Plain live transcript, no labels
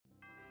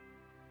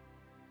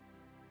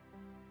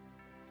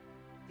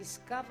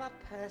Discover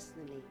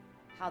personally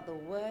how the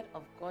Word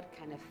of God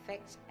can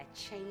affect a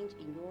change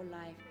in your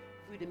life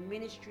through the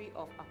ministry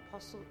of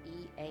Apostle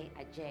E.A.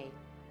 Adjei.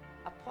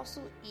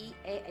 Apostle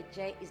E.A.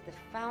 Adjei is the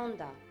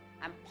founder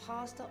and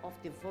pastor of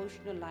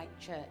Devotional Light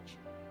Church.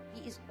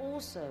 He is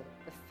also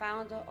the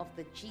founder of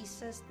the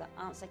Jesus the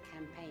Answer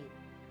campaign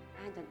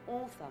and an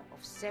author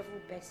of several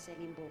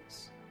best-selling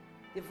books.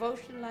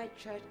 Devotional Light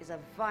Church is a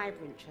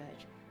vibrant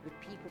church with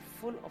people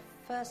full of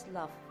first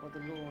love for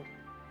the Lord.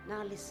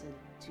 Now listen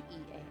to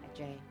E.A.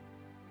 Adjei.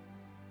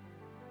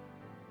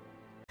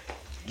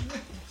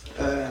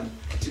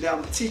 Today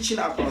I'm teaching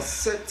about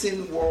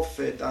certain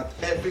warfare that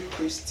every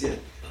Christian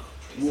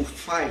will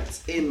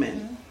fight.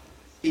 Amen.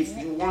 If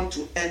you want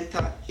to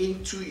enter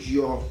into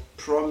your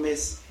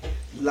promised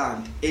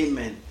land.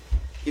 Amen.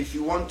 If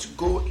you want to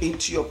go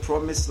into your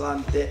promised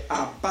land, there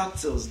are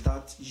battles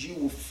that you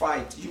will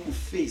fight, you will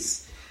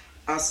face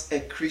as a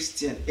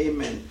Christian.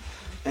 Amen.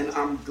 And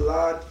I'm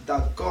glad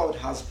that God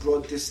has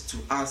brought this to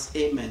us.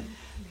 Amen.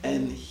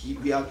 And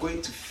we are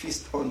going to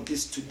feast on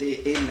this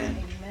today.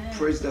 Amen. Amen.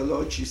 Praise the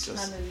Lord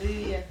Jesus.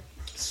 Hallelujah.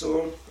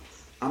 So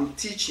I'm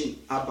teaching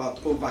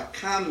about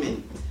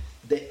overcoming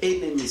the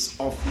enemies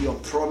of your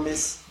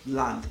promised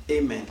land.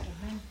 Amen.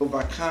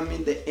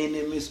 Overcoming the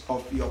enemies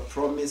of your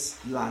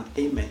promised land.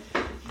 Amen.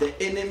 The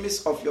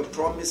enemies of your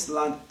promised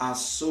land are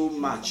so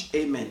much.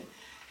 Amen.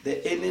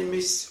 The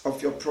enemies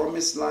of your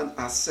promised land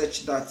are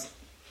such that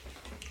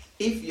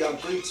if you are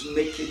going to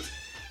make it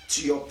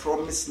to your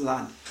promised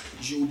land,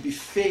 you will be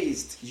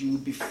faced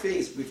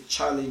with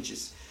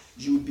challenges.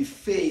 You will be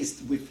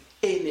faced with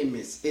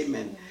enemies.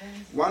 Amen.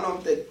 One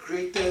of the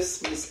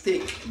greatest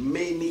mistakes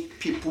many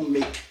people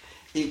make,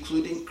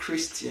 including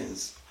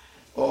Christians,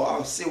 or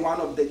I'll say one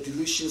of the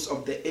delusions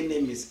of the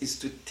enemies, is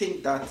to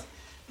think that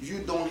you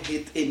don't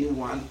hate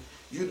anyone,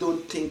 you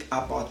don't think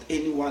about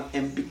anyone,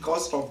 and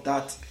because of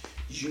that,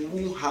 you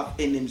won't have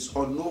enemies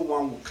or no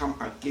one will come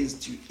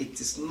against you. It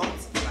is not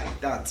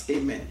like that.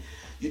 Amen.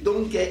 You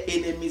don't get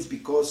enemies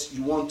because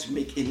you want to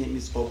make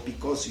enemies or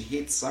because you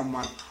hate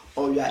someone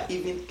or you are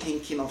even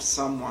thinking of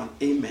someone.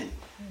 Amen.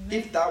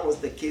 If that was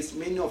the case,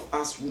 many of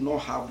us will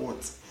not have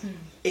what?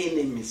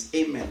 Enemies.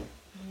 Amen.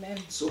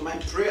 So my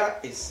prayer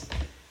is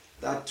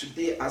that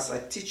today as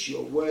I teach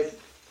your word,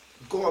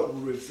 God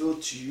will reveal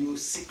to you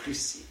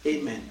secrecy.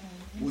 Amen.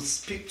 Will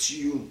speak to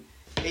you.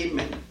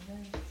 Amen.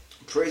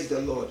 Praise the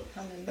Lord.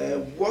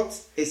 What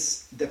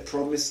is the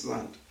promised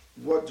land?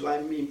 What do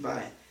I mean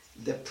by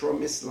the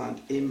promised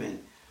land?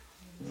 Amen.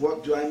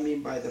 What do I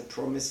mean by the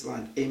promised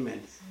land?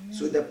 Amen.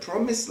 So the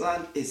promised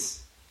land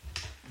is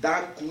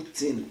that good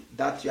thing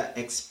that you are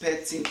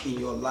expecting in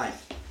your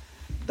life.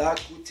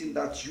 That good thing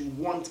that you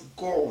want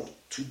God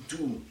to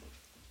do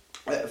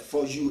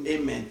for you.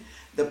 Amen.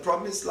 The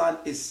promised land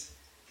is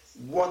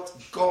what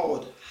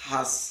God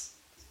has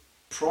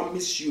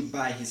promised you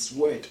by his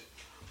word.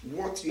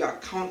 What you are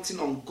counting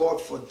on God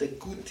for, the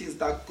good things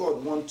that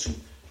God wants to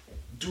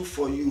do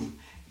for you.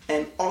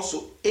 And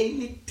also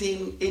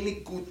anything, any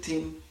good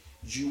thing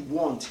you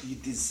want, you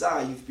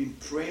desire, you've been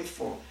praying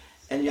for,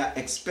 and you are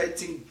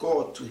expecting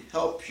God to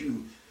help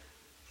you,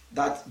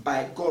 that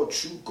by God,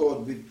 through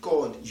God, with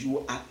God, you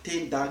will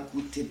attain that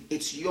good thing.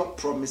 It's your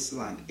promised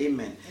land.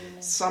 Amen.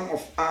 Some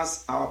of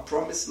us, our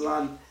promised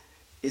land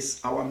is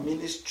our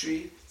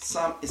ministry.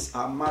 Some is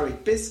our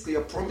marriage. Basically,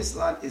 your promised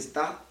land is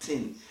that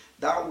thing,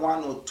 that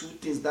one or two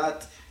things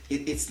that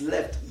it's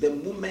left. The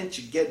moment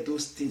you get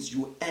those things,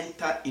 you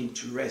enter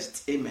into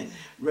rest. Amen.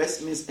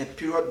 Rest means a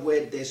period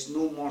where there's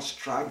no more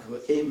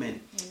struggle.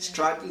 Amen.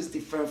 Struggle is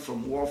different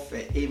from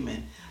warfare.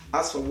 Amen.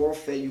 As for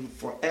warfare, you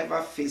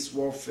forever face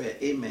warfare.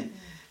 Amen.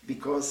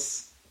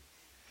 Because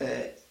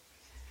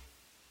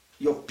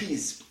your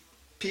peace,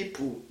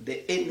 people,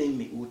 the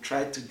enemy will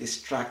try to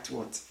distract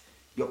what?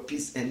 Your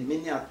peace. And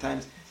many a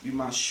times you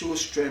must show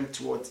strength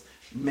to what?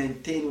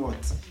 Maintain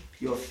what?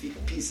 Your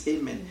peace.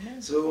 Amen.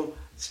 So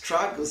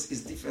struggles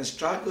is different.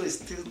 Struggle is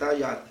still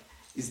that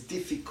is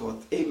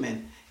difficult.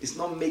 Amen. It's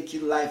not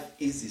making life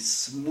easy,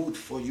 smooth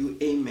for you.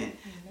 Amen.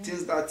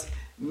 Things that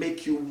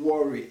make you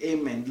worry.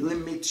 Amen.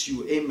 Limit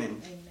you.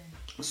 Amen.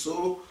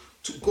 So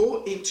to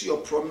go into your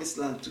promised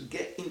land, to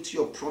get into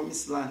your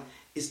promised land,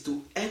 is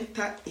to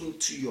enter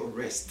into your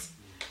rest.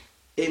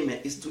 Amen.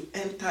 Is to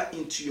enter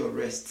into your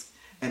rest.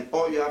 And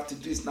all you have to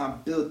do is now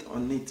build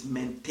on it,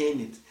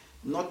 maintain it,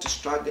 not to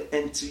struggle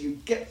until you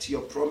get to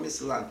your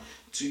promised land.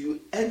 Till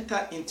you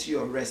enter into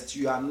your rest,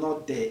 you are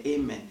not there.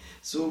 Amen.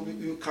 So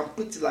you can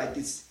put it like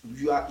this: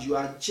 you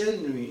are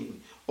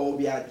journeying, or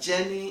we are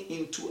journeying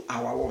into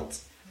our what?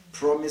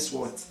 Promised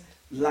what?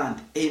 Land.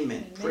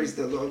 Amen. Praise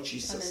the Lord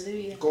Jesus.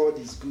 Hallelujah. God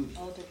is good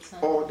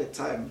all the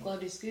time.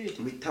 God is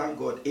good. We thank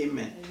God.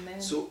 Amen.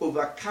 So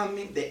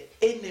overcoming the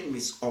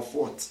enemies of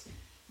what?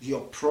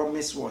 Your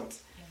promised what?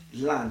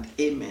 Land.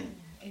 Amen.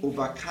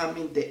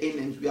 Overcoming the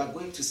enemies. We are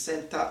going to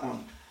center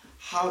on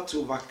how to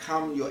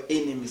overcome your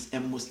enemies,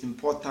 and most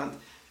important,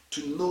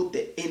 to know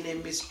the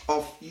enemies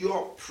of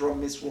your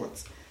promised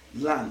what?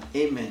 Land.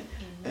 Amen.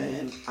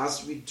 And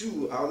as we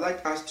do, I would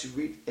like us to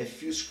read a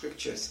few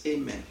scriptures.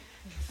 Amen.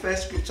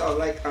 First scripture I'd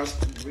like us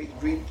to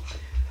read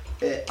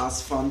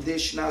as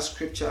foundational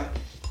scripture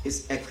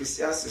is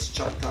Ecclesiastes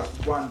chapter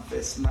 1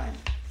 verse 9.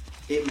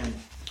 Amen.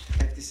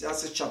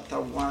 Ecclesiastes chapter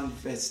 1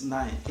 verse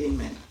 9.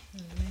 Amen.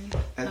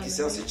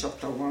 Ecclesiastes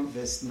chapter 1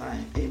 verse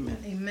 9. Amen.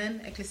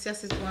 Amen.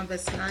 Ecclesiastes 1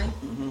 verse 9.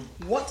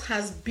 What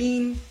has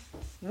been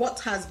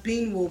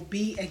will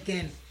be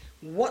again.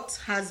 What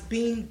has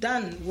been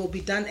done will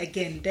be done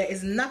again. There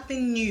is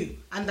nothing new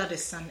under the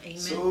sun. Amen.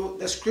 So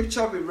the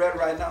scripture we read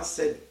right now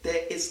said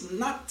there is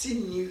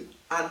nothing new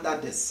under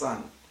the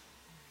sun.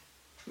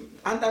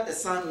 Under the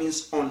sun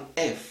means on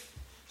earth.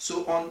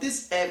 So on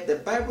this earth, the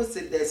Bible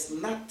said there's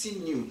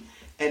nothing new.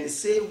 And it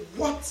say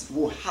what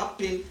will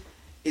happen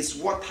is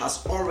what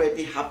has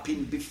already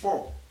happened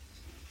before.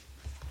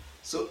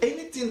 So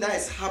anything that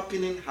is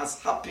happening has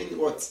happened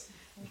what?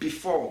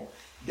 Before.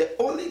 The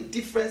only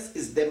difference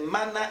is the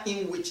manner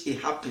in which it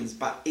happens,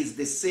 but it's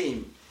the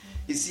same.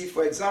 You see,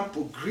 for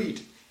example,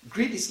 greed.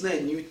 Greed is not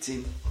a new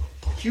thing.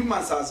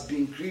 Humans has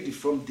been greedy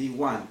from day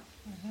one.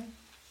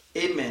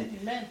 Amen.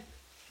 Amen.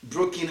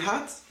 Broken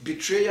heart,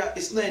 betrayal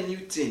is not a new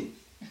thing.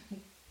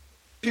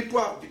 People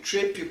have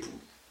betrayed people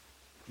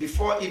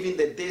before even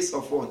the days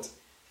of what?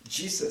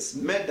 Jesus.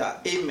 Murder,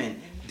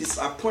 amen.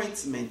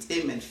 Disappointment,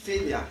 amen.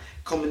 Failure,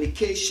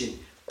 communication,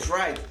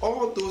 pride,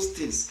 all those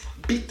things,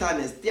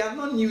 bitterness, they are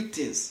not new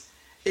things.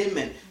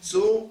 Amen.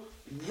 So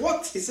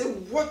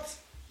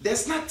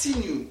there's nothing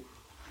new.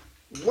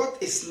 What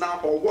is now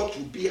or what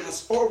will be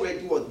has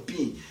already what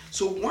been.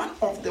 So one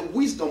of the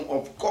wisdom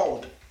of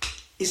God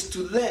is to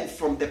learn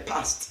from the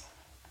past.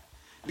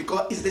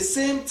 Because it's the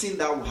same thing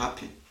that will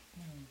happen.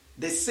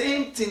 The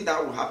same thing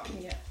that will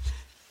happen. Yeah.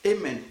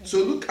 Amen. So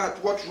look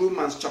at what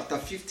Romans chapter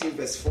 15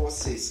 verse 4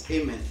 says.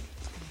 Amen.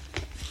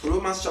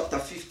 Romans chapter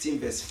 15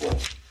 verse 4.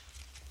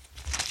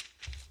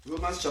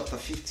 Romans chapter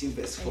 15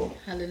 verse 4.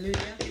 Hallelujah.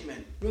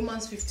 Amen.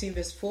 Romans 15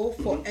 verse 4.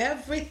 For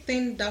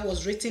everything that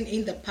was written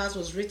in the past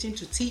was written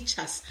to teach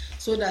us,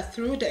 so that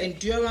through the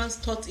endurance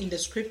taught in the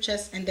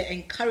scriptures and the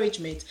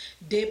encouragement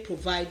they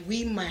provide,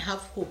 we might have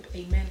hope.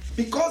 Amen.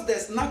 Because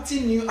there's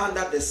nothing new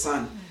under the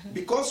sun.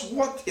 Because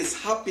what is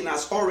happening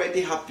has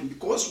already happened.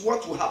 Because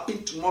what will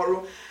happen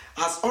tomorrow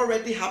has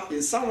already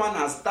happened. Someone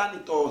has done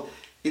it, or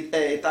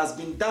it has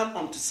been done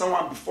unto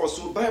someone before.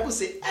 So the Bible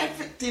says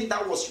everything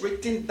that was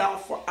written down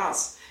for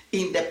us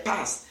in the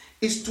past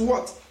is to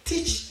what?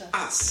 Teach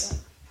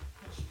us.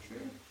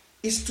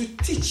 Is to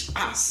teach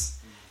us.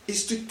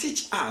 Is to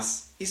teach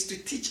us. Is to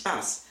teach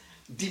us.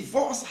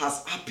 Divorce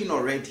has happened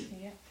already.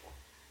 Yeah.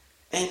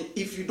 And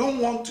if you don't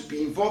want to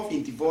be involved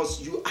in divorce,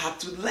 you have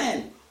to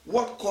learn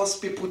what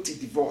caused people to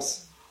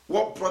divorce.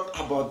 What brought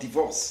about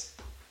divorce.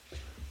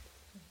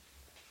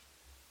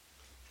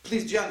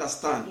 Please, do you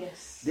understand?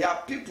 Yes. There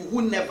are people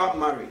who never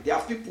marry. There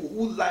are people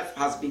whose life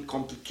has been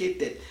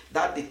complicated,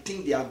 that they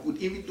think they are good,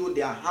 even though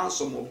they are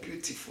handsome or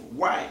beautiful.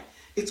 Why?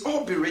 It's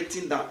all been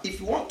written down. If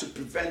you want to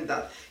prevent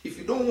that, if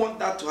you don't want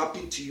that to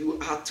happen to you, you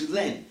have to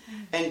learn.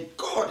 And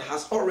God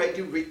has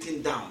already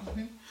written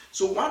down.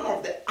 So one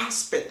of the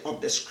aspects of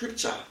the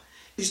scripture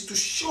is to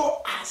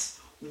show us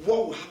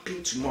what will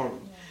happen tomorrow.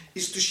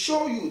 Is to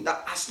show you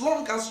that as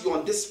long as you're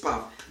on this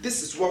path,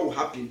 this is what will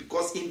happen.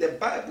 Because in the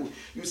Bible,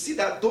 you see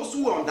that those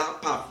who were on that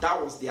path,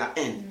 that was their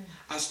end.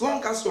 As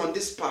long as you're on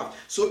this path.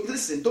 So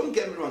listen, don't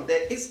get me wrong,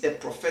 there is a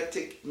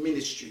prophetic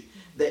ministry.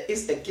 There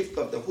is a gift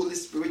of the Holy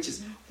Spirit, which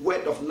is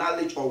word of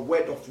knowledge or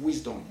word of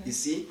wisdom, you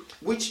see,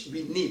 which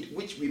we need,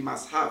 which we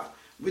must have,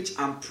 which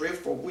I'm praying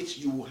for, which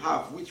you will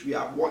have, which we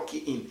are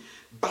working in.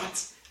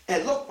 But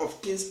a lot of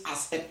things,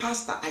 as a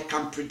pastor, I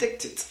can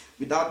predict it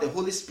without the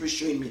Holy Spirit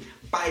showing me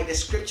by the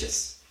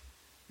scriptures,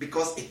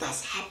 because it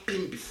has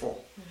happened before.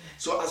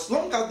 So as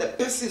long as the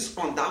person is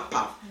on that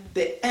path,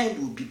 the end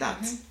will be that.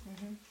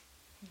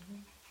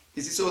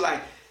 You see, so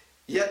like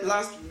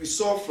last we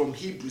saw from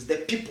Hebrews, the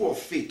people of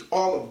faith,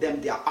 all of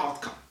them, their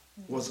outcome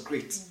was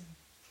great.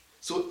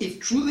 So if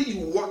truly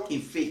you walk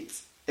in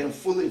faith and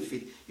follow in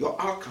faith, your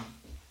outcome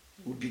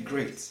will be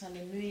great.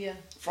 Hallelujah.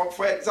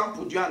 For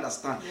example, do you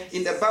understand? Yes.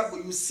 In the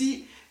Bible, you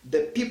see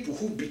the people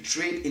who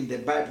betrayed in the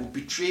Bible,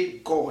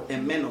 betrayed God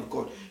and men of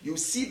God. You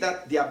see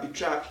that they are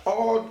betrayed.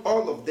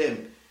 All of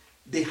them,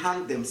 they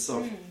hanged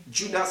themselves.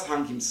 Judas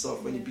hanged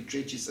himself when he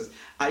betrayed Jesus.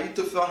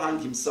 Ahithophel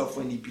hanged himself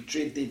when he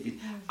betrayed David.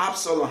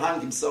 Absalom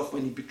hanged himself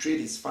when he betrayed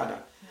his father.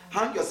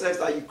 Hang yourself,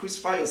 that you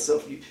crucify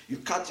yourself, you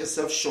cut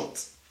yourself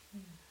short.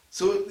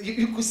 So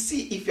you could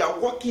see if you are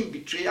walking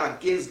betrayal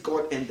against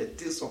God and the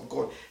things of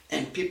God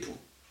and people.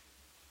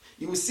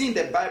 You will see in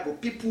the Bible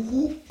people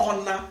who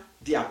honor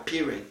their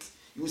parents.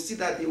 You will see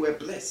that they were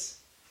blessed.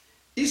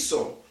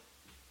 Esau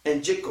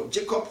and Jacob's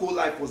whole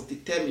life was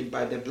determined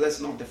by the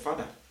blessing of the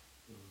father.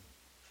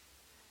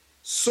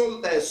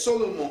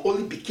 Solomon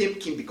only became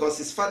king because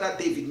his father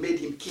David made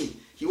him king.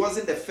 He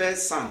wasn't the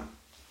first son.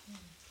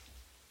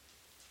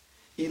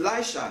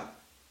 Elijah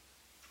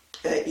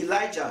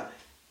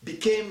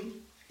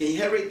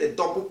inherited the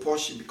double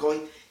portion because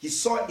he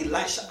saw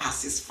Elisha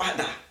as his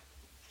father.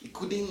 He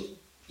couldn't,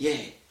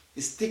 he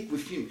stick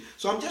with him.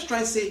 So I'm just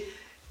trying to say,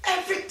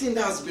 everything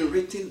that has been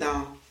written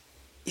down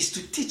is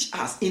to teach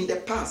us in the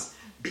past,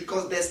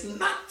 because there's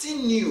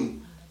nothing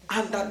new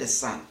under the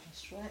sun.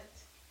 That's right.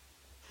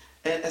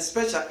 And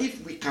especially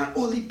if we can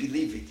only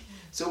believe it.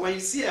 So when you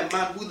see a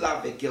man who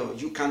loves a girl,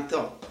 you can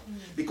tell.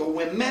 Because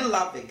when men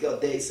love a girl,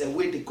 there is a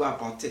way they go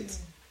about it.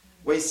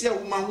 When you see a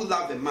woman who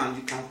loves a man,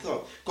 you can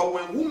tell. Because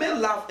when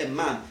women love a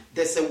man,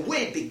 there's a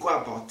way they go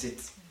about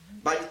it.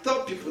 But you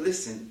tell people,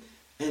 listen,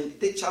 and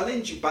they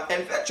challenge you, but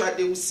eventually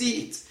they will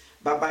see it.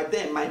 But by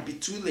then it might be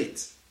too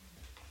late.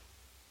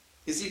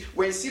 You see,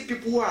 when you see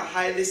people who are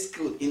highly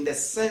skilled in the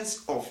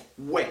sense of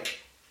work,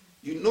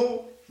 you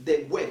know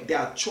the work,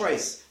 their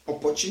choice,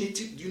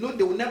 opportunity, you know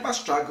they will never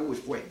struggle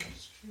with work.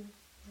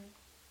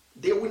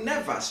 They will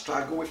never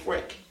struggle with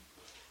work.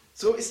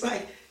 So it's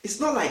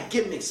not like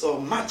gimmicks or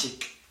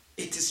magic.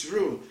 It is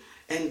real.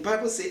 And the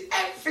Bible says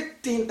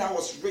everything that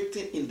was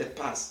written in the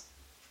past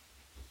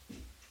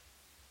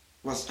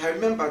was, I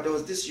remember there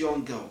was this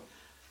young girl,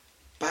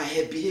 by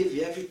her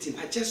behavior, everything,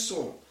 I just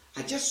saw.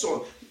 I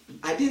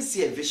didn't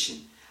see a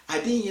vision. I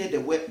didn't hear the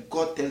word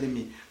God telling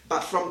me.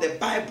 But from the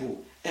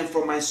Bible and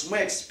from my small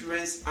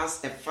experience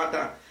as a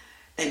father,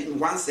 and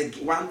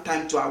one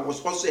time too, I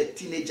was also a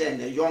teenager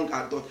and a young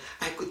adult,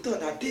 I could tell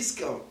that this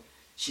girl,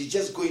 she's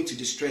just going to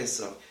destroy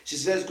herself.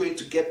 She's just going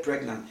to get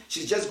pregnant.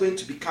 She's just going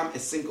to become a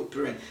single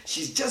parent.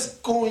 She's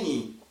just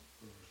going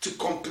to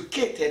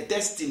complicate her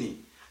destiny.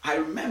 I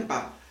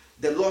remember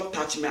the Lord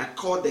touched me. I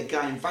called the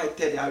guy,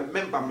 invited her. I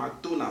remember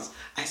McDonald's.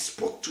 I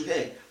spoke to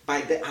her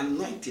by the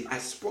anointing. I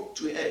spoke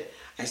to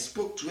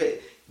her.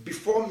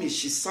 Before me,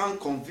 she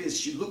sounded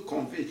convinced. She looked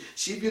convinced.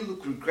 She even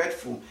looked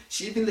regretful.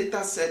 She even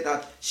later said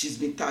that she's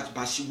been touched,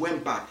 but she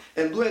went back.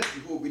 And lo and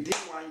behold, within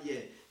 1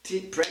 year,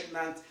 teen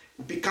pregnant,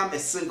 become a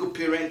single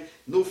parent,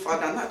 no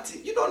father,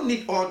 nothing. You don't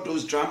need all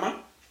those drama,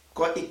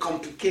 because it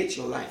complicates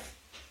your life.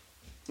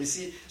 You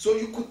see, so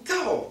you could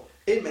tell,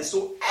 amen.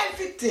 So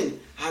everything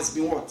has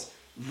been what?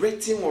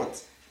 Written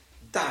what?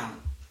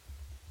 Down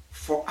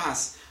for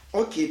us.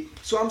 Okay,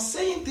 so I'm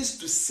saying this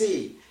to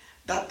say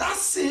that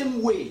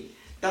same way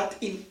that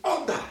in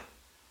order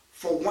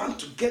for one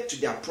to get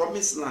to their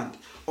promised land,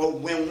 or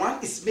when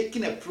one is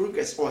making a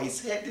progress or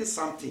is heading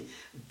something,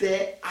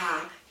 there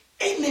are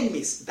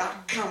enemies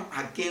that come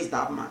against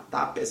that man,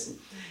 that person.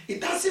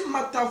 It doesn't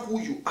matter who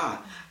you are.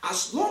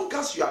 As long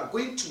as you are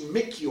going to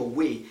make your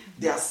way,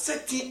 there are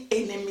certain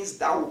enemies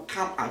that will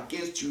come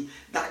against you,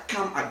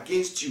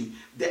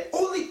 The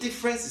only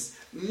difference is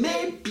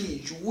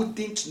maybe you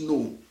wouldn't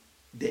know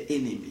the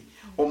enemy,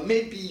 or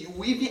maybe you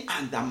will even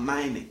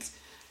undermine it.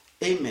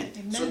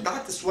 Amen. So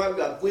that is why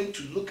we are going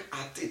to look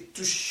at it,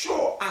 to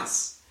show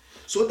us,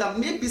 so that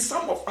maybe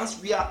some of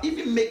us, we are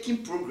even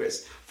making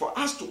progress, for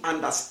us to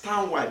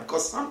understand why.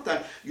 Because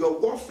sometimes your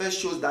warfare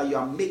shows that you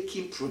are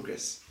making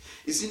progress.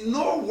 You see,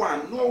 no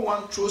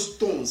one throws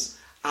stones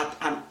at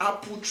an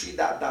apple tree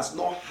that does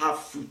not have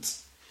fruit.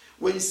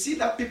 When you see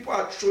that people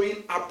are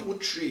throwing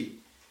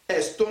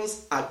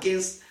stones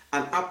against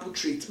an apple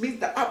tree, it means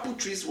the apple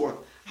tree is what?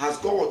 Has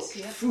got what?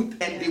 Fruit,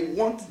 and they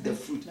want the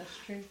fruit. That's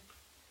true.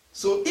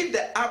 So if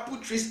the apple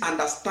trees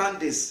understand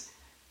this,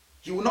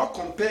 he will not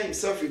compare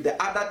himself with the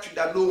other tree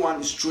that no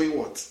one is throwing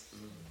what?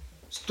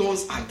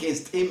 Stones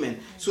against. Amen.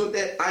 So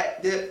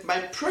my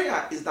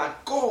prayer is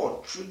that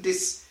God, through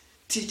this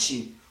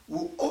teaching,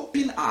 will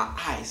open our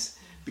eyes,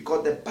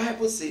 because the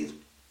Bible says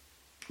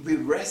we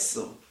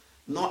wrestle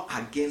not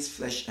against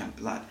flesh and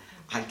blood,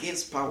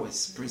 against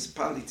powers,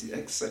 principalities,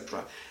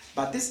 etc.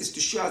 But this is to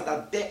show us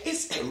that there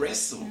is a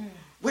wrestle,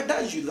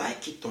 whether you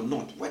like it or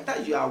not, whether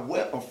you are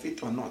aware of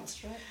it or not.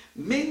 That's right.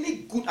 Many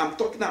good, I'm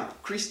talking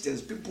about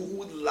Christians, people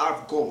who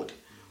love God,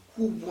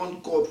 who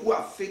want God, who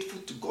are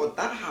faithful to God,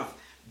 that have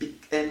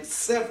and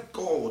served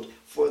God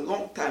for a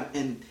long time,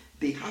 and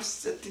they have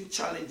certain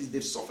challenges,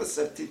 they've suffered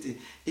certain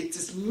things. It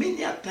is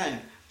many a time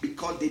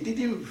because they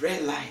didn't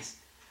realize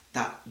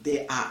that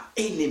they are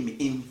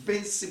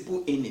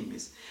invincible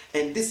enemies.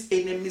 And these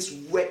enemies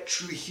work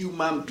through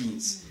human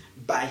beings,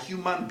 by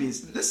human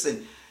beings.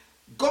 Listen,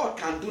 God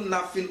can do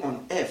nothing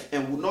on earth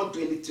and will not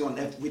do anything on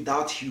earth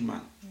without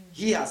human.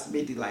 He has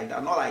made it like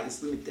that, not like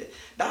it's limited.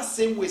 That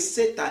same way,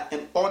 Satan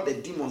and all the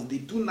demons, they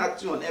do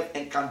nothing on earth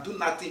and can do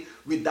nothing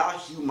without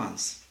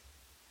humans.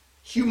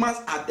 Humans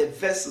are the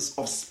vessels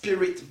of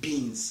spirit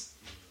beings.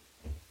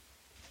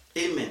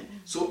 Amen.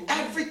 So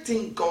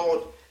everything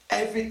God,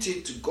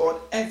 everything to God,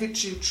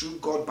 everything through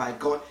God, by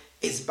God,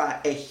 is by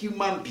a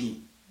human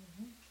being.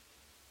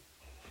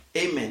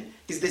 Amen.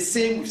 It's the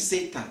same with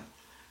Satan.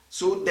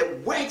 So the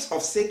works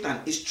of Satan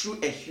is through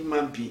a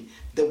human being.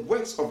 The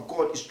works of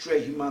God is through a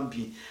human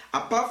being.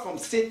 Apart from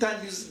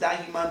Satan uses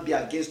that human being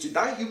against you,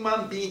 that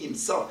human being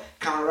himself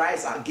can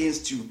rise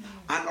against you.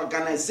 An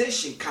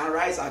organization can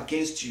rise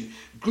against you.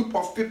 Group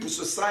of people,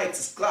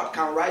 societies, club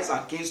can rise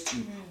against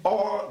you.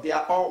 They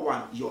are all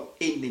one, your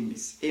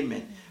enemies.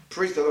 Amen.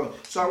 Praise the Lord.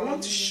 So I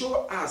want to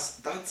show us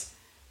that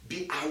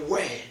be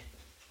aware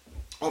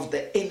of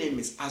the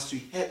enemies as we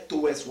head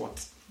towards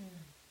what?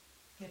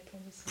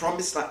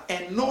 Promise land,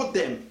 and know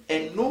them,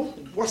 and know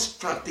what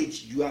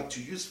strategy you are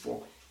to use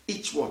for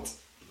each what?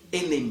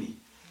 Enemy.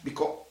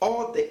 because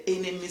all the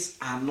enemies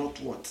are not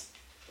what?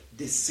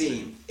 The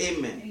same.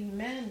 Amen.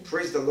 Amen.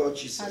 Praise the Lord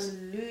Jesus.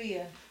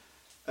 Hallelujah.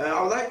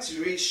 I would like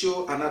to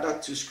show another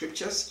 2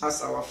 scriptures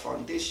as our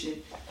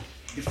foundation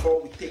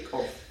before we take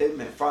off.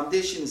 Amen.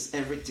 Foundation is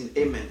everything.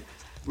 Amen.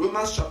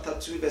 Romans chapter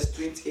 2 verse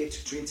 28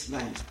 to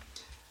 29.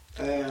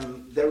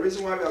 The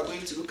reason why we are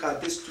going to look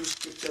at these 2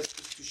 scriptures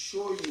is to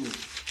show you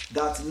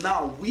that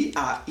now we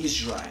are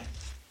Israel.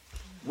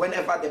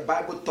 Whenever the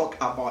Bible talk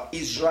about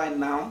Israel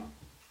now,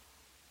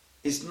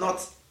 it's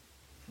not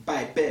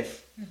by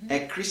birth.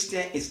 A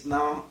Christian is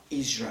now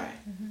Israel.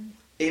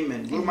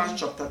 Amen. Romans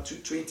chapter 2,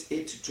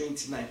 28 to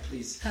 29,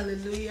 please.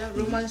 Hallelujah.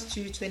 Romans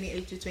 2,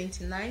 28 to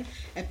 29.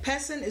 A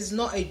person is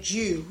not a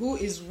Jew who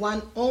is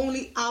one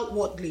only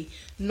outwardly,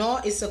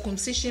 nor is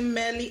circumcision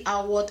merely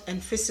outward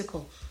and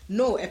physical.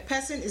 No, a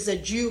person is a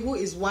Jew who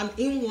is one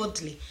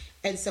inwardly,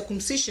 and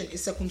circumcision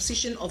is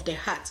circumcision of the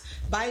heart,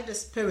 by the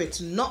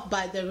Spirit, not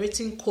by the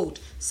written code.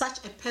 Such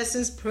a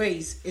person's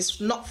praise is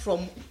not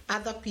from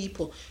other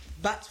people,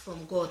 but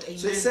from God. Amen.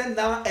 So he said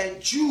now a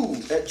Jew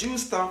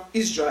stand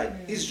Israel.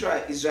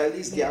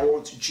 Israelis, they are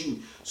what? Jew.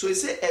 So he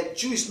said a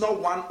Jew is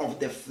not one of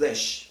the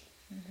flesh.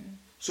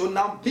 So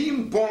now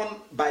being born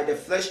by the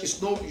flesh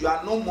is you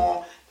are no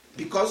more,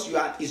 because you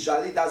are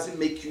Israeli doesn't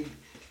make you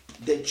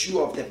the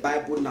Jew of the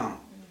Bible now.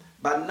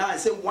 But now I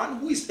say one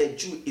who is a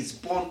Jew is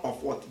born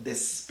of what? The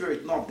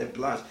Spirit, not of the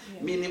blood.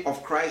 Meaning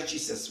of Christ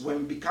Jesus. When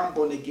we become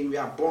born again, we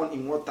are born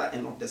in water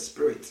and of the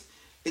Spirit.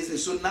 Isn't it?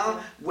 So now,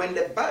 when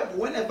the Bible,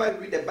 whenever you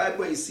read the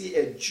Bible, you see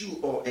a Jew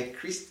or a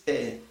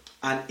Christian,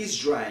 an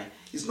Israel,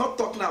 it's not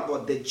talking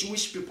about the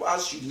Jewish people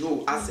as you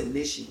know, as a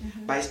nation,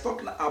 but it's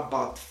talking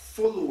about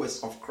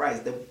followers of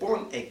Christ, the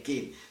born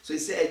again. So he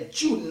said a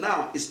Jew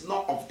now is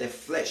not of the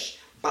flesh,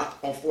 but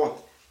of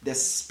what? The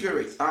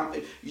Spirit.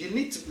 We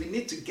need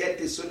to get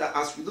this so that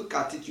as we look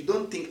at it, you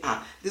don't think,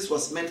 this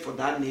was meant for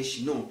that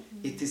nation. No,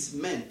 it is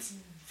meant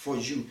for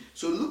you.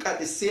 So look at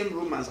the same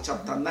Romans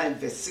chapter 9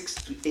 verse 6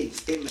 to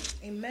 8. Amen.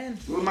 Amen.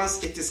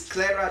 Romans, it is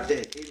clearer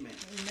there. Amen.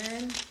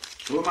 Amen.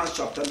 Romans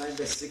chapter 9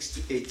 verse 6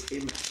 to 8.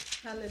 Amen.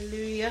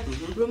 Hallelujah.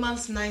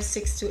 Romans 9,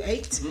 6 to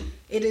 8.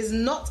 It is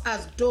not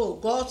as though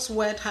God's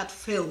word had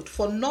failed,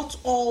 for not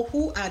all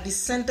who are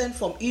descendant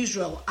from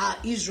Israel are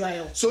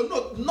Israel. So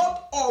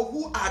not all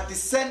who are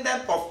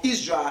descendant of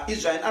Israel, in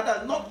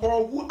other, not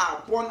all who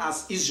are born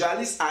as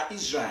Israelis are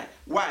Israel.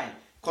 Why?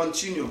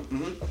 Continue.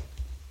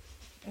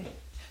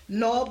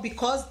 Nor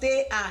because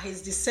they are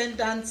his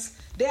descendants,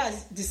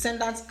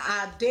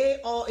 are they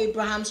all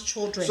Abraham's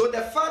children. So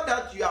the fact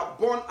that you are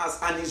born as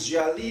an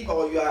Israeli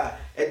or you are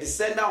a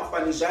descendant of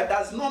an Israel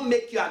does not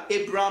make you an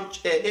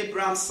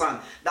Abraham's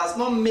son. Does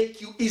not make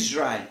you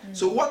Israel.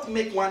 So what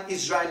make one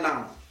Israel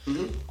now?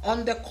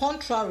 On the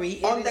contrary,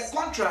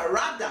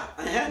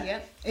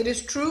 it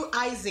is through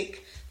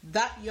Isaac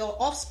that your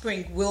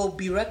offspring will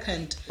be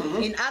reckoned.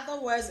 In other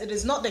words, it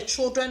is not the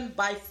children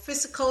by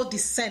physical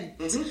descent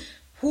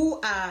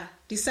who are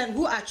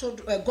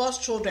God's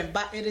children,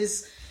 but it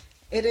is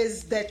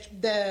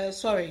the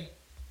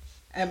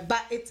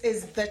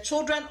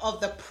children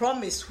of the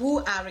promise who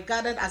are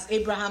regarded as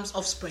Abraham's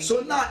offspring. So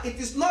now it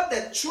is not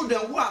the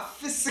children who are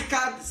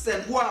physical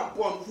descent who are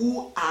born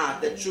who are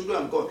the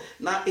children of God.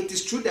 Now it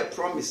is through the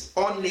promise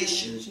all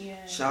nations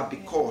shall be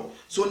called.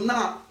 So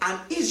now an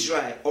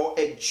Israel or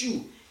a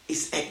Jew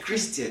is a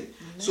Christian.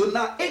 So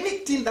now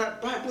anything that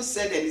Bible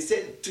said, and he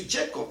said to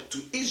Jacob,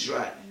 to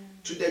Israel,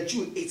 to the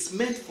Jew, it's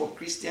meant for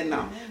Christian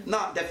now.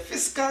 Now the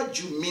physical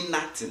Jew mean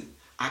nothing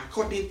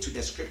according to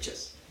the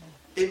scriptures.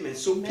 Amen.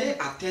 So pay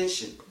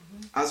attention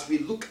as we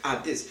look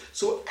at this.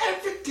 So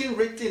everything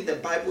written in the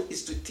Bible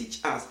is to teach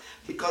us,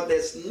 because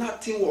there's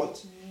nothing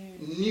what?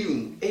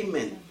 New.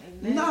 Amen.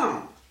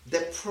 Now,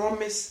 the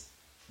promised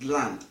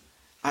land.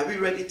 Are we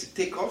ready to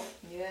take off?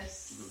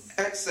 Yes.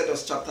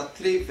 Exodus chapter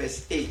 3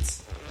 verse 8.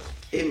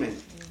 Amen.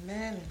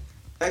 Amen.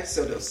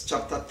 Exodus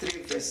chapter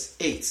 3 verse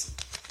 8.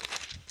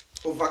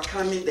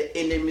 Overcoming the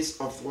enemies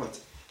of what?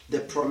 The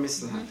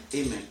promised land.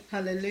 Amen.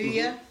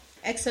 Hallelujah.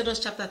 Exodus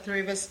chapter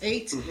 3 verse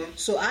 8.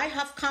 So I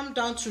have come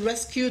down to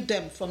rescue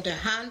them from the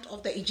hand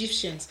of the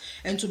Egyptians,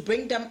 and to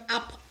bring them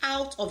up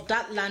out of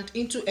that land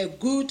into a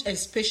good and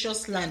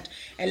spacious land,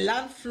 a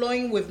land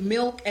flowing with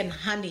milk and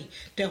honey,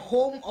 the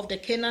home of the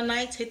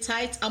Canaanites,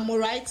 Hittites,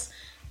 Amorites,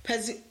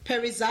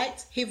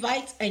 Perizzites,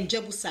 Hivites, and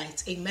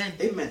Jebusites. Amen.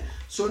 Amen.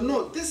 So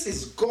no, this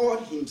is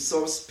God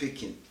himself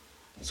speaking.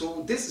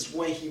 So this is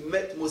when he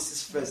met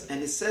Moses first,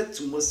 and he said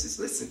to Moses,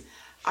 listen,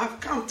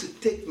 I've come to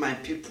take my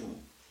people,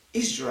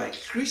 Israel,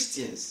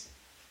 Christians,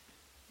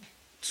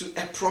 to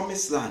a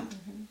promised land.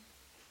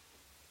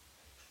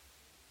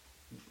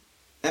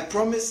 A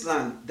promised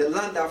land, the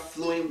land that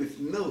flowing with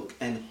milk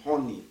and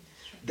honey.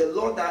 The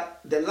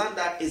land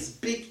that is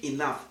big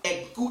enough,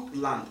 a good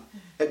land.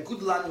 A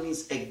good land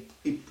means it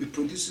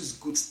produces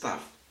good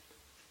stuff.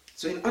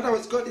 So in other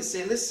words, God is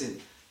saying,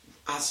 listen,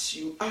 as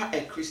you are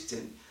a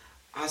Christian,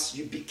 as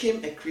you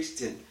became a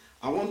Christian,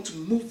 I want to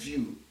move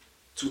you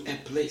to a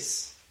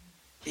place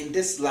in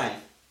this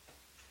life.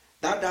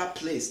 That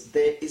place,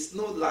 there is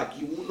no lack.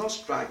 You will not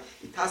strike.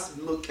 It has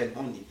milk and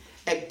honey.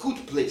 A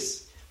good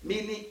place,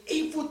 meaning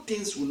evil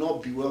things will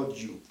not bewilder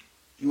you.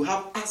 You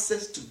have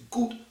access to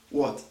good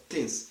what?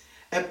 Things.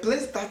 A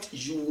place that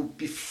you will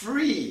be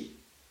free.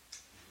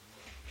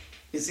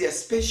 It's a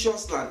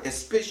spacious land, a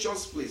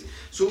spacious place.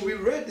 So we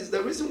read this.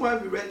 The reason why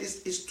we read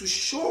this is to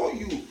show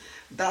you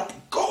that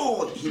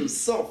God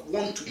himself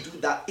wants to do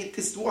that. It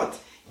is what?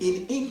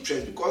 In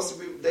interest. Because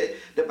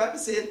the Bible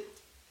said,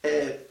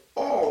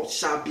 all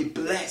shall be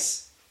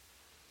blessed.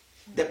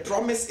 The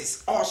promise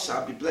is all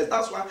shall be blessed.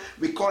 That's why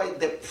we call it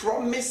the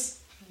promised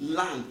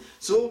land.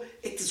 So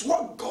it is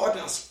what God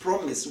has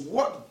promised,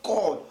 what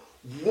God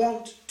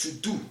wants to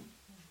do.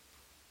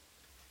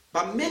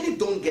 But many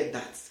don't get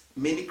that.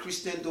 Many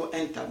Christians don't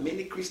enter.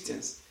 Many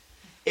Christians.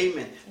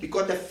 Amen.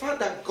 Because the fact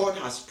that God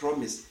has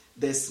promised,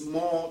 there's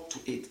more to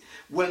it.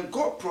 When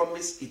God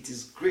promised, it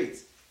is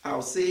great.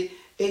 I'll say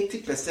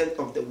 80%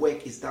 of the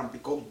work is done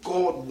because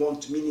God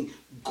wants, meaning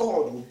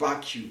God will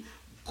back you.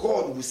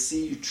 God will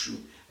see you through.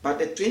 But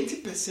the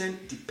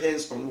 20%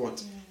 depends on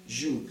what?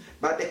 You.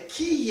 But the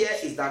key here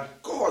is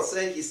that God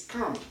said he's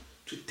come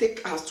to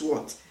take us to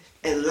what?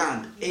 A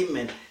land.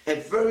 Amen. A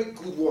very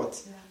good what?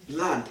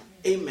 Land.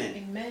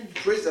 Amen. Amen.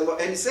 Praise the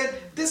Lord. And he said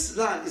this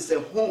land is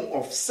the home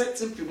of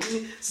certain people.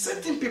 Meaning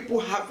certain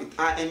people have it,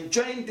 are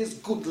enjoying this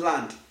good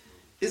land.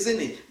 Isn't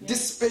it? Yes.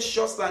 This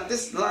spacious land,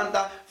 this land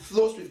that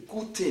flows with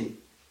good things.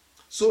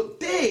 So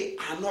they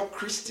are not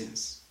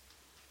Christians,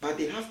 but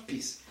they have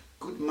peace,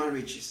 good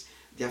marriages.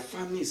 Their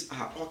families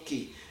are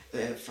okay.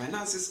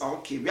 Finances are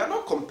okay. We are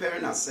not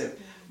comparing ourselves.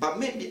 But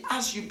maybe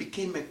as you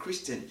became a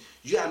Christian,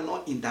 you are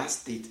not in that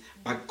state.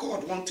 But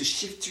God wants to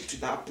shift you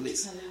to that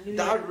place. Hallelujah.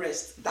 That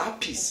rest, that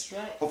peace.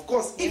 Right. Of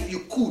course, if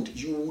you could,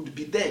 you would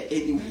be there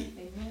anyway.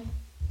 Amen.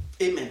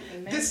 Amen.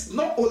 Amen. This,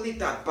 not only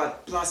that,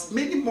 but plus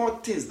many more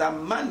things that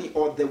money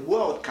or the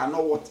world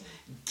cannot what?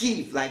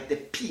 Give, like the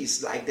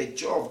peace, like the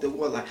joy of the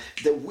world, like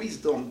the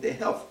wisdom, the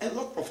health, a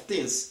lot of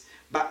things.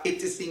 But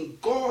it is in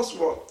God's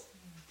word.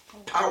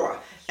 Power,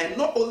 and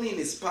not only in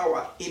his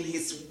power, in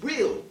his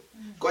will.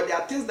 Because there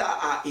are things that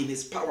are in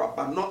his power,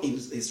 but not in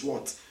his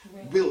what?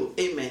 Will.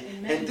 Amen.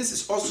 Amen. And this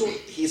is also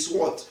his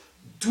what?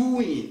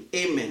 Doing.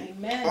 Amen.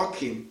 Amen.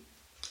 Okay.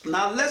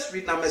 Now let's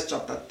read Numbers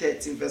chapter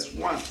 13, verse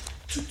 1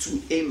 to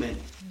 2. Amen.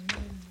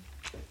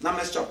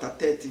 Numbers chapter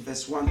 13,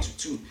 verse 1 to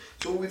 2.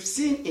 So we've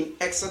seen in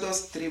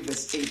Exodus 3,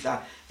 verse 8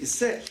 that he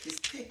said he's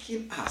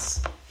taking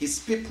us, his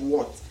people,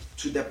 what?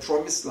 To the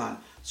promised land.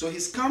 So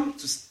he's come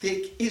to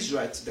take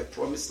Israel to the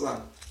promised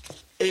land.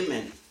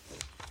 Amen.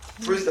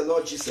 Praise the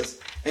Lord Jesus.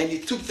 And he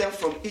took them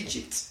from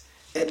Egypt.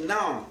 And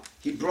now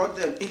he brought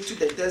them into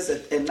the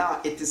desert. And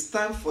now it is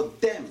time for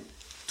them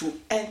to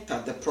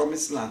enter the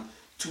promised land.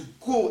 To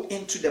go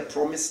into the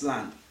promised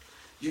land.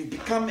 You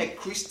become a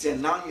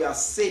Christian. Now you are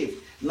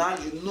saved. Now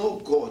you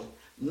know God.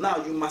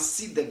 Now you must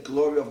see the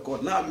glory of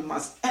God. Now you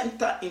must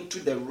enter into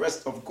the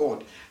rest of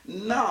God.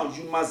 Now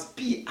you must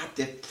be at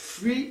a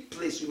free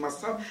place. You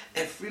must have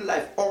a free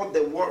life. All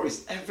the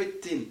worries,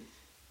 everything.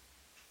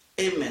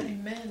 Amen.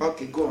 Amen.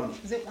 Okay, go on.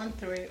 Is it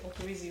 1:3 or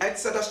 3:0?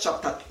 Exodus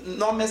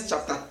Numbers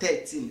chapter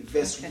 13,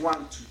 verse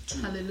 1 to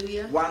 2.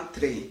 Hallelujah.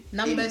 1:3.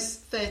 Numbers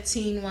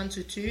 13, 1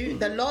 to 2.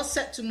 The Lord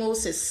said to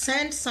Moses,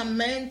 send some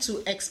men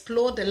to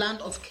explore the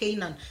land of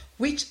Canaan,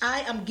 which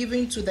I am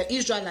giving to the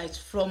Israelites.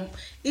 From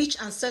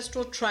each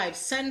ancestral tribe,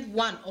 send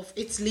one of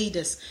its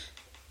leaders.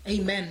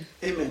 Amen.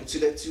 Amen. To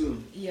the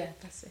two. Yeah,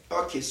 that's it.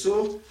 Okay,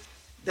 so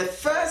the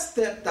first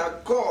step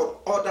that God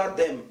ordered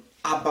them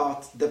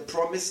about the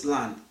promised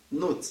land.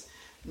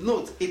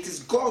 Note, it is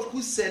God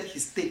who said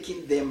he's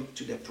taking them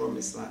to the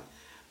promised land.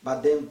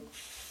 But then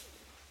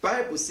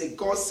Bible says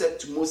God said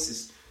to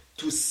Moses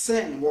to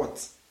send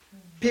what?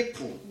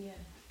 People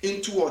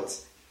into what?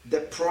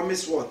 The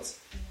promised what?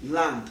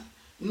 Land.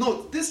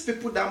 Note, these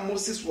people that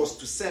Moses was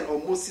to send, or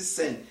Moses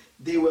sent,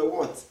 they were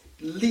what?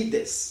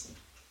 Leaders.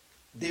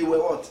 They were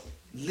what?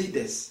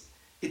 Leaders.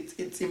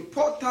 It's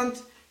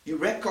important you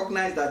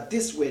recognize that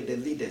these were the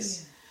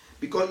leaders.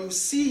 Because you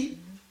see,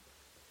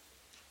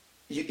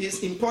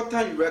 it's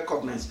important you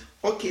recognize.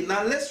 Okay,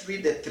 now let's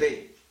read the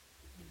 3.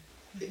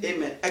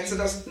 Amen.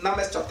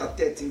 Numbers chapter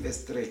 13,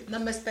 verse 3.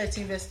 Numbers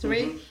 13, verse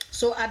 3.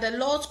 So at the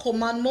Lord's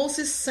command,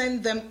 Moses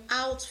sent them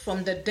out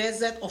from the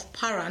desert of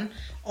Paran.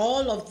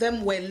 All of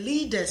them were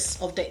leaders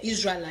of the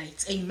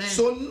Israelites. Amen.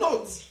 So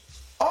note,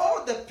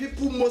 all the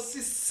people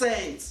Moses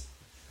sent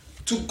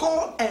to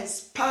go and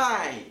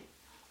spy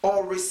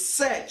or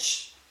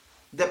research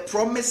the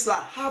promised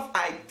land, have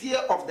idea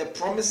of the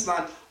promised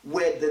land,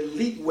 were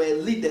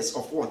leaders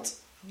of what?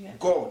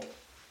 God.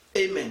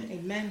 Amen.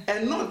 Amen.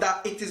 And know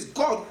that it is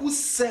God who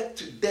said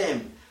to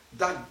them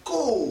that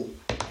go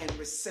and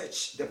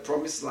research the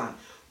promised land.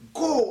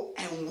 Go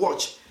and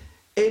watch.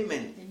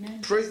 Amen.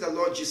 Amen. Praise the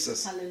Lord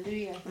Jesus.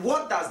 Hallelujah.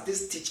 What does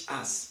this teach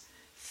us?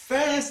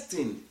 First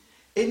thing,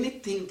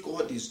 anything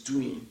God is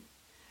doing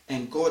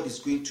and God is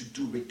going to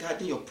do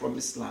regarding your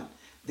promised land,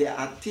 there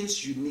are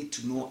things you need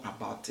to know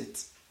about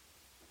it.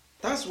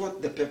 That's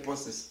what the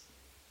purpose is.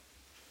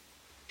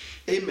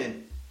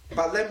 Amen.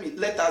 But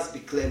let us be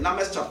clear.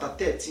 Numbers chapter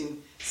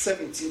 13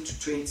 17 to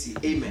 20.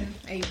 Amen.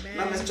 Amen.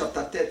 Numbers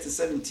chapter 13,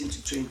 17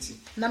 to 20.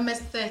 Numbers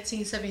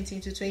 13,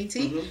 17 to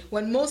 20.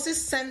 When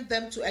Moses sent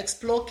them to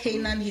explore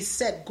Canaan, he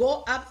said,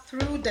 "Go up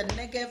through the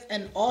Negev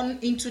and on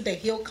into the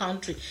hill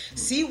country.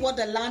 See what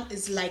the land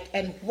is like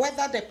and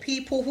whether the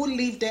people who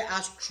live there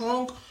are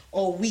strong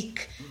or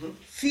weak,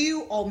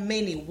 few or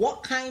many.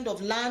 What kind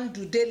of land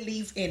do they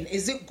live in?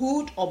 Is it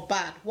good or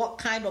bad? What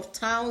kind of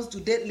towns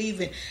do they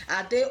live in?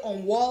 Are they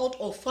unwalled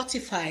or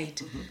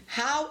fortified?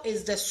 How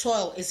is the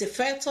soil? Is it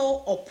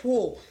fertile or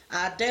poor?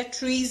 Are there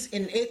trees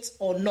in it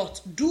or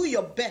not? Do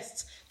your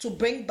best to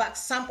bring back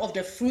some of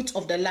the fruit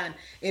of the land."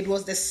 It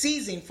was the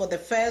season for the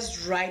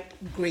first ripe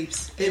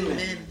grapes.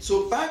 Amen.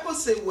 So Bible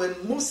says when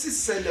Moses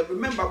sent them,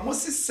 remember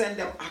Moses sent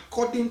them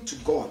according to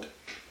God.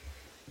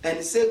 And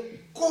he said,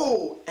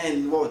 go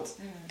and what?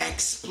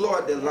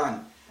 Explore the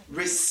land.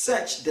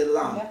 Research the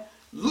land.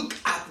 Look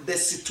at the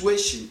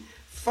situation.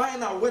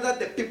 Find out whether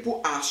the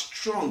people are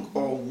strong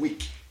or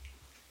weak.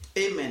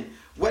 Amen.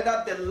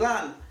 Whether the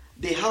land,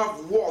 they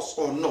have wars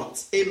or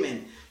not.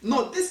 Amen.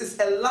 No, this is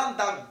a land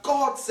that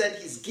God said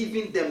he's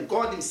giving them.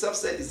 God himself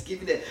said he's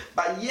giving them.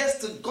 But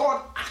yes,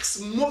 God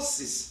asked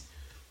Moses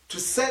to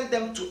send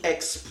them to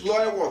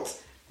explore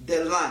what?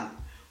 The land.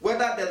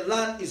 Whether the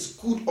land is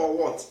good or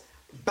what?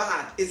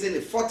 Bad, isn't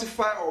it?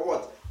 Fortified or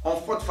what?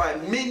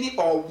 Unfortified, many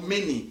or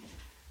many.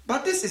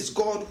 But this is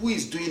God who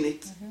is doing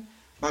it.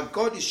 But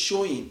God is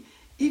showing,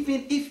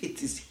 even if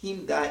it is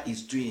him that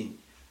is doing,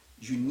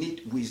 you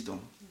need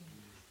wisdom.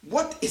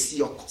 What is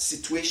your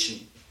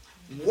situation?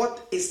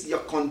 What is your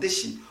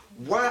condition?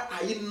 Why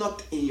are you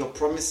not in your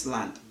promised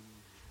land?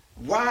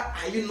 Why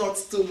are you not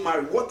still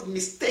married? What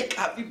mistake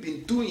have you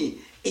been doing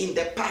in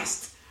the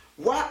past?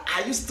 Why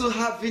are you still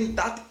having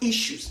that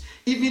issues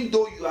even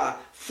though you are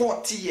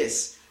 40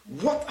 years?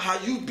 What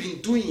have you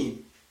been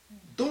doing?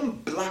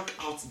 Don't black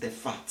out the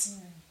facts.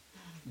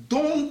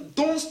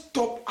 Don't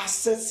stop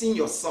assessing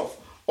yourself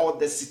or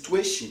the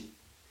situation.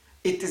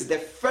 It is the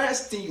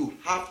first thing you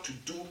have to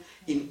do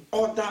in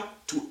order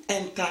to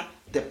enter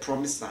the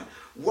promised land.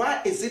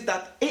 Why is it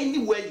that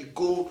anywhere you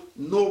go,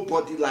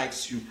 nobody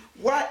likes you?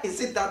 Why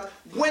is it that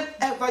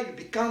whenever you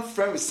become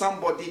friends with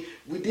somebody,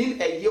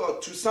 within a year or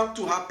two,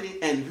 something happens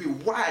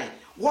and why?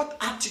 What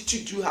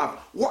attitude do you have?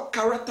 What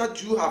character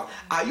do you have?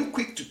 Are you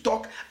quick to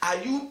talk?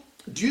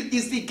 Do you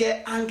easily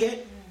get angry?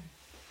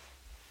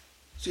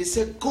 So he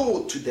said,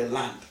 go to the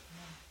land.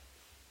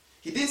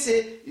 He didn't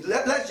say,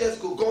 let's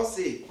just go.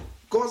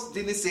 God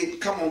didn't say,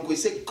 come on, go. He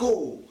said,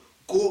 go.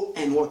 Go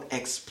and what?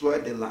 Explore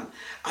the land.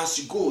 As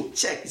you go,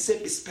 check. He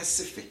said, be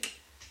specific.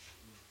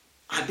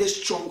 Are they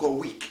strong or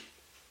weak?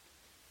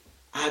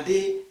 Are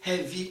they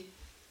heavy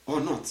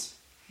or not?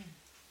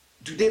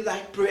 Do they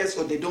like prayers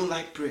or they don't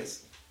like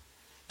prayers?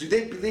 Do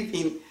they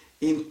believe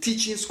in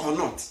teachings or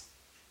not?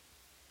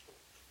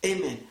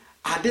 Amen.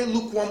 Are they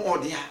lukewarm or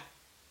they are?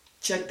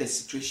 Check the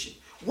situation.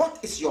 What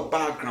is your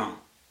background?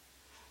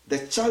 The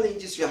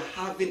challenges you are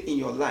having in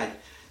your life,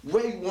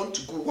 where you want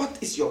to go,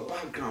 what is your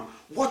background?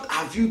 What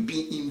have you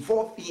been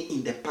involved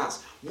in the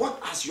past? What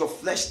has your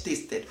flesh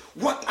tasted?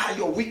 What are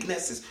your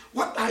weaknesses?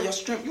 What are your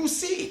strengths? You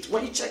see it.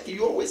 When you check it,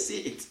 you always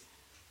see it.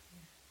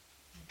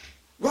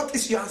 What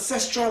is your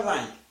ancestral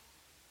line?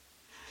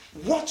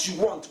 What you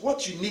want,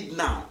 what you need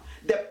now.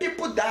 The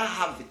people that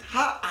have it,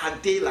 how are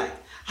they like?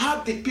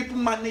 How did people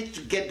manage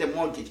to get the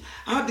mortgage?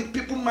 How did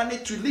people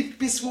manage to live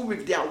peaceful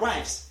with their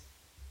wives?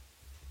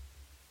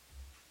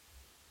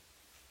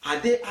 Are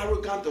they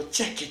arrogant or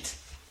check it?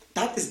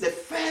 That is the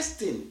first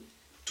thing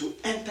to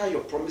enter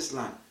your promised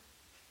land.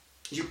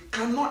 You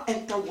cannot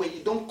enter where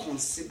you don't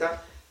consider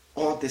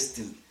all these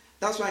things.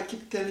 That's why I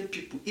keep telling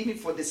people, even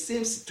for the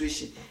same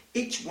situation,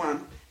 each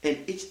one and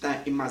each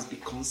time it must be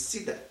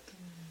considered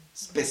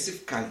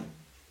specifically.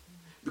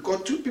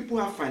 Because two people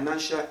have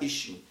financial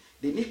issue,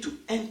 they need to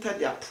enter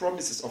their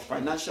promises of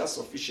financial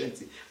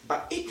sufficiency.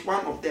 But each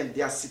one of them,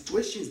 their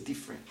situation is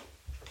different.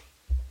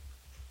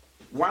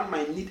 One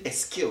might need a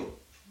skill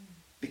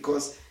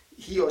because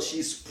he or she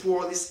is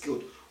poorly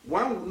skilled.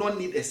 One will not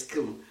need a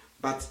skill,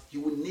 but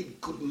you will need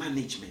good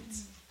management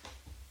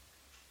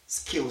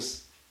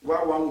skills.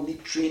 While one will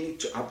need training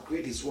to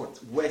upgrade his work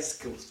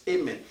skills.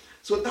 Amen.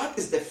 So that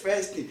is the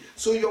first thing.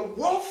 So your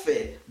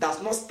warfare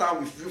does not start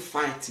with you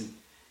fighting.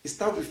 It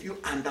starts with you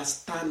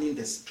understanding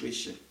the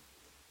situation.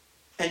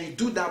 And you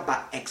do that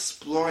by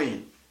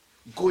exploring,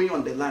 going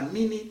on the land.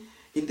 Meaning,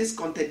 in this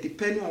context,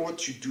 depending on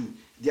what you do,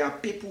 there are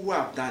people who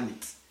have done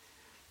it.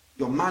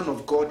 Your man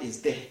of God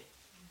is there.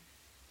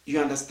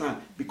 You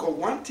understand? Because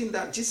one thing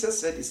that Jesus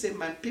said, he said,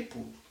 my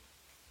people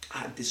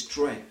are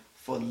destroyed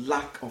for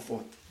lack of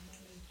what?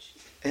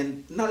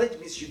 And knowledge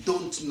means you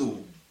don't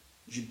know.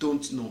 You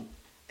don't know.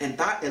 And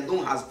that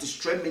alone has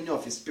destroyed many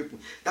of his people.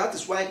 That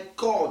is why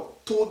God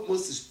told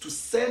Moses to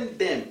send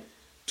them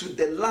to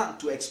the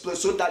land to explore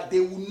so that they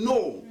will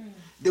know.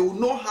 They will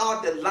know how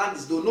the land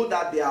is. They will know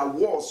that there are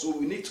wars, so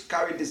we need to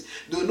carry this.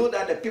 They will know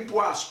that the people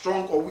are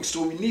strong or weak,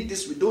 so we need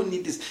this, we don't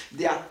need this.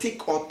 They are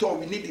thick or tall,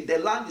 we need it. The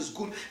land is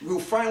good, we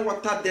will find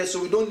water there,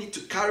 so we don't need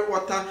to carry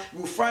water. We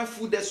will find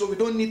food there, so we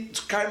don't need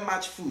to carry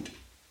much food.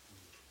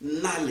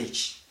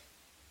 knowledge.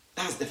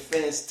 That's the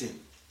first thing.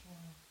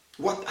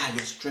 What are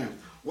your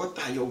strengths? What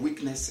are your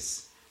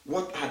weaknesses?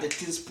 What are the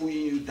things pulling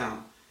you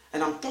down?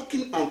 And I'm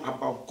talking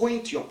about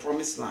going to your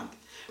promised land.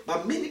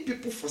 But many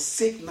people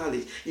forsake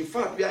knowledge. In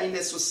fact, we are in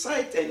a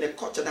society and a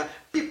culture that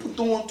people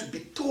don't want to be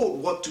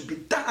told what to be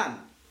done.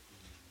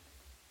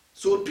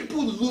 So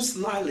people lose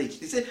knowledge.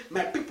 They say,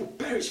 my people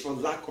perish for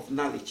lack of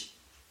knowledge.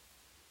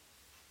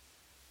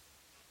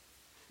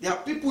 There are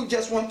people who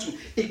just want to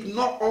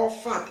ignore all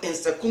facts and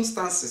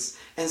circumstances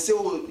and say,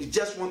 oh, you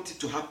just want it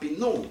to happen.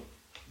 No,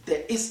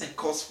 there is a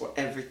cause for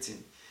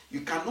everything.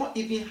 You cannot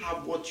even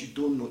have what you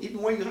don't know.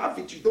 Even when you have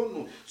it, you don't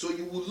know. So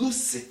you will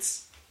lose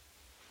it.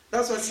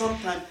 That's why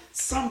sometimes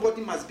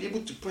somebody must be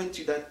able to point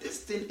to you that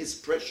this thing is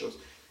precious.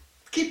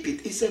 Keep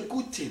it. It's a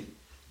good thing.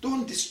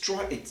 Don't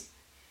destroy it.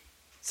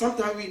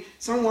 Sometimes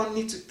someone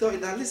needs to tell you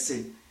that,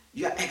 listen,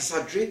 you are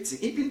exaggerating.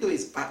 Even though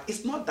it's bad,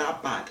 it's not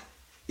that bad.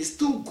 It's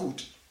still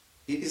good.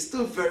 It is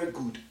still very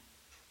good.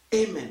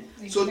 Amen.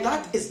 So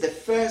that is the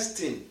first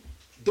thing.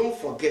 Don't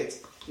forget.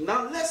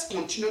 Now let's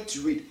continue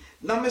to read.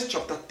 Numbers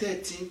chapter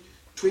 13,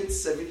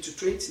 27 to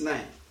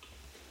 29.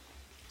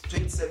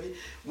 27.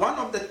 One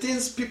of the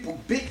things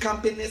big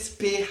companies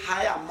pay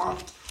high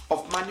amount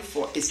of money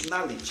for is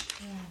knowledge.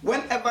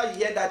 Whenever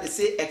you hear that, they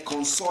say a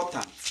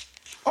consultant.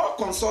 All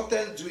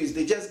consultants do is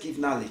they just give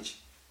knowledge.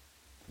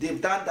 They've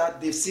done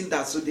that, they've seen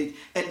that,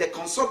 and the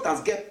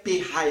consultants get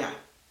paid higher.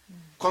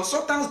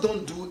 Consultants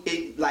don't do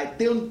it like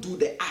they don't do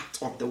the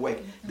act of the work.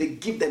 They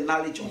give the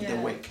knowledge of the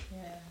work.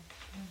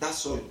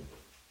 That's all.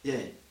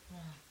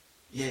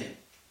 Yeah.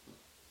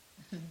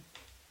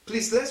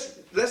 Please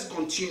let's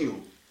continue.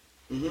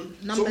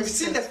 So we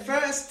see the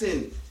first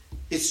thing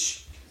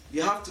is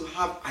you have to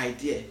have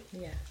idea.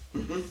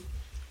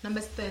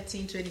 Numbers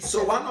 13:27.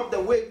 So one of the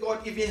way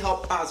God even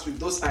help us with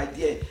those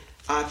ideas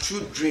are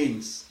through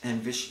dreams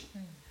and vision,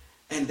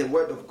 and the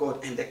word of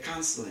God and the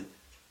counseling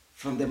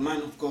from the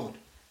man of God,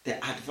 the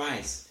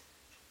advice.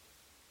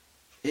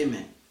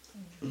 Amen.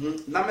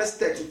 Numbers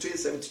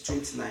 13:27 to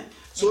 29.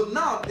 So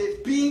now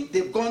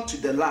they've gone to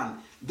the land,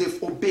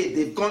 they've obeyed,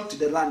 they've gone to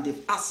the land,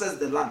 they've accessed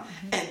the land,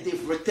 and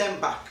they've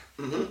returned back.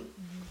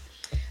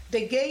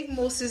 They gave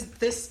Moses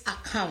this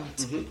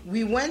account.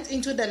 We went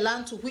into the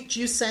land to which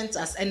you sent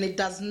us, and it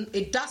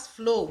does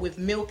flow with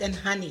milk and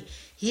honey.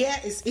 Here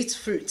is its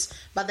fruit.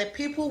 But the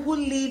people who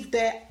live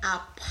there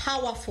are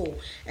powerful,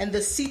 and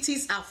the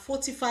cities are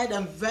fortified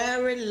and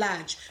very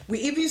large. We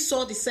even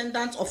saw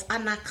descendants of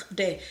Anak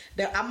there.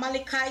 The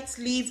Amalekites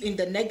live in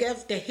the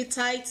Negev, the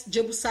Hittites,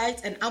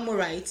 Jebusites, and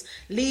Amorites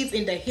live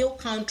in the hill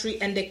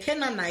country, and the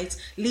Canaanites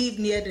live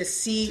near the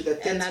sea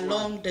and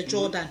along the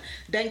Jordan.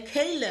 Then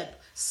Caleb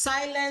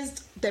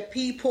silenced the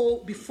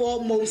people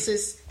before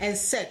Moses and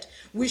said,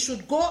 we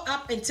should go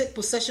up and take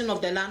possession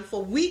of the land,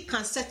 for we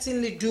can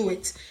certainly do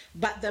it.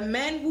 But the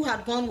men who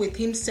had gone with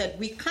him said,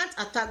 we can't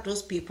attack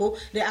those people.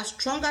 They are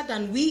stronger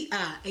than we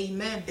are.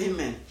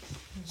 Amen.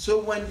 So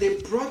when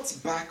they brought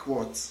back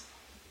what?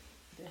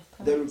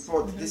 The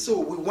report, they said,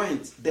 we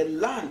went. The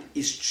land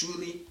is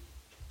truly,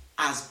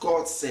 as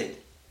God said,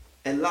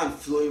 a land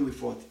flowing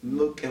with what?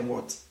 Milk and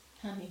what?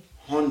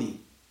 Honey.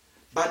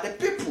 But the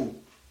people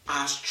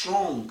are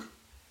strong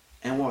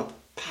and what?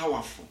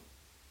 Powerful.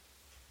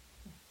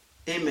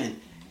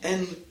 Amen.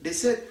 And they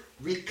said,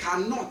 we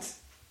cannot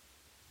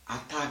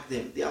attack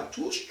them. They are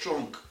too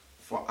strong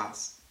for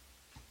us.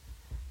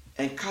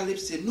 And Caleb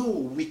said, no,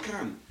 we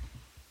can.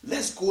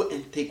 Let's go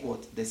and take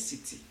what? The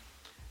city.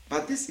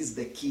 But this is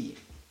the key.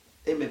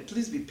 Amen.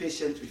 Please be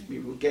patient with me.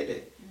 We'll get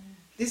it.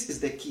 This is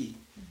the key.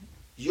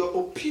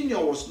 Your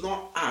opinion was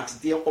not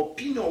asked. Their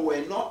opinion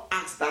were not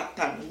asked that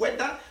time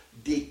whether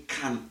they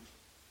can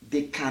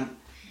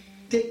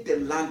take the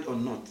land or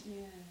not.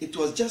 It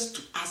was just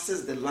to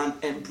access the land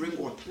and bring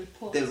what?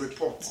 The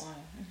report.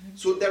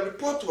 So the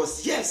report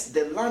was, yes,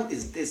 the land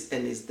is this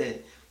and is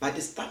that. But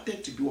it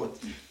started to be what?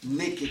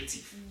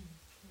 Negative.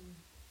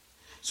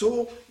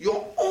 So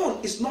your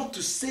own is not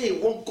to say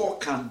what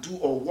God can do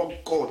or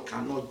what God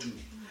cannot do.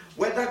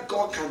 Whether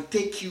God can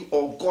take you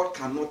or God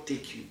cannot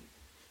take you.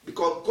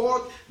 Because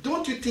God,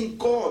 don't you think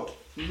God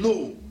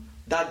know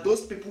that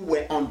those people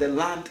were on the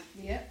land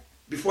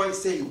before he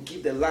said he would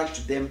give the land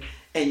to them,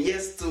 and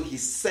yet still he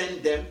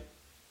sent them?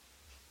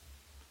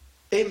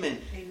 Amen.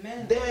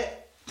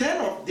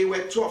 They were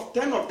 12.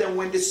 10 of them,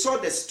 when they saw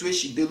the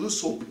situation, they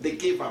lose hope. They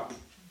gave up.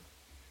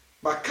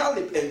 But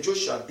Caleb and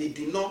Joshua, they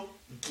did not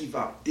give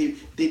up. They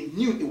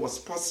knew it was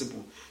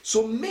possible.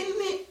 So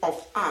many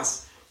of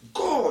us,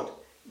 God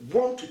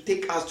wants to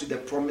take us to the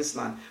promised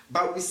land,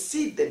 but we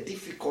see the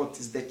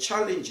difficulties, the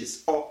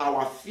challenges, or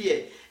our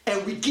fear,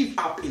 and we give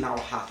up in our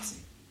hearts.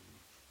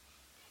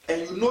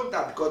 And you know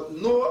that because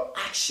no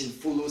action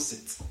follows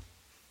it.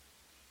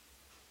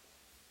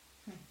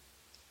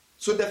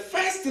 So the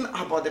first thing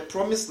about the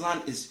promised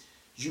land is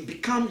you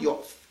become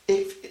your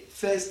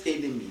first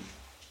enemy.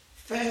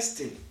 First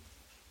thing.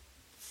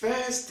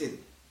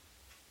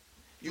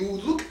 You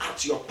look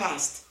at your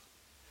past.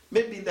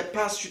 Maybe in the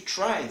past you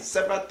tried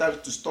several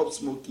times to stop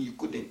smoking, you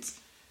couldn't.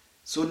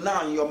 So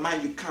now in your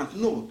mind you can't.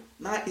 No,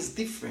 now it's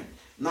different.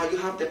 Now you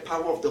have the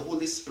power of the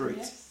Holy Spirit.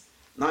 Yes.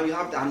 Now you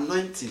have the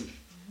anointing.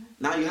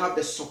 Now you have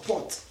the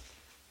support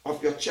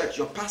of your church,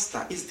 your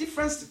pastor. It's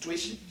different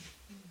situation.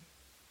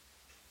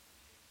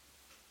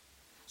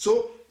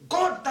 So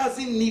God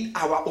doesn't need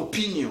our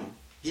opinion.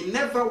 He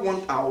never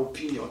wants our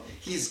opinion.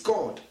 He's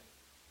God.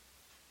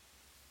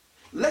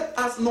 Let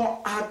us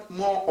not add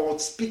more or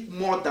speak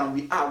more than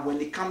we are when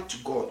it comes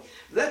to God.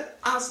 Let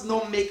us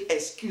not make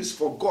excuse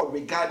for God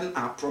regarding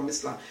our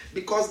promised land.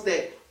 Because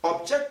the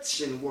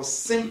objection was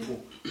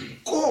simple.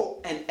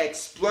 Go and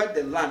exploit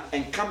the land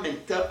and come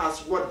and tell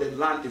us what the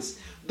land is.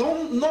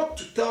 Don't not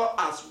to tell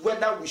us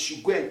whether we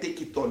should go and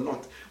take it or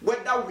not.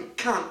 Whether we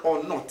can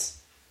or not.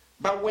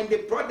 But when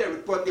they brought the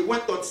report, they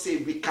went on to say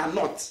we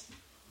cannot.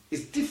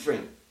 It's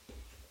different.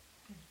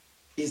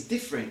 It's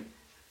different.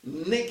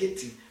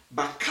 Negative.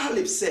 But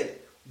Caleb said,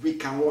 we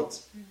can what?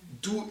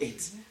 Do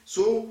it.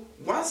 So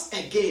once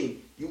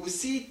again, you will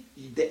see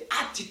the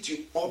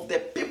attitude of the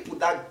people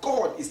that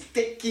God is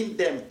taking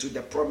them to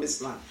the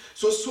promised land.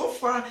 So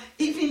far,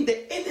 even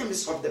the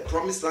enemies of the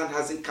promised land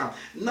hasn't come.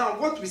 Now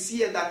what we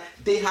see is that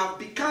they have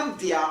become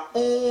their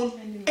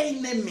own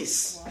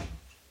enemies. Wow.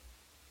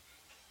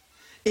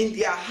 In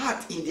their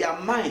heart, in their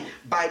mind,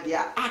 by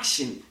their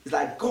action, it's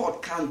like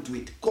God can't do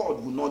it.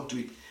 God will not do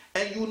it.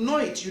 And you know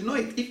it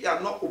if you are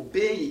not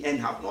obeying and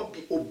have not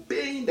been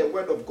obeying the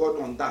word of God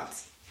on that.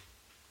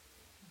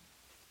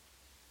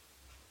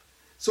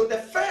 So the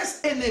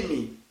first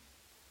enemy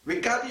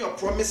regarding your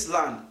promised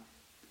land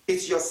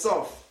is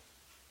yourself.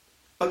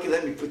 Okay,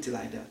 let me put it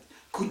like that.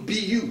 Could be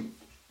you,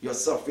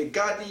 yourself,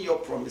 regarding your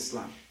promised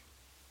land.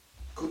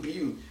 Could be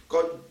you.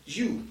 Because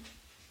you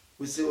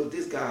will say, oh,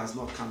 this guy has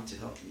not come to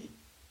help me.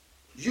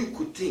 You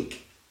could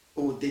think,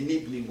 oh, they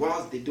need me.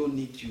 Whilst they don't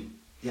need you,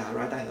 they are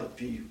rather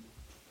helping you.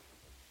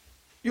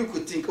 You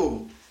could think,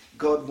 oh,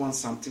 God wants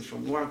something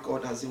from me. Why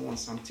God doesn't want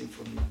something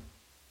from me?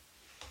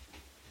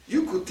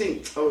 You could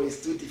think, oh,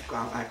 it's too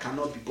difficult. I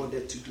cannot be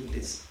bothered to do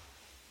this.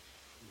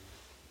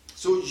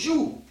 So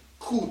you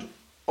could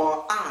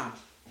or are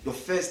your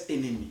first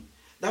enemy.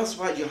 That's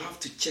why you have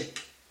to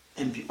check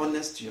and be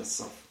honest to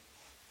yourself.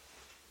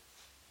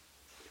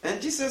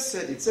 And Jesus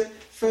said, it said,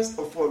 first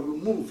of all,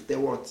 remove the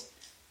what?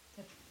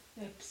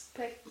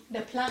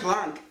 The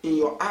plank in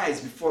your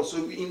eyes before.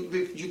 So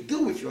you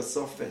deal with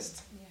yourself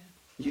first.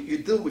 Yeah. You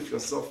deal with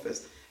yourself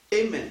first.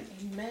 Amen.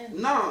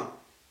 Amen. Now,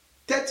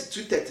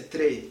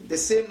 32:33, the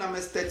same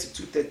numbers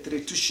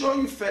 32:33, to show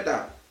you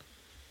further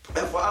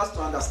and for us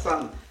to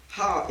understand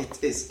how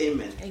it is.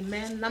 Amen.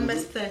 Amen.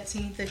 Numbers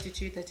 13,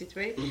 32,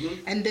 33.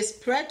 Mm-hmm. And they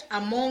spread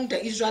among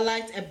the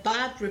Israelites a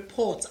bad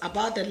report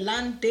about the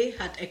land they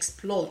had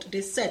explored.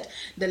 They said,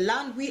 the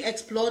land we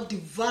explored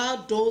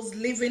devoured those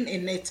living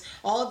in it.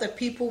 All the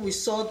people we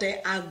saw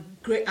there are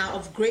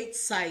of great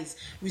size.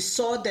 We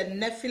saw the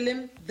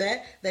Nephilim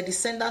there, the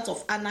descendants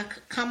of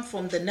Anak come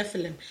from the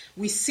Nephilim.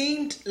 We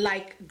seemed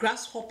like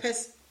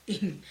grasshoppers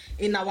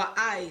in our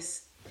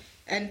eyes.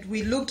 And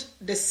we looked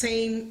the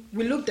same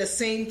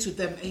to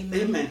them. Amen.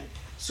 Amen.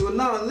 So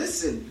now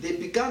listen, they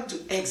began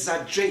to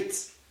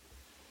exaggerate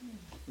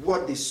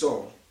what they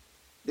saw.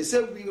 They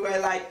said we were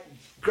like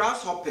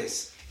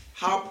grasshoppers.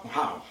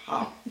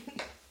 How?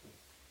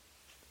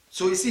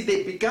 So you see,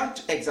 they began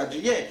to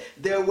exaggerate. Yeah,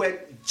 there were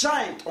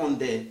giants on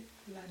the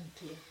land,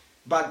 yeah.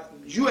 But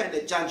you and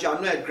the giant, you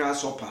are not a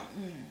grasshopper.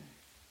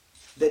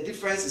 The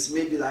difference is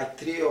maybe like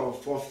 3 or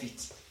 4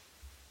 feet.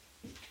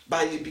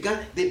 But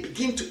they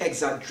begin to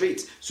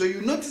exaggerate. So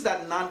you notice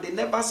that now they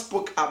never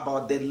spoke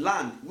about the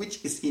land,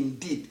 which is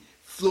indeed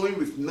flowing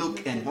with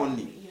milk and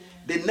honey. Yeah.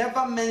 They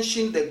never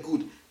mentioned the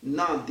good.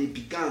 Now they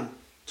began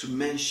to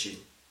mention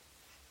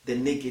the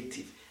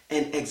negative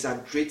and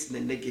exaggerate the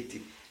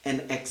negative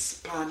and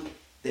expand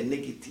the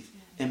negative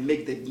and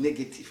make the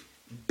negative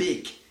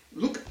big.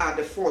 Look at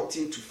the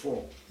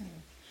 14-4.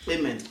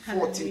 Amen.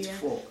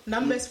 14-4.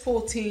 Numbers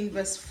 14,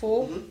 verse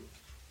 4.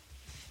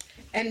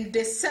 And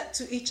they said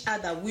to each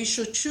other, we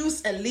should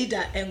choose a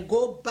leader and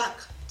go back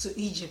to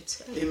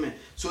Egypt. Amen.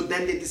 So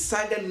then they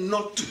decided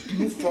not to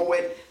move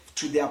forward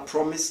to their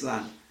promised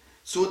land.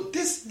 So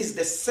this is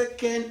the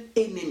second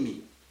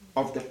enemy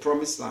of the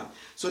promised land.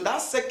 So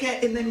that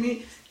second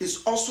enemy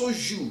is also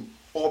you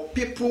or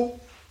people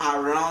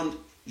around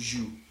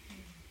you.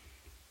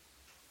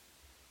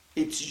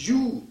 It's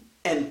you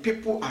and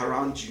people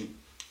around you,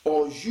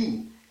 or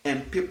you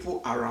and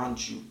people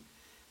around you.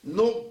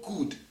 No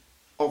good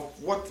of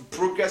what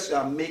progress you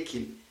are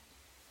making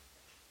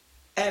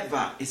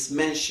ever is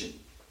mentioned,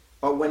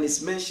 or when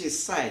it's mentioned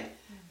is side,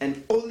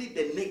 and only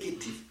the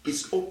negative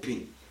is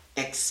open,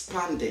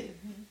 expanded,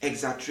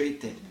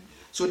 exaggerated.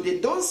 So they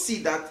don't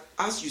see that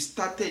as you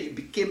started, you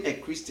became a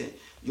Christian,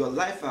 your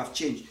life have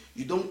changed.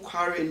 You don't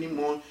quarrel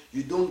anymore,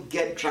 you don't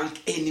get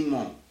drunk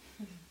anymore.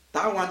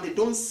 That one, they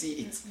don't see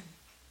it.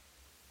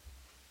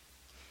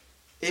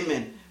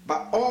 Amen.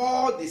 But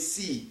all they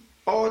see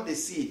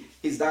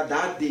is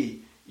that day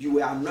you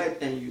were annoyed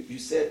and you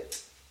said,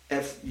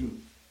 F you.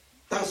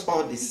 That's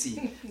all they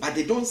see. But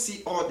they don't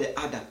see all the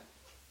other.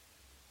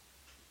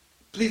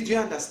 Please, do you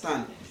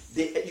understand? Yes.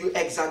 You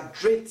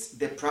exaggerate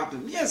the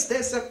problem. Yes,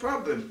 there's a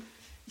problem.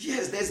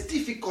 Yes, there's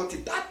difficulty.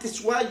 That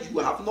is why you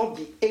have not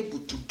been able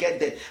to get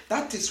there.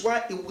 That is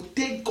why it will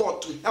take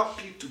God to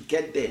help you to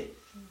get there.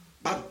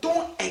 But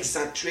don't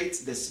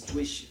exaggerate the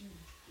situation.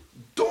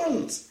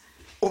 Don't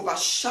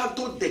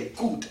overshadow the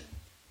good.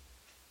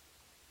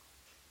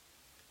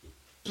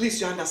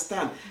 Please, you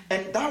understand?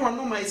 And that one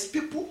normally is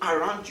people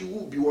around you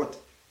will be what?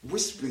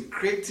 Whispering,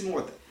 creating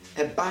what?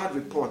 A bad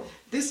report.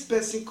 This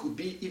person could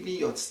be even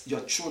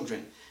your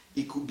children.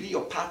 It could be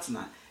your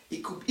partner.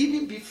 It could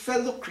even be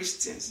fellow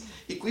Christians.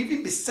 It could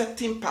even be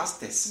certain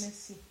pastors.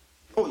 Mercy.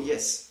 Oh,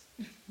 yes.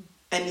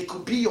 And it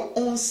could be your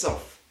own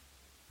self.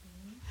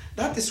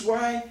 That is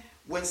why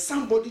when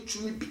somebody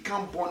truly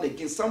become born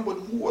again,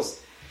 somebody who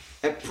was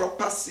a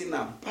proper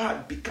sinner,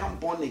 but become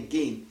born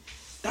again,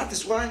 that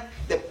is why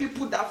the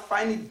people that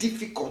find it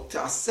difficult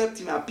to accept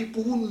him are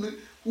people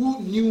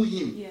who knew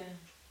him. Yeah.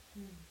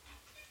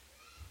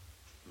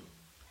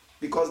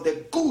 Because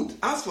the good,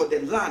 as for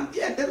the land,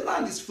 yeah, the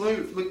land is flowing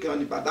with milk and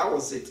honey, but that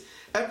was it.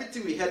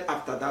 Everything we heard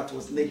after that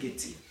was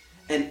negative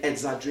and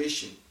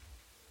exaggeration.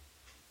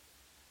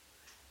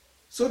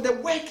 So the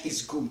work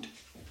is good.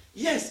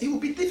 Yes, it will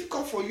be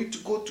difficult for you to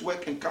go to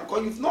work and come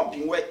because you've not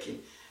been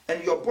working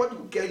and your body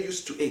will get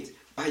used to it,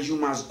 but you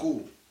must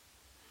go.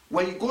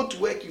 When you go to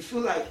work, you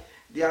feel like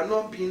they are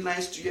not being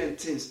nice to you and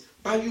things,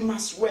 but you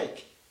must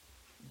work.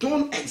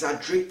 Don't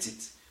exaggerate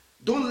it.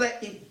 Don't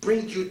let it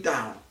bring you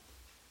down.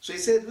 So he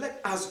said,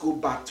 let us go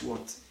back to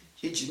what?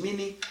 Egypt.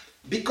 Meaning,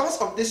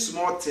 because of this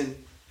small thing,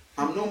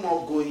 I'm no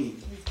more going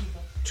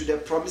to the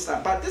promised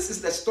land. But this is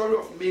the story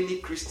of many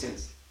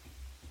Christians.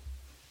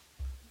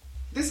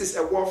 This is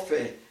a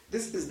warfare.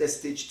 This is the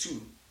stage 2.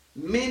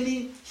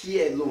 Many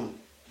here alone,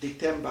 they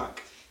turn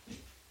back.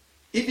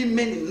 Even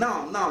many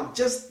now,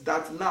 just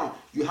that now,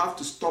 you have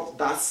to stop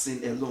that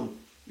sin alone.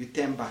 You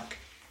turn back.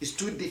 It's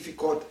too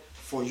difficult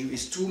for you.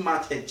 It's too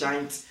much a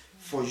giant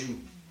for you.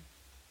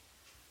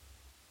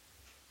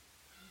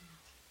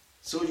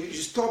 So you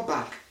stop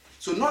back.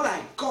 So not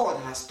like God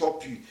has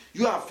stopped you.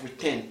 You have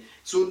returned.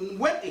 So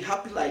when it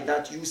happens like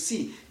that, you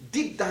see,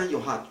 deep down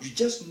your heart, you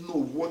just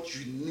know what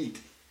you need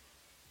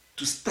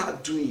to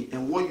start doing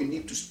and what you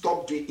need to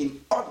stop doing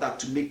in order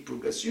to make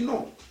progress. You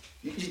know.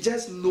 You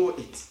just know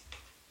it.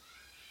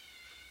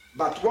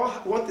 But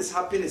what is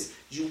happening is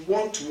you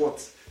want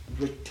what?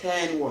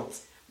 Return what?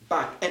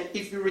 Back. And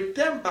if you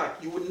return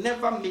back, you will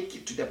never make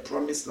it to the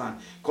promised land.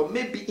 Because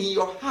maybe in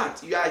your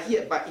heart, you are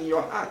here, but in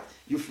your heart,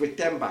 you've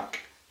returned back.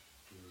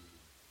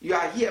 You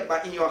are here,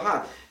 but in your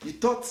heart, you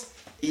thought,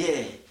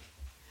 yeah.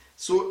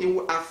 So it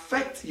will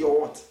affect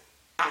your what?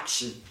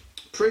 Action.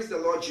 Praise the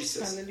Lord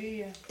Jesus.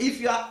 Hallelujah. If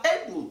you are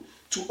able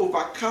to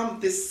overcome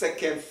this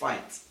second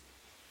fight,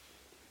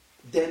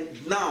 then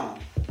now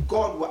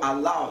God will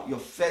allow your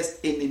first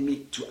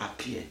enemy to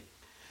appear.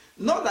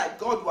 Not that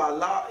God will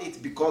allow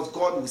it because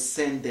God will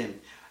send them.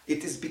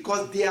 It is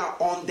because they are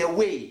on the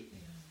way.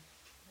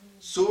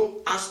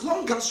 So as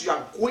long as you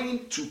are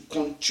going to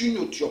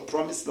continue to your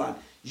promised land,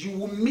 you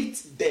will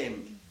meet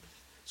them.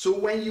 So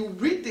when you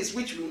read this,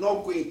 which we will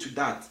not go into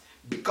that,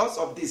 because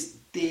of this,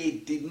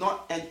 they did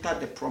not enter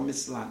the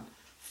promised land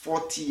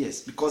 40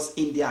 years. Because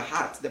in their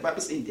heart, the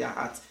Bible says in their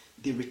heart,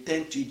 they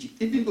returned to Egypt.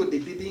 Even though they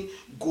didn't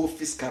go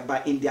physical,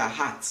 but in their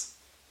hearts,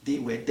 they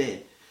were there.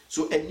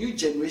 So a new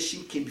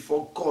generation came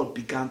before God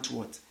began to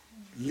what?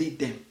 Lead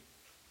them.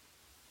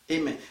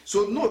 Amen.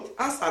 So note,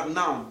 as of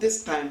now,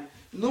 this time,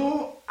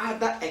 no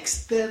other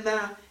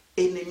external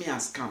enemy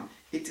has come.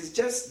 It is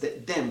just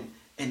them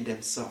and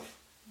themselves.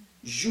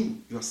 You,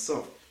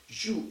 yourself,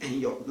 you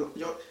and your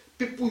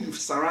people you've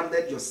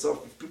surrounded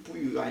yourself with, people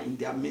you are in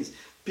their midst,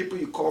 people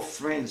you call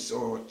friends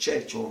or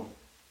church or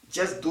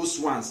just those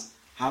ones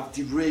have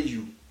derailed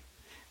you.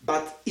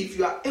 But if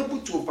you are able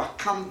to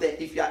overcome them,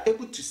 if you are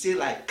able to say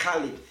like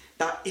Caleb,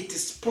 that it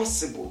is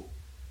possible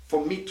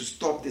for me to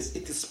stop this,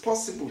 it is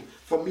possible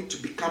for me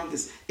to become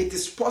this, it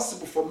is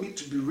possible for me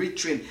to be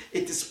retrained,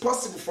 it is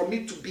possible for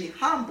me to be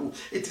humble,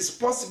 it is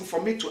possible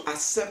for me to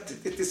accept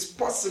it, it is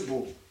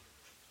possible,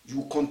 you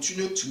will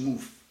continue to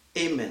move.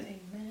 Amen.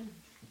 Amen.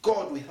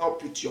 God will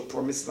help you to your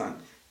promised land.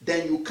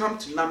 Then you come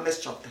to Numbers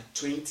chapter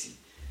 20,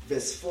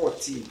 verse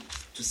 14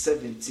 to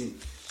 17.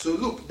 So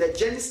look, the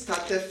journey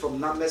started from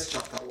Numbers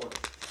chapter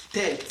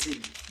 13.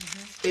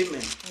 Mm-hmm.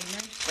 Amen.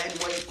 Amen.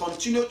 And when you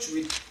continue to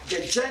read,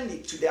 the journey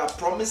to their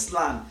promised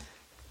land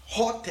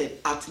halted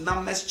at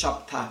Numbers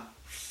chapter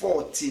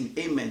 14.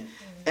 Amen.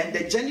 And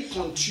the journey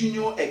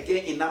continued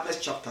again in Numbers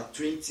chapter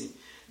 20.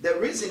 The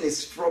reason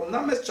is from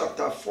Numbers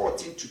chapter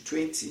 14 to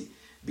 20,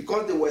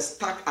 because they were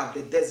stuck at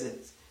the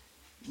desert.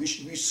 We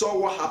saw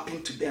what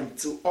happened to them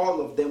till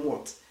all of them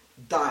what?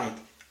 Died.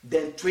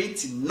 Then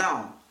 20,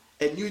 now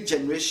a new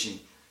generation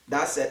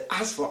that said,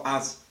 as for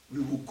us, we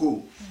will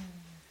go.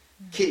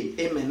 Came.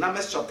 Amen.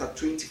 Numbers chapter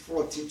 20,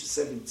 14 to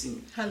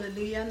 17.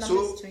 Hallelujah. Numbers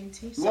so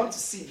 20. You want to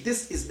see,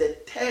 this is the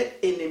third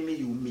enemy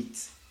you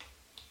meet.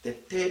 The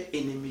third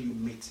enemy you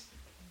meet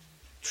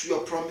to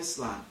your promised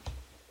land.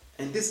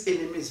 And this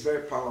enemy is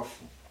very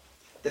powerful.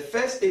 The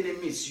first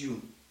enemy is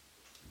you.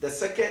 The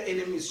second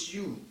enemy is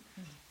you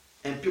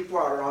and people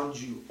around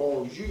you,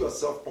 or you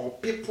yourself, or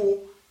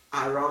people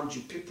around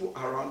you.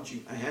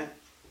 Uh-huh.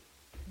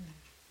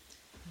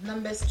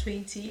 Numbers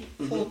 20,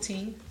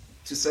 14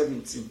 to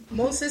 17.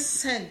 Moses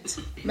sent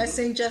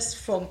messengers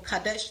from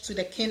Kadesh to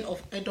the king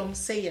of Edom,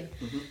 saying,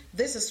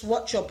 This is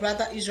what your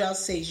brother Israel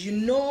says. You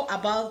know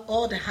about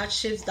all the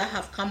hardships that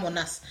have come on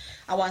us.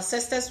 Our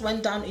ancestors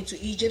went down into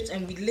Egypt,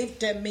 and we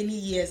lived there many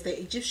years. The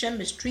Egyptians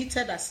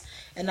mistreated us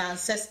and our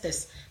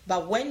ancestors.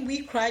 But when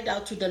we cried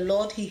out to the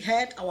Lord, he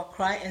heard our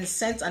cry and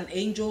sent an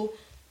angel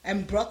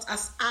and brought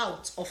us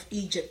out of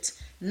Egypt.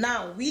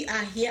 Now we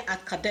are here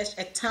at Kadesh,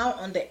 a town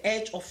on the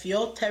edge of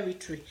your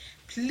territory.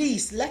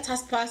 Please let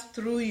us pass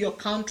through your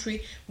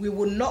country. We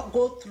will not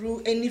go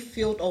through any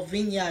field or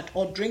vineyard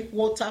or drink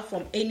water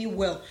from any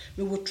well.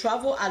 We will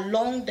travel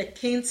along the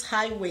king's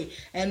highway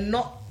and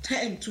not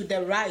turn to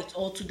the right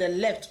or to the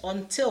left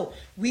until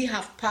we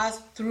have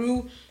passed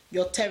through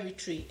your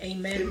territory.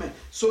 Amen. Amen.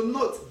 So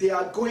note, they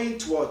are going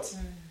towards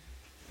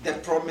the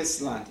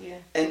promised land. Yeah.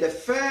 And the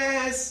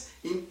first,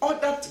 in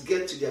order to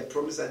get to their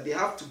promised land, they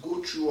have to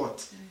go through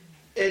what?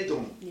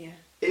 Edom. Yeah.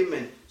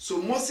 Amen.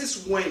 So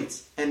Moses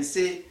went and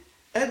said,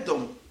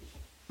 Edom,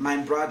 my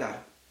brother,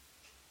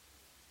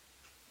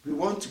 we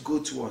want to go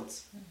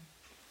towards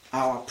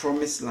our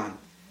promised land.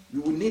 We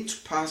will need to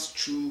pass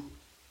through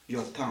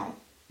your town,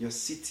 your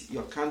city,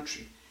 your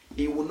country.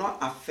 It will not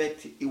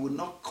affect it. It will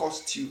not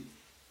cost you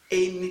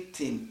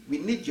anything. We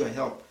need your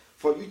help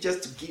for you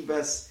just to give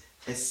us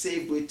a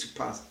safe way to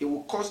pass. It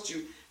will cost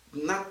you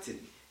nothing.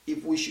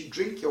 If we should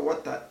drink your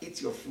water, eat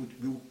your food,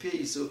 we will pay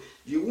you. So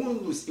you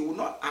won't lose. It will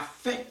not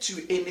affect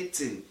you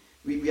anything.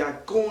 We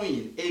are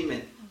going.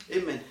 Amen.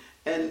 Amen.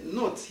 And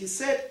note, he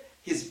said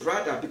his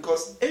brother,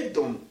 because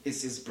Edom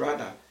is his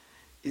brother.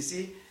 You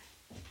see,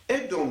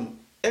 Edom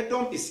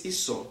is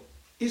Esau.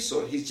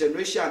 Esau, his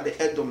generation are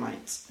the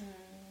Edomites.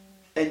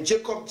 And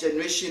Jacob's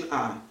generation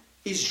are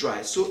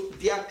Israel. So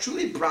they are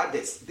truly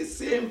brothers, the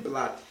same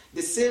blood,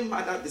 the same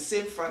mother, the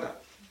same father.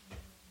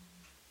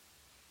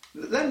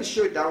 Let me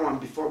show you that one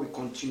before we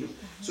continue.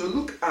 So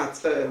look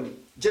at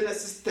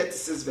Genesis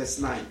 36 verse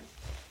 9.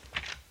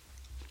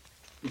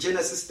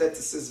 Genesis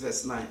 36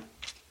 verse 9.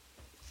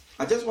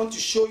 I just want to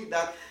show you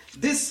that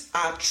these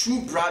are true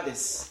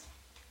brothers,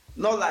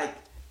 not like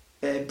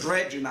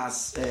brethren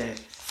as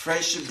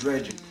friendship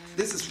brethren.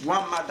 This is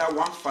one mother,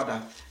 one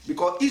father,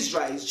 because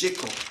Israel is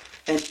Jacob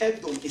and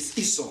Edom is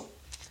Esau.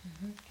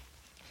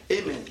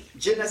 Amen.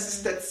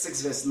 Genesis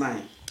 36 verse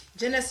 9.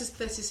 Genesis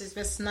 36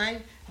 verse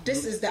 9.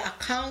 This is the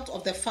account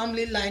of the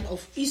family line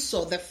of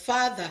Esau, the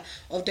father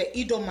of the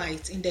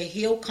Edomites in the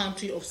hill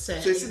country of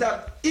Seir. So you see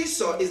that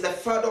Esau is the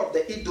father of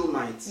the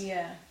Edomites.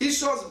 Yeah.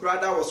 Esau's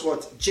brother was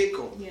what?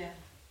 Jacob. Yeah.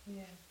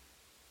 Yeah.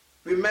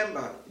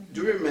 Remember?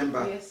 Do you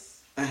remember?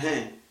 Yes.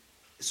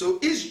 So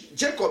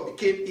Jacob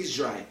became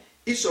Israel.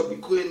 Esau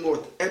became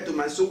what?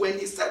 Edomite. So when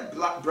he said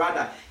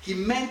brother, he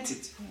meant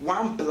it.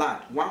 One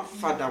blood, one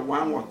father,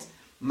 one what?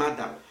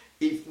 Mother.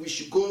 If we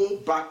should go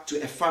back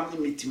to a family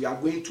meeting, we are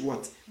going to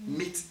what?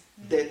 Meet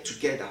there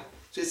together.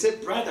 So he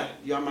said, brother,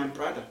 you are my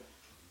brother.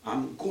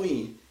 I'm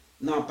going.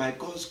 Now, by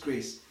God's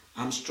grace,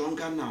 I'm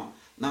stronger now.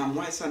 Now I'm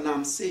wiser, now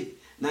I'm safe.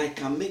 Now I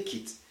can make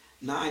it.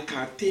 Now I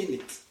can attain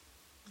it.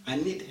 I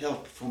need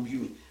help from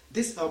you.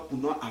 This help will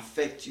not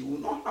affect you, will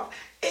not have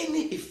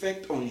any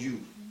effect on you.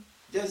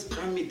 Just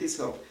grant me this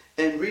help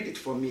and read it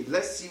for me.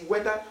 Let's see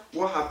what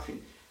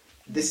happened.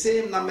 The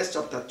same Numbers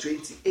chapter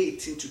 20,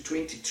 18 to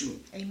 22.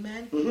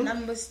 Amen.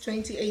 Numbers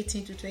 20,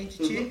 18 to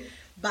 22.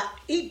 But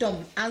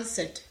Edom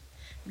answered,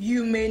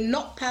 You may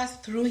not pass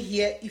through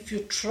here. If you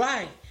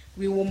try,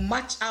 we will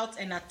march out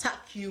and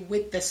attack you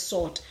with the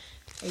sword.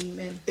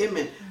 Amen.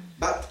 Amen.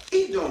 But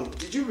Edom,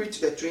 did you read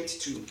to the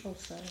 22? Oh,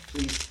 sorry.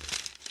 Please.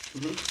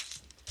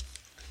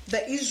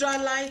 The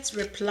Israelites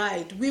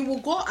replied, We will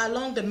go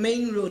along the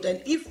main road,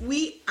 and if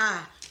we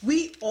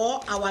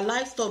or our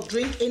livestock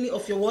drink any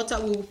of your water,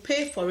 we will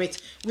pay for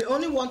it. We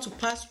only want to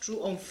pass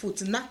through on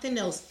foot, nothing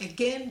else.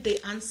 Again they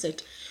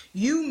answered,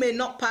 You may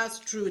not pass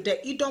through.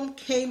 The Edom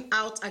came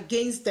out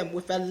against them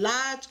with a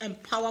large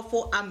and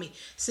powerful army.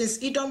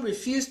 Since Edom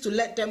refused to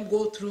let them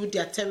go through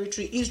their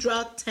territory,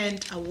 Israel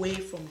turned away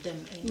from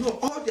them. Amen. No,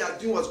 all they are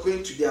doing was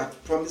going to their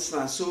promised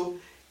land. So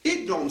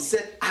Edom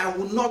said, I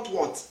will not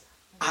what?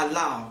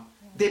 Allow.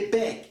 They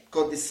begged,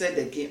 because they said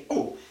again,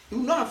 oh, it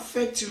will not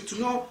affect you to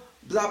not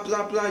blah,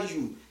 blah, blah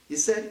you. He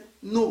said,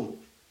 no,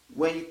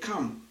 when you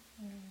come,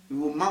 we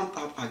will mount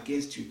up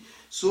against you.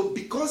 So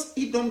because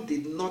Edom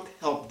did not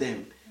help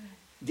them,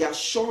 their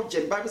short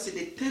journey, the Bible said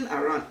they turned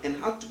around and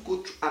had to go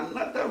through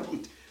another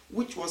route,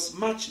 which was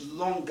much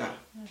longer,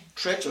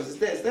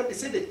 treacherous. It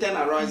said they turned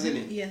around, isn't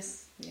it?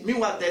 Yes.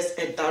 Meanwhile, there's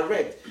a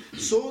direct.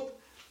 So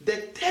the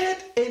third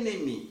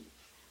enemy,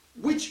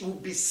 which will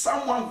be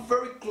someone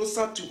very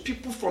closer to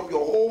people from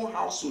your whole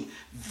household,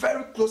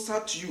 very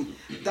closer to you,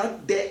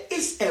 that there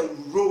is a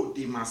role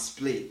they must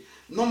play.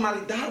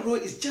 Normally, that role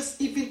is just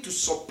even to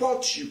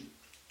support you.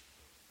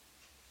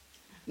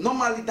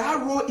 Normally, that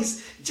role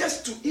is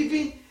just to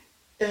even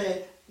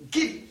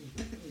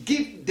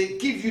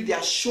give you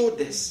their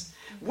shoulders.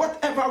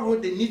 whatever role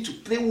they need to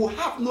play will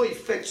have no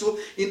effect. So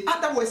in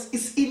other words,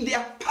 it's in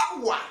their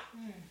power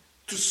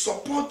to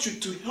support you,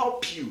 to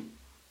help you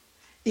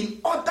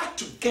in order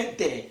to get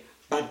there,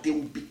 but they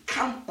will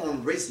become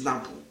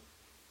unreasonable.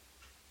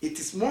 It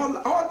is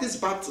more, all this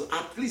battle,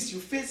 at least you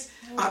face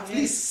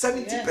least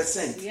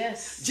 70%.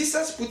 Yes.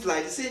 Jesus put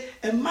like, he said,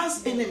 a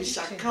man's enemy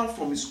shall come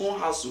from his own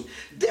household.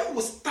 They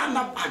will stand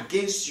up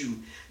against you.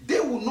 They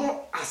will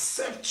not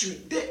accept you.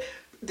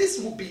 This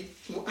will be,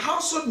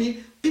 household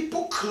means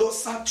people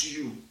closer to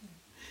you.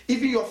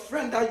 Even your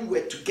friend that you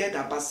were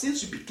together, but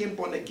since you became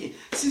born again,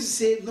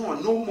 since you say, no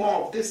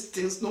more of these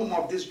things, no more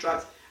of these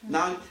drugs,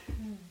 now,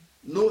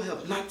 no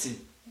help, nothing.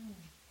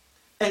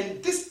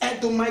 And this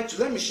Edomite,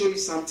 let me show you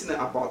something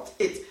about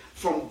it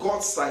from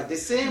God's side. The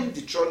same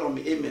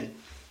Deuteronomy, amen.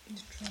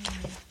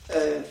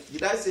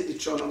 Did I say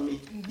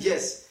Deuteronomy?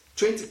 Yes,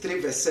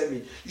 23 verse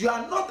 7. You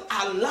are not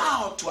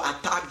allowed to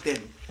attack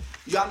them.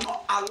 You are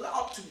not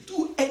allowed to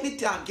do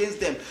anything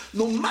against them.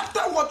 No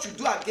matter what you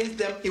do against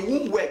them, it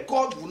won't work.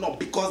 God will not,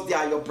 because they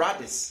are your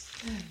brothers.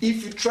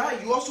 If you try,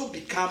 you also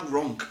become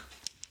wrong.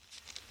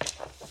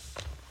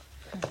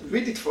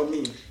 Read it for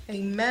me.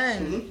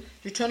 Amen.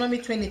 Deuteronomy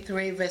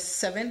 23 verse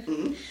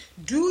 7.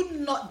 Do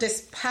not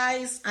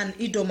despise an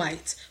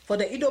Edomite, for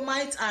the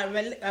Edomites are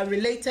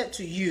related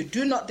to you.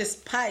 Do not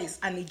despise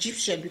an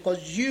Egyptian,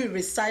 because you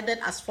resided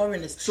as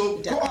foreigners. So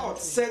God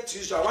said to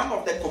Israel, one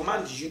of the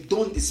commands, you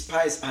don't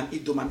despise an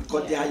Edomite,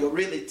 because they are your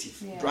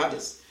relative,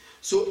 brothers.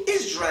 So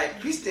Israel,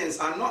 Christians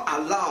are not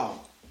allowed.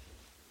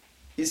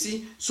 You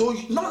see, so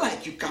not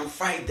like you can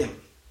fight them.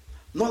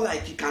 Not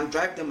like you can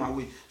drive them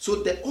away. So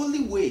the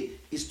only way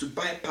is to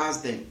bypass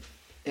them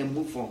and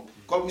move on.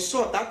 Because we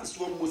saw that is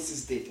what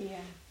Moses did.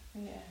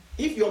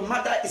 If your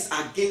mother is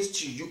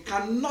against you, you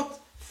cannot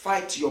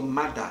fight your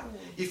mother.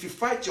 If you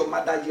fight your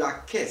mother, you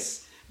are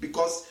cursed.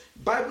 Because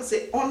Bible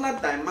says, honor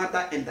thy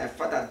mother and thy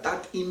father,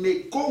 that it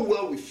may go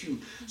well with you.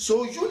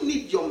 So you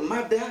need your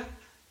mother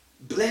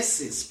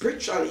blessing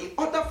spiritually in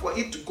order for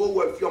it to go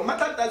well. If your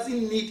mother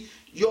doesn't need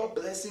your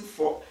blessing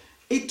for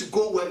it to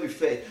go well with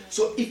her.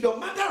 So if your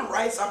mother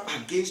rise up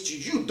against you,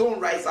 you don't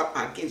rise up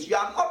against. You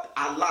are not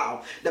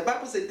allowed. The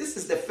Bible says this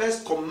is the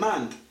first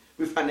command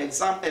with an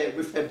example,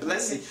 with a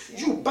blessing.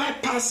 You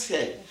bypass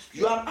her.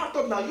 You are out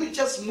of now. You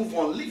just move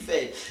on, leave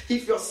her.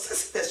 If your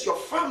sisters, your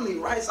family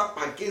rise up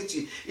against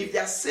you, if they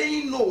are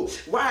saying no,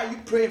 why are you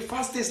praying?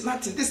 Fasting is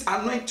nothing. This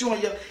anointing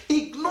on you,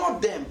 ignore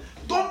them.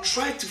 Don't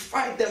try to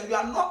fight them. You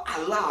are not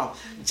allowed.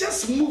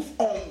 Just move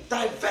on.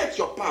 Divert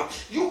your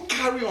path. You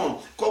carry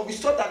on. Because we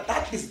saw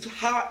that is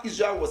how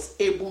Israel was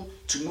able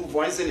to move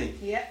on, isn't it?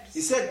 Yep.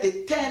 He said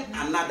they turned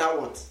another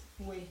what?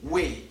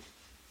 Way.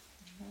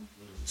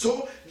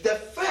 So the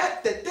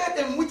third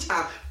and which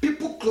are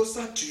people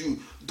closer to you,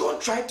 don't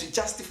try to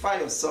justify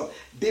yourself.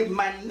 They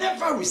might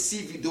never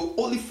receive you. They'll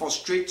only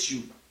frustrate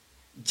you.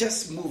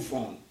 Just move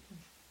on.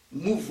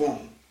 Move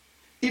on.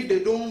 If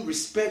they don't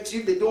respect you,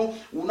 if they will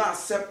not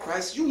accept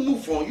Christ, you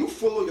move on. You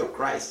follow your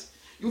Christ.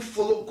 You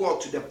follow God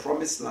to the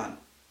promised land.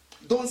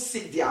 Don't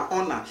seek their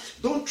honor.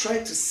 Don't try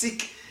to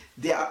seek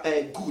their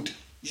good.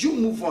 You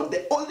move on.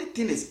 The only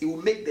thing is it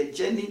will make the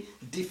journey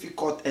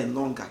difficult and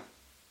longer.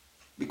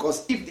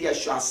 Because if they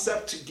should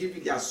accept to give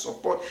you their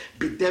support,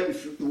 be there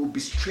with you, it will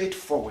be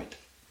straightforward.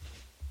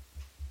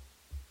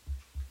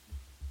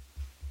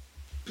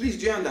 Please,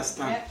 do you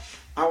understand? Yeah.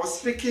 I was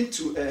speaking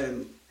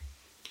to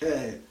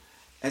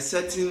a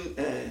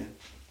certain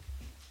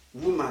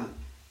woman.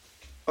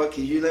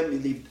 Okay, you let me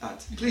leave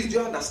that. Please, do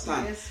you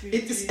understand? Yes,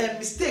 it is a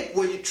mistake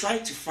when you try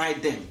to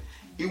fight them.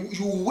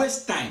 You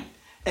waste time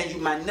and you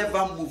might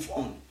never move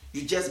on.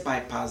 You just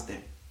bypass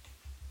them.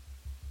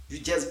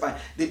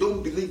 They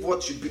don't believe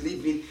what you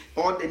believe in,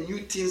 all the new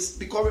things.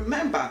 Because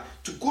remember,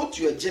 to go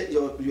to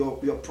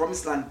your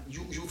promised land,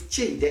 you've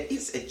changed. There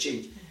is a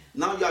change.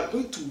 Now you are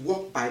going to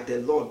walk by the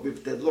Lord,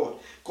 with the Lord.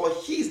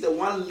 Because He is the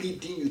one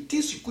leading you.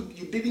 Things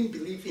you didn't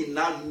believe in,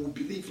 now you will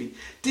believe in.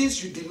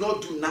 Things you did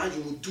not do, now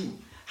you will do.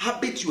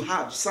 Habit you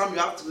had, some you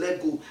have to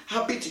let go.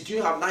 Habit you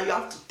didn't have, now you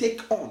have to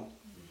take on.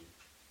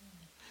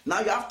 Now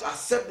you have to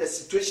accept the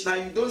situation.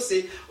 Now you don't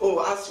say, oh,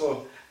 as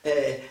for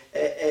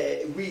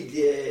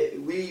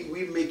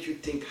we make you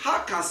think. How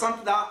can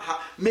something that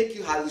make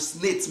you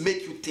hallucinate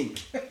make you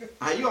think?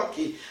 Are you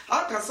okay?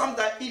 How can something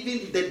that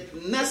even the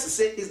nurses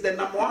say is the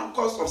number one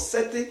cause of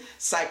certain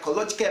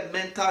psychological and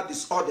mental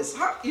disorders?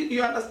 How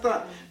you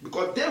understand?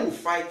 Because they will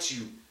fight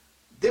you.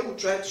 They will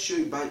try to show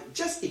you, but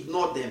just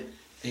ignore them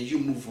and you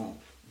move on.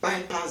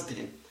 Bypass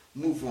them.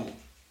 Move on.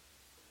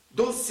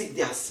 Don't seek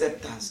their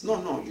acceptance.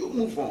 No, you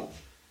move on.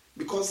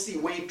 Because see,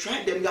 when you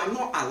try them, you are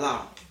not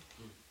allowed.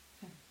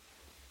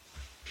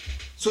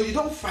 So you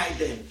don't fight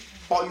them,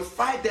 or you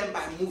fight them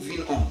by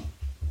moving on.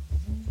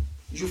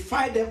 You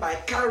fight them by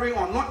carrying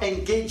on, not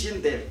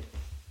engaging them,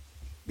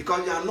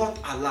 because you are not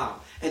allowed.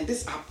 And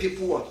these are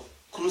people who are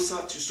closer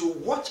to you. So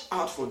watch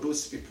out for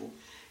those people.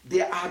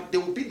 They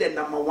will be the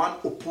number one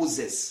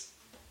opposers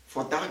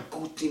for that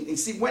good thing. And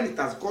see, when it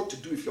has got to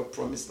do with your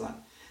promised land,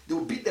 they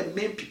will be the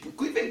main people. It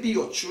could even be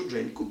your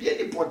children. It could be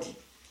anybody.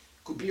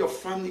 could be your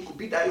family, could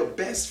be that your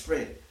best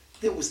friend.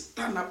 They will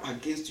stand up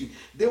against you.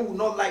 They will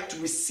not like to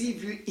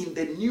receive you in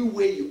the new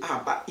way you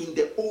are, but in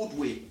the old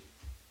way.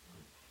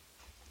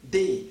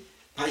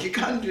 But you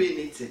can't do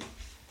anything.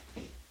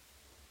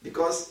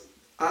 Because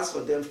as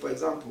for them, for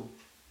example,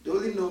 they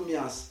only know me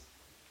as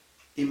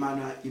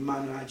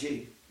Emmanuel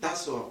J.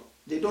 That's all.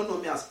 They don't know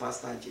me as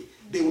Pastor J.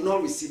 They will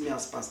not receive me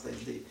as Pastor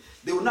J.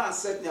 They will not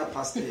accept me as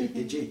Pastor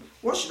J.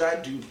 What should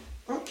I do?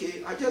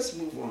 Okay, I just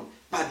move on.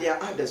 But there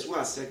are others who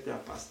accept me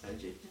as Pastor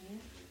J.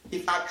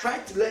 If I try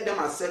to let them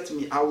accept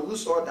me, I will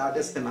lose all the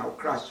others and I will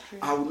crash.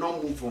 I will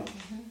not move on.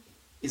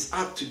 It's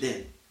up to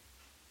them.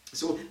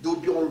 So they will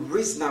be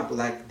unreasonable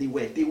like they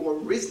were. They were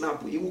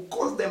unreasonable. It will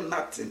cost them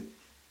nothing.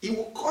 It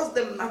will cost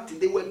them nothing.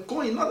 They were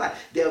going, not like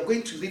they are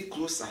going to live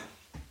closer.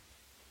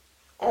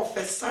 All of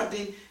a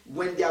sudden,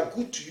 when they are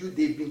good to you,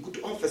 they've been good.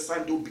 All of a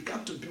sudden, they will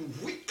begin to be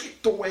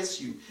wicked towards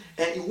you.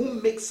 And it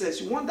won't make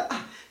sense. You wonder,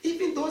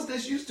 even those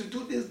that used to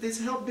do this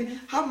helped me.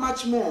 How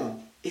much more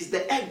is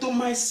the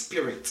Edomite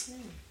spirit?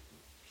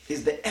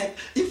 Is the end.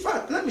 In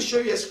fact, let me show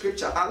you a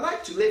scripture. I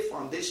like to lay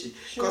foundation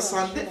because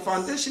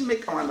foundation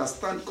make our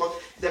understand. Because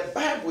the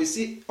Bible, you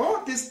see,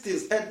 all these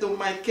things,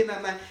 Edomite,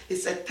 Canaanite,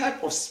 is a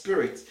type of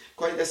spirit.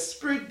 Because the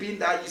spirit being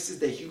that uses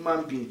the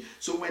human being.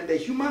 So when the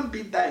human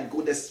being die and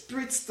go, the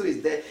spirit still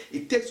is there.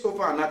 It takes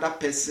over another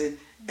person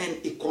and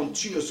it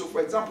continues. So,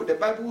 for example, the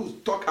Bible will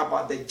talk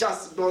about the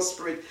Jezebel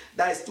spirit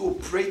that is still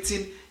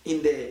operating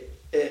in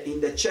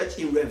the church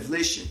in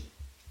Revelation.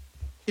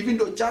 Even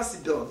though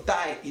Jezebel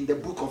died in the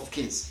book of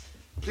Kings.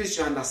 Please,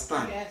 you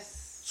understand?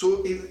 Yes.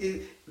 So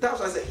that's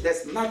why I said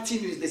there's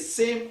nothing new. It's the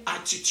same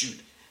attitude,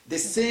 the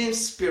same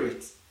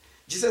spirit.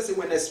 Jesus said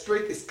when the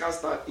spirit is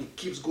cast out, it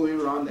keeps going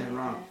round and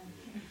round.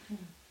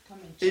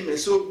 Amen.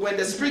 So when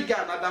the spirit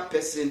got another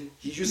person,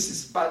 he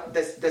uses, but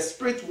the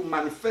spirit will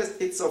manifest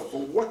itself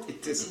for what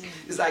it is.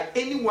 It's like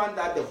anyone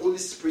that the Holy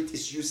Spirit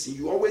is using,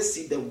 you always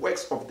see the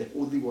works of the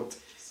Holy what?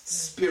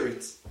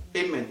 Spirit.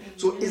 Amen.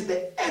 So it's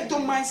the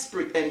Edomite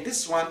spirit, and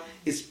this one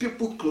is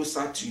people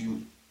closer to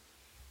you.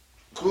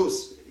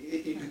 Close.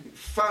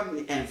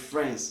 Family and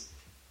friends.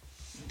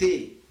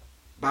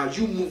 But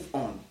you move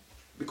on.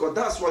 Because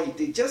that's what he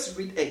did. Just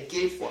read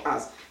again for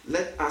us.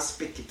 Let us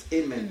speak it.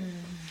 Amen.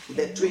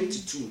 The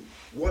 22.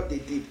 What they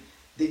did.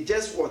 They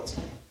just what?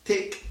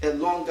 Take a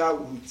longer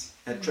route.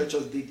 A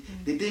treacherous did.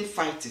 They didn't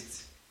fight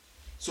it.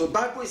 So the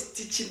Bible is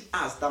teaching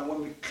us that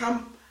when we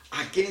come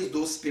against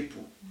those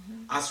people,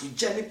 as we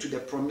journey to the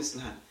promised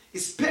land,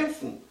 it's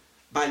painful,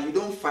 but you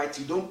don't fight,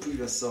 you don't prove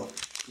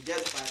yourself, you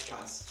just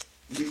bypass.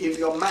 In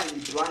your mind,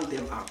 you blank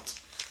them out,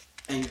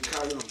 and you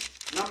carry on.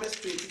 Numbers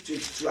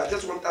 20:22. I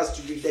just want us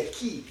to read the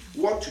key.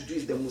 What to do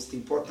is the most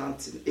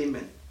important thing.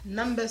 Amen.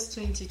 Numbers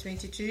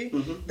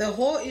 20:22. The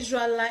whole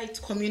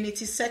Israelite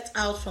community set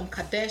out from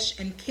Kadesh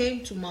and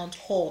came to Mount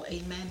Hor.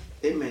 Amen.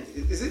 Amen.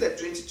 Is it the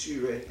 22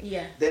 you read?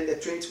 Yeah. Then the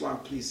 21,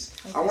 please.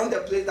 Okay. I want the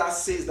place that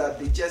says that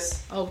they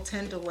just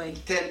turned away.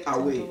 Turned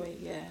away.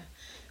 Yeah.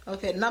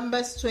 Okay.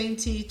 Numbers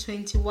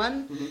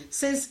 20:21.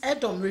 Since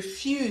Edom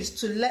refused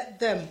to let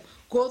them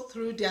go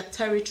through their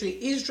territory,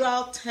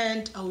 Israel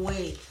turned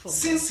away from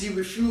Since them. he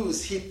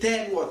refused, he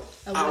turned what?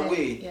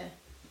 Away. Yeah.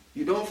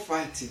 You don't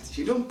fight it.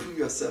 You don't prove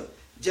yourself.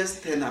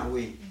 Just turn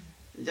away.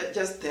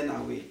 Just turn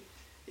away.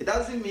 It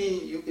doesn't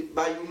mean you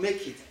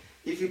make it.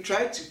 If you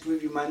try to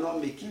prove, you might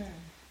not make it.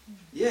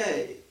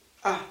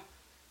 Yeah.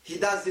 He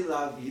doesn't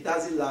love you. He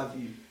doesn't love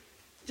you.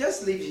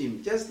 Just leave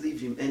him. Just leave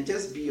him and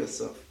just be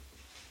yourself.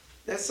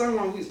 There's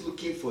someone who is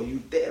looking for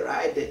you there,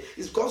 right there.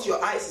 It's because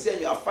your eyes is there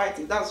and you are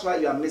fighting. That's why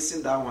you are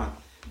missing that one.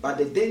 But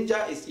the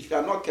danger is if you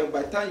are not careful,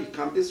 by the time you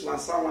come, this one,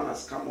 someone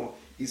has come or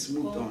he's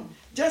moved on.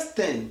 Just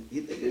turn.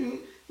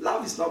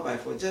 Love is not by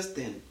force. Just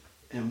turn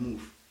and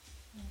move.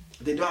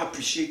 They don't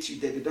appreciate you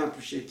there. They don't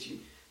appreciate you.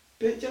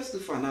 But just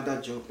look for another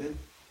job and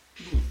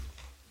move.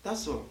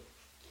 That's all.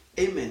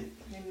 Amen.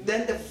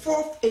 Then the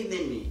fourth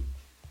enemy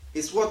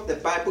is what the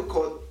Bible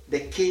called the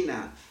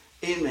Canaan.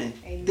 Amen.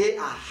 They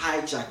are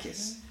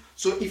hijackers.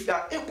 So if you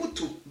are able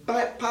to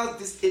bypass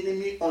this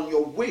enemy on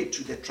your way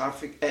to the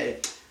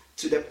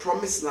to the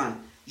promised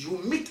land, you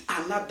meet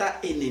another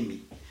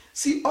enemy.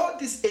 See, all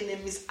these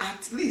enemies,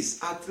 at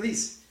least,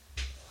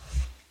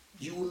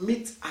 you will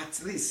meet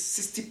at least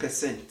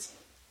 60%.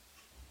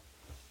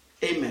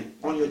 Amen.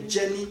 On your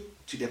journey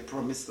to the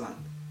promised land.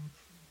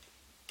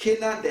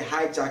 Canaan, the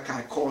hijacker,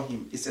 I call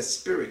him, is a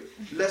spirit.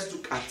 Let's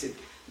look at it.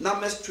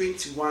 Numbers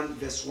 21,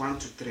 verse 1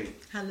 to 3.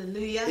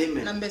 Hallelujah.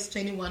 Amen. Numbers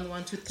 21,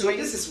 1 to 3. So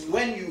this is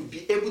when you'll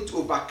be able to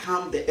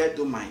overcome the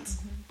Edomites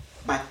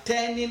by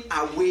turning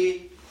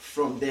away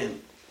from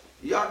them.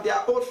 They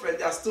are old friends.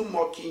 They are still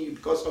mocking you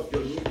because of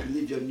your new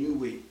belief, your new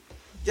way.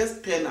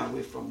 Just turn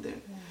away from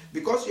them.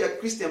 Because you are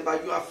Christian,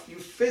 but you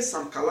face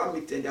some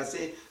calamity and they are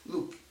saying,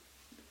 look,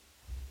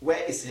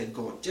 where is her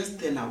God? Just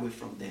turn away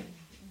from them.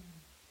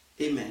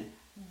 Amen.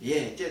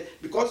 Yeah,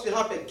 because you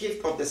have a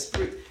gift of the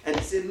Spirit and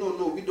they say, no,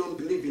 we don't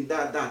believe in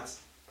that.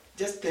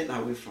 Just turn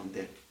away from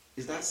them.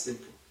 It's that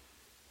simple.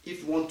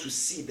 If you want to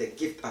see the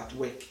gift at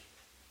work.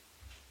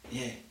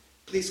 Yeah.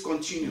 Please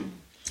continue.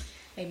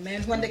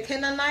 Amen. When the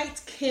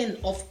Canaanite king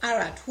of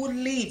Arad, who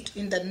lived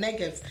in the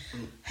Negev,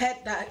 heard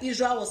that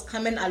Israel was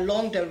coming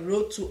along the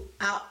road to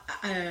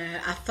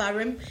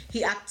Atharim,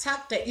 he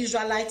attacked the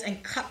Israelites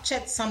and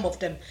captured some of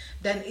them.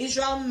 Then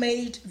Israel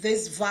made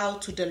this vow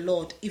to the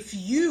Lord: if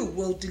you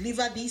will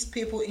deliver these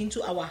people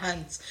into our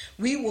hands,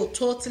 we will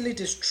totally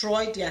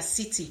destroy their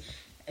city.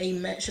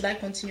 Amen. Should I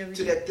continue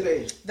reading? To the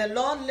 3. The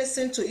Lord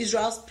listened to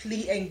Israel's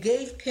plea and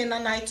gave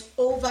Canaanites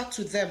over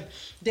to them.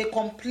 They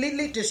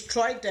completely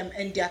destroyed them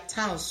and their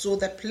towns, so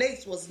the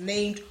place was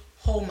named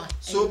Homa.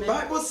 So Amen.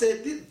 Bible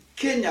said this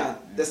Kenya,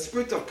 the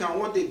spirit of Canaan,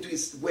 what they do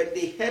is when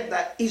they heard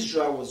that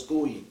Israel was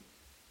going,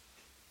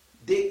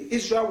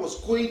 Israel was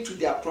going to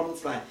their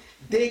promised land,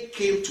 they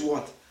came to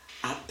what?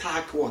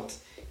 Attack what?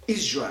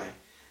 Israel.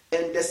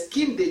 And the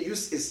scheme they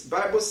use is,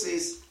 Bible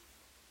says,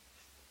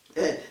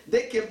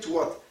 they came to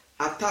what?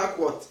 Attack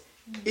what?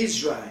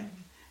 Israel.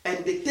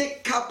 And they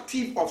take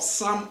captive of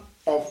some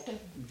of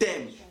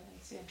them.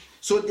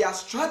 So their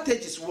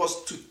strategy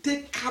was to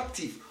take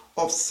captive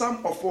of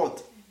some of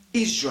what?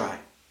 Israel.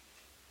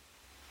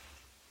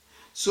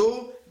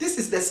 So this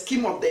is the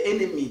scheme of the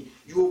enemy.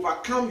 You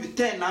overcome, you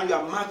turn, now you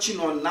are marching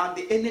on. Now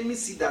the enemy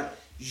see that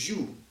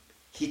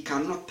he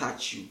cannot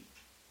touch you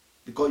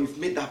because you've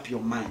made up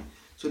your mind.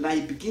 So now he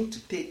begin to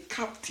take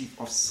captive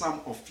of some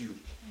of you.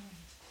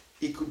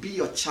 It could be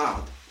your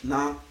child.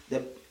 Now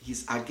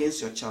he's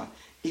against your child.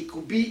 It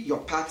could be your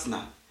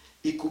partner.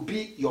 It could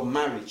be your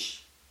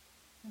marriage.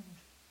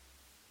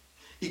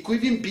 It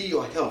could even be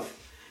your health.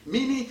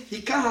 Meaning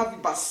he can't have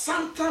it, but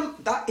something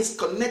that is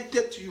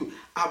connected to you,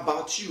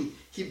 about you,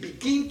 he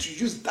begins to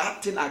use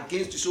that thing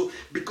against you. So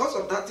because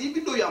of that,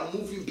 even though you are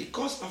moving,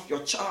 because of your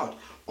child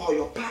or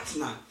your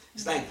partner,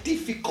 it's like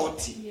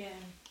difficulty. Yeah.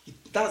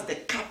 That's the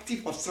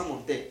captive of some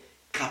of the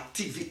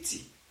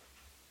captivity.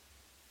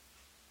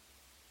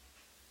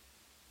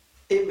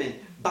 Amen.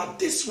 But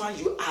this one,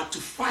 you are to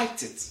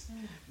fight it.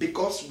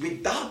 Because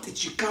without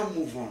it, you can't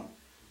move on.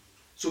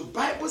 So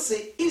Bible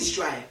says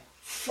Israel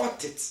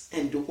fought it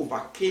and they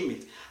overcame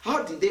it.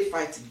 How did they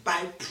fight it?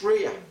 By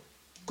prayer.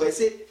 Because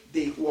it said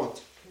they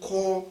what?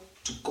 Call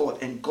to God,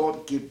 and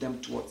God gave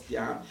them towards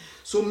their hand.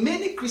 So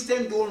many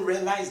Christians don't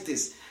realize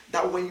this,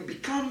 that when you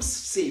become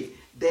saved,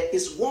 there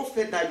is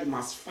warfare that you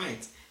must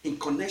fight in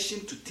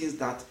connection to things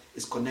that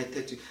is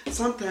connected to you.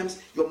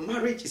 Sometimes your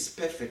marriage is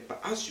perfect,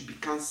 but as you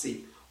become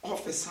saved, all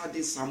of a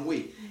sudden, some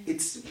way,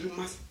 you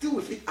must deal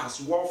with it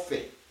as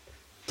warfare.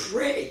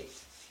 Pray.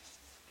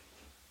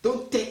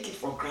 Don't take it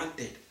for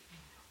granted.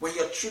 When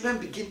your children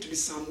begin to be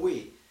some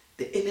way,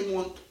 the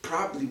enemy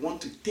probably want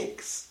to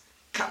take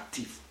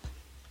captive.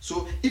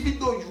 So even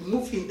though you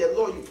move in the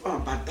Lord,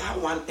 but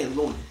that one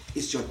alone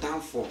is your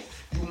downfall.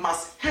 You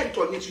must head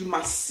on it. You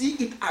must see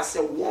it as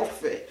a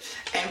warfare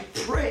and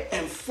pray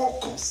and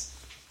focus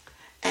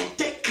and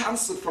take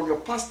counsel from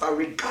your pastor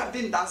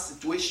regarding that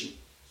situation.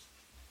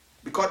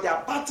 Because there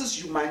are battles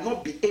you might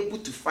not be able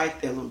to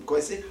fight alone.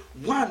 Because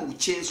one will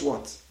change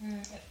what?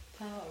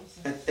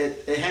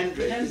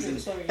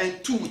 100.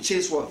 And two will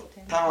change what?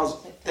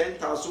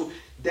 10,000. So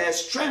there's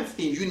strength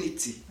in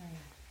unity.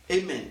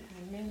 Amen.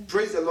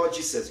 Praise the Lord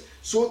Jesus.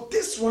 So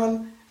this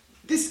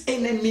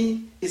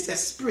enemy is a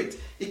spirit.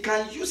 It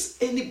can use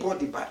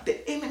anybody, but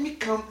the enemy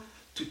come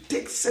to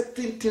take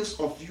certain things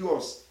of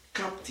yours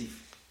captive.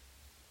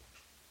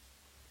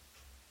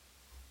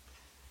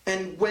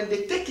 And when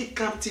they take it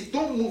captive,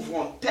 don't move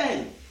on.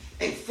 Turn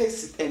and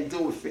face it and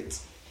deal with it.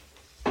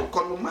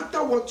 Because no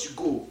matter what you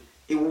go,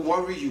 it will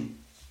worry you.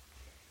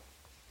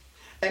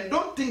 And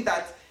don't think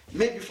that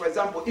maybe, for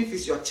example, if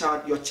it's your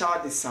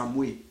child is some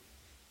way.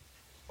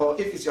 Or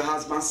if it's your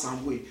husband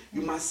some way.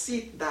 You must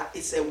see that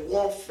it's a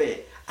warfare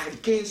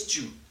against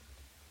you.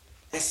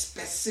 A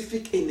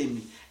specific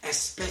enemy. A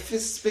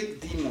specific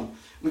demon.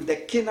 With the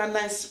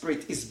Canaanite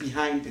spirit is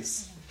behind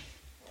this.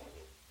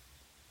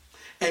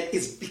 And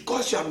it's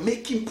because you are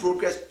making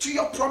progress to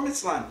your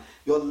promised land,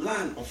 your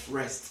land of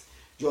rest,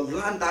 your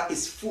land that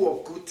is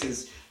full of good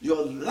things,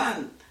 your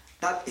land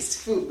that is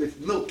filled with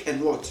milk and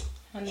what?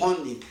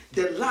 Honey.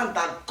 The land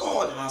that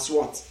God has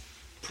what?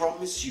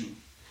 Promised you.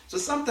 So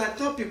sometimes I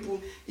tell people,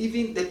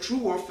 even the true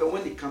warfare,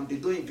 when they come, they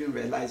don't even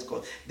realize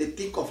God. They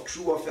think of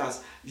true warfare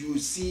as you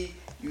see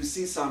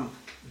some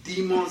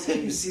demons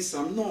and you see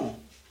some. No.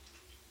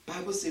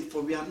 Bible says,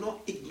 for we are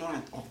not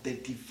ignorant of the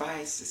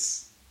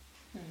devices.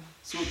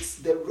 So it's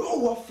the raw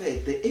warfare.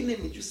 The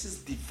enemy uses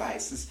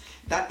devices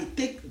that it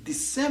takes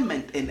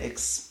discernment and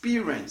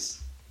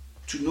experience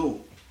to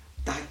know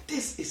that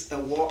this is a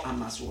war I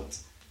must what?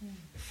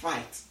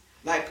 Fight.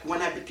 Like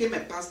when I became a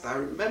pastor, I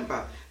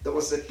remember there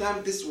was a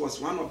time this was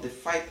one of the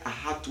fight I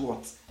had to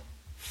what?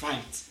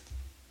 Fight.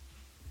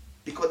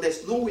 Because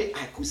there's no way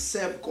I could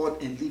serve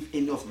God and leave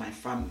any of my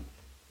family.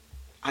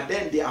 And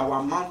then I will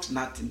amount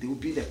nothing. They will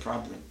be the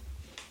problem.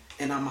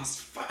 And I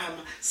must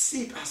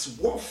see it as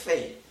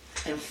warfare.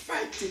 And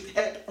fight it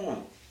head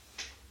on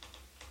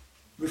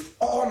with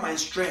all my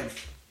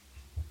strength.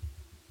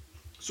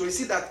 So you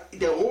see that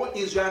the whole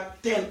Israel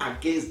turned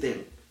against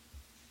them.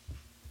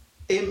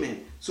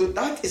 Amen. So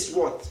that is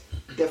what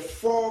the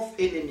fourth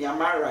enemy.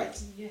 Am I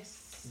right?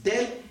 Yes.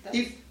 Then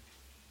if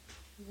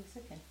the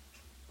second.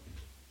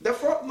 The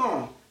fourth,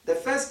 no. The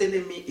first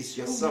enemy is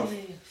yourself. Oh,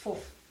 yeah.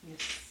 Fourth.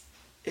 Yes.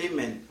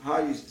 Amen.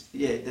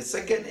 The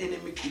second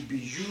enemy could be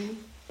you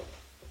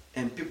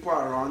and people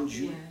around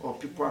you, or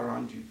people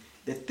around you.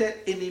 The third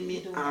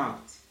enemy are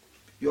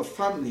your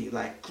family,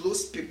 like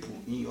close people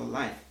in your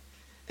life.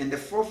 And the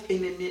fourth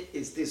enemy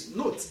is this.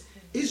 Note,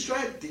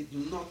 Israel did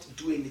not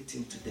do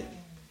anything to them.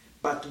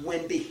 But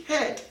when they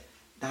heard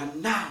that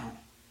now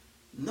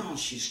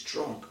she's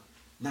strong,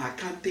 now I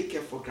can't take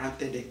her for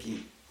granted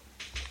again.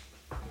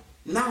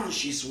 Now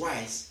she's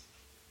wise.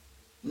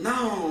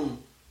 Now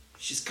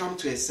she's come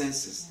to her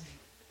senses.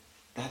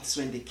 That's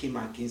when they came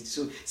against.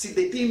 So, see,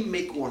 they didn't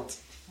make what?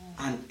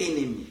 An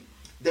enemy.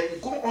 Then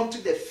go on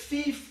to the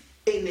fifth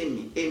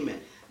enemy. Amen.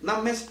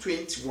 Numbers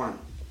 21.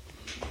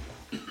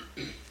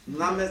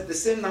 The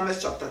same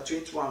Numbers chapter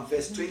 21,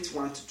 verse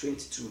 21 to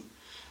 22.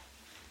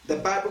 The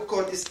Bible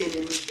called this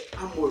enemy the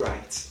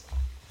Amorites.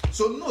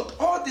 So note,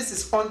 all this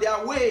is on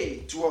their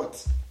way to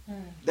what?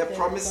 The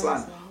promised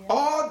land.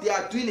 All they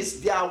are doing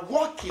is they are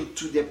walking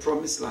to the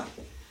promised land.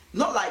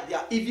 Not like they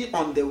are even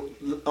on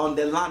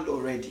the land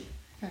already.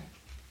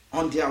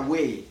 On their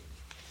way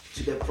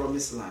to the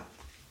promised land.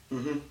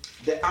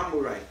 The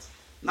Amorites.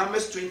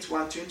 Numbers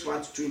 21 to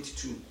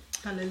 22.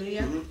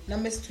 Hallelujah.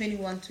 Numbers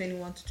 21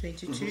 to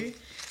 22.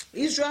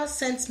 Israel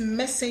sent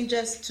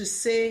messengers to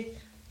say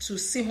to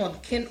Sihon,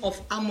 king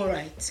of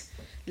Amorites,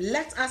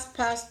 let us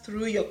pass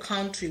through your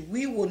country.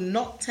 We will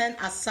not turn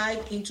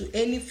aside into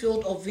any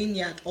field or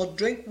vineyard or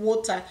drink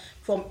water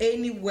from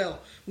any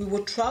well. We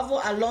will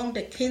travel along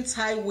the king's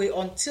highway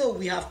until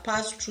we have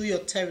passed through your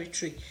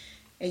territory.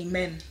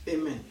 Amen.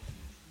 Amen.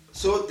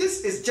 So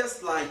this is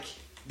just like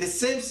the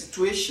same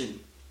situation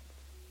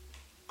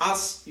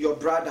as your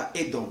brother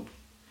Edom.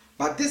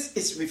 But this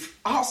is with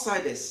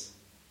outsiders,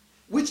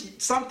 which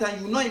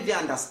sometimes you not even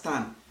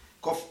understand.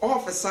 Because all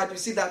of a sudden you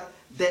see that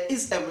there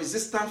is a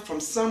resistance from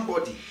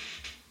somebody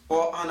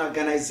or an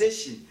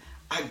organization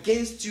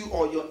against you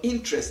or your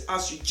interest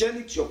as you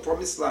journey to your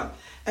promised land.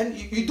 And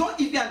you don't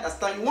even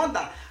understand. You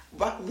wonder,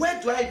 but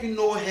where do I even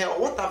know her?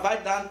 Or what have I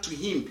done to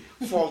him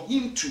for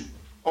him to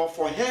or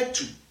for her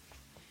to?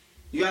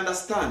 You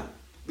understand?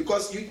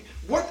 Because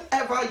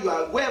wherever you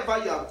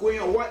are going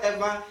or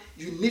whatever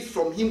you need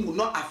from him will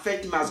not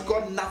affect him, has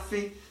got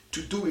nothing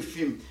to do with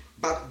him.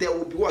 But there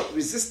will be what?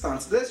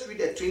 Resistance. Let's read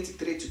the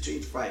 23 to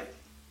 25.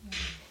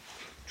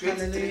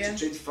 23 to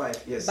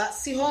 25, yes. But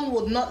Sihon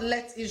would not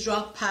let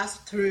Israel pass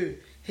through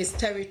his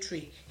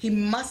territory. He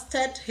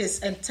mustered his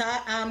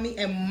entire army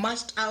and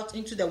marched out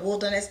into the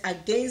wilderness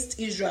against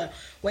Israel.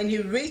 When he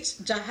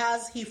reached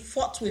Jahaz, he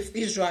fought with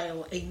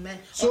Israel. Amen.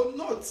 So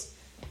note,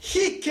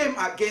 he came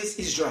against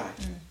Israel.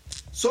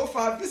 So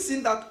far, have you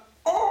seen that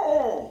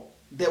all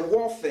the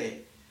warfare,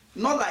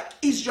 not like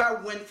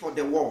Israel went for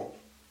the war,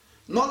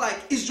 not like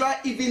Israel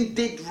even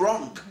did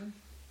wrong.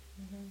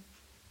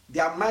 They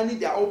are minding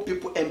their own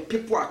people and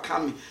people are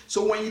coming.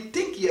 So when you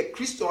think you're a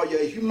Christian or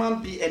you're a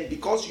human being and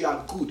because you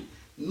are good,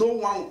 no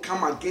one will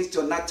come against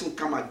you or nothing will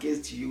come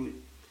against you.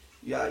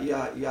 You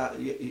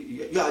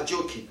are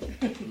joking.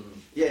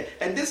 Yeah,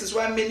 and this is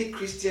why many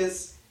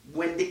Christians,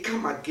 when they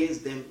come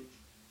against them,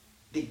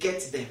 they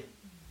get them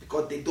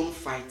because they don't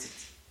fight it.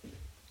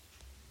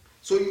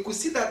 So you could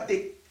see that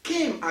they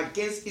came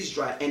against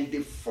Israel and they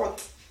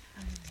fought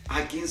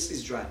against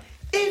Israel.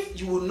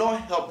 If you will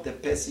not help the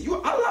person, you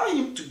allow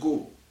him to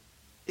go,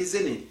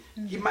 isn't it?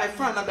 He might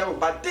find another one,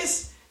 but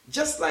this,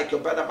 just like your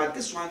brother, but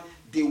this one,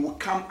 they will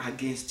come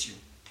against you.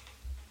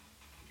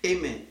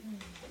 Amen.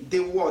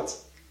 They what?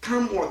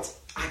 Come what?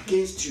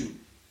 Against you.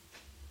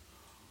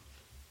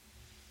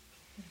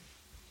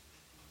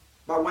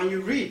 But when you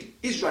read,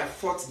 Israel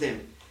fought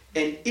them,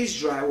 and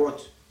Israel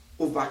what?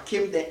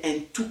 Overcame them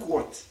and took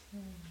what?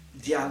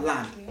 Their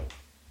land.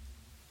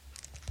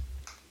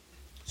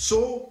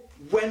 So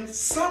when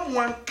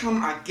someone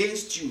come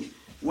against you,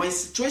 when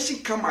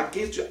situation come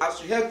against you,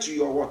 as you head to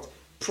your what?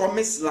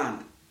 Promised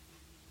land,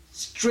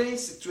 strange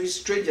situation,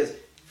 strangers,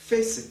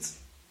 face it.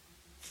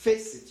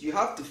 Face it. You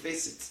have to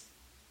face it.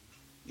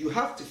 You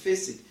have to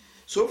face it.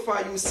 So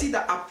far, you see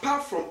that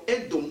apart from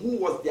Edom, who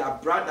was their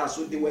brother,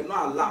 so they were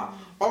not allowed,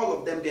 all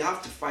of them, they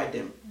have to fight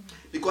them.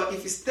 Because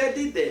if you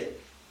study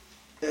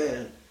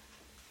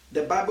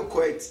the Bible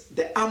quotes,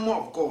 the armor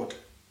of God,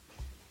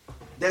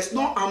 there's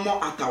no armor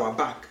at our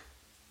back.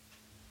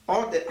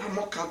 All the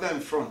armor cover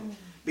in front.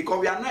 Because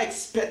we are not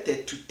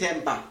expected to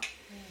turn back.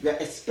 We are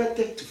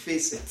expected to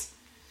face it.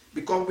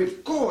 Because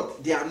with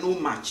God, there are no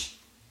match.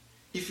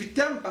 If you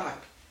turn back,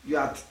 you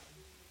are.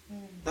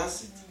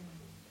 That's it.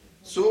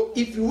 So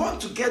if you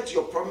want to get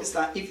your promised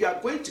land, if you are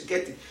going to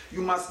get it,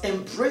 you must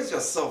embrace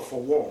yourself for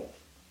war.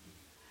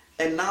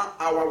 And now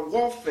our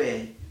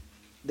warfare,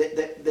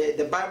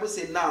 the Bible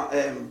says now,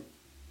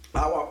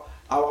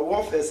 our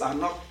warfares are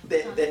not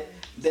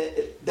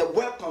the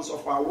weapons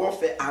of our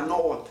warfare are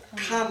not what?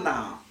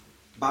 Carnal,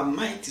 but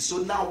mighty. So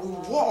now we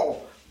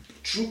war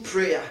through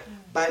prayer,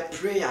 by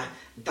prayer,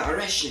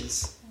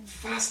 directions,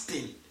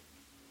 fasting.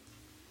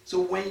 So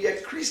when you're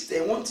a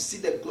Christian, want to see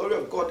the glory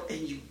of God, and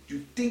you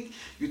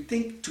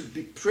think to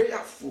be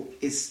prayerful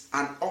is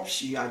an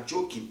option, you are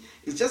joking.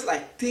 It's just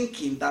like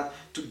thinking that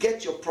to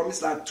get your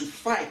promised land, to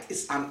fight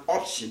is an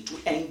option. To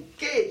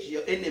engage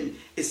your enemy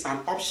is an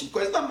option.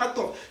 Because it's not a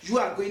matter of you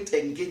are going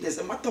to engage. It's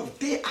a matter of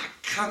they are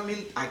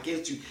coming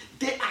against you.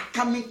 They are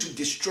coming to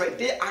destroy.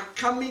 They are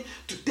coming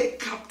to take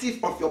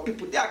captive of your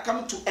people. They are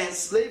coming to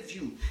enslave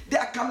you. They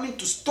are coming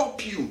to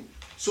stop you.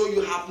 So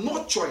you have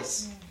no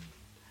choice.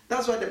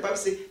 That's why the Bible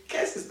says,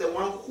 cursed is the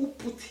one who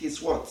put his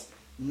what?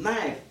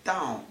 Knife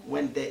down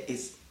when there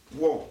is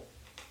war.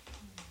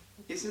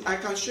 I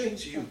can show it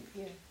to you.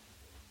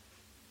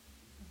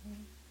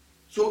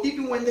 So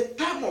even when the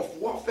time of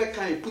warfare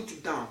can you put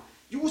it down,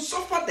 you will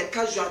suffer the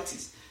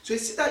casualties. So you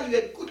see that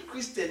you're a good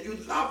Christian, you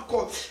love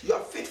God, you are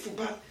faithful,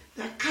 but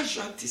there are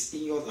casualties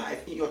in your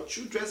life, in your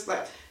children's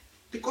life,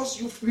 because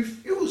you've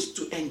refused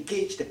to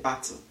engage the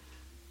battle.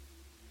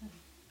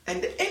 And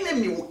the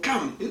enemy will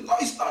come.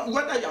 It's not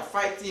whether you're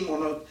fighting him or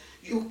not.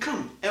 You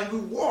come, and we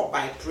war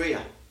by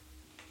prayer.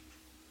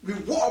 We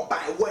war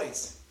by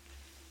words.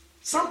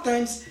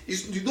 Sometimes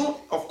you don't,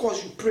 of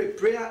course, you pray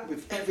prayer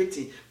with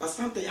everything, but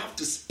sometimes you have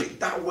to speak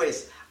that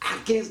words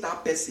against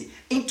that person,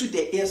 into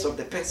the ears of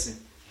the person.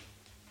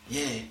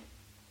 Yeah.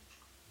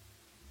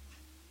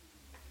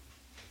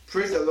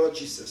 Praise the Lord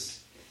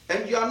Jesus.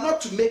 And you are not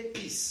to make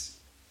peace.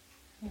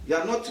 You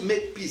are not to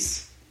make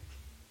peace.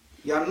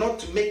 You are not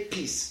to make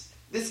peace.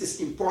 This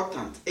is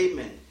important.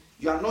 Amen.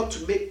 You are not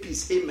to make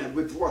peace. Amen.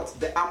 With what?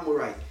 The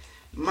Amorite.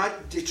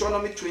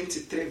 Deuteronomy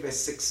 23 verse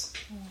 6.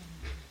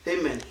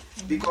 Amen.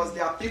 Because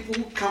there are people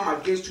who come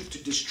against you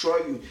to destroy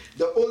you.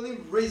 The only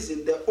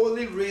reason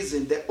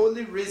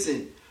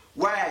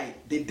why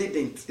they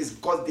didn't is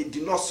because they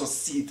did not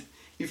succeed.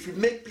 If you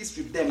make peace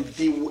with them,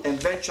 they will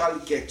eventually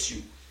get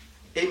you.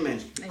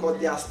 Amen. Because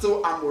they are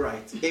still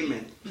Amorite.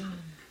 Amen.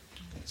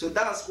 So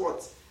that's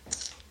what?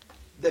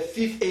 The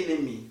fifth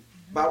enemy.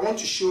 But I want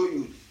to show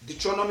you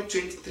Deuteronomy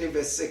 23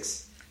 verse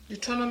 6.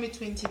 Deuteronomy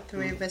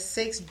 23 verse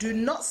 6. Do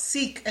not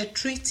seek a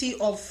treaty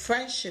of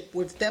friendship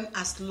with them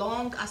as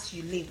long as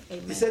you live.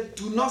 Amen. He said,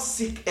 do not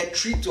seek a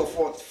treaty of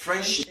what?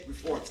 Friendship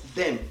with what?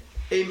 Them.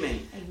 Amen.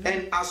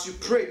 And as you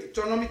pray,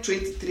 Deuteronomy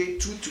 23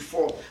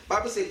 2-4,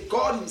 Bible says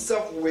God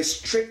himself will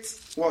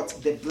restrict what?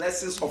 The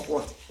blessings of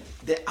what?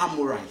 The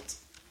Amorite.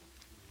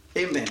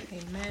 Amen.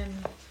 Amen.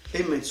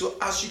 Amen. So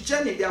as you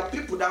journey, there are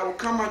people that will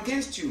come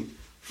against you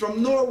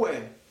from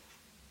nowhere.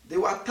 They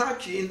will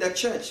attack you in the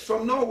church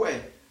from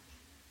nowhere.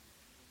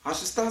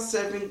 As you start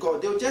serving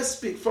God, they will just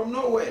speak from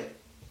nowhere.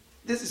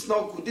 This is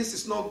not good. This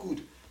is not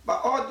good.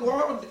 But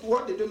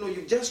what they don't know,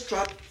 you just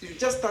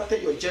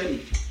started your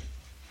journey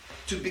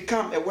to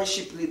become a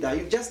worship leader.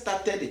 You just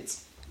started it.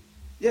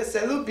 Yes,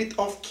 a little bit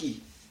off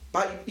key,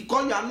 but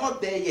because you are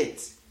not there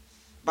yet.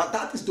 But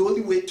that is the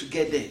only way to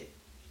get there.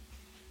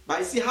 But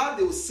you see how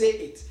they will say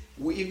it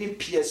will even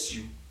pierce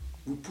you,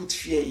 will put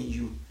fear in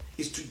you,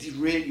 is to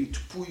derail you, to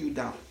pull you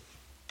down.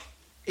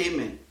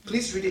 Amen.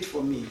 Please read it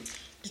for me.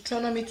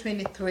 Deuteronomy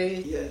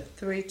 23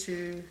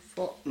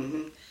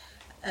 3-4.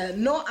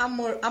 No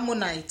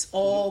Ammonite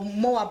or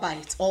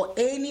Moabite or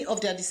any of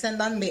their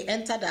descendants may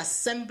enter the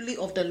assembly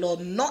of the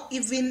Lord, not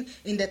even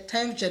in the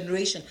 10th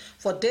generation,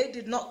 for they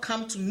did not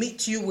come to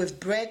meet you with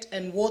bread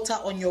and water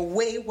on your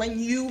way when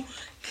you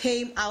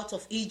came out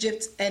of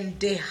Egypt, and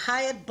they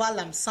hired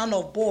Balaam, son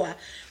of Beor,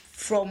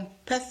 from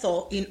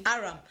Pethor in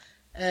Aram,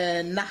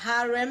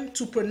 Naharaim,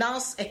 to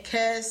pronounce a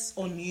curse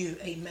on you.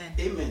 Amen.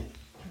 Amen.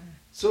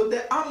 So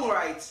the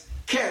Amorites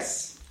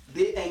curse,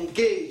 they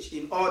engage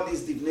in all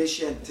these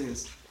divination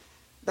things.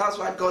 That's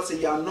why God said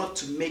you are not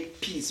to make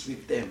peace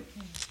with them.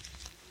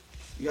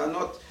 You are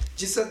not.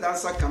 Jesus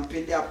Dancer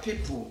campaign, there are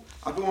people,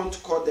 I don't want to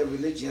call them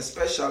religion,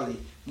 especially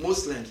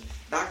Muslims,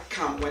 that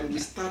come, when we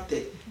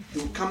started,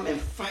 they will come and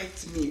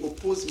fight me,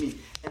 oppose me,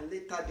 and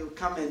later they will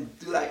come and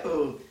do like,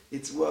 oh,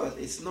 it's well,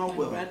 it's not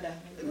well.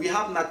 We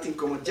have nothing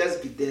common,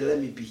 just be there, let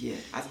me be here.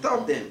 I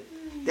told them,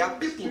 there are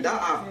people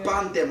that have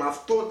banned them,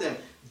 I've told them,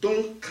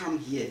 don't come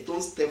here,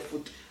 don't step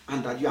foot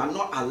under, you are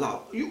not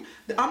allowed.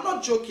 I'm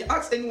not joking.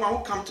 Ask anyone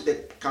who come to the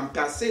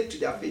campaign, say to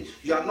their face,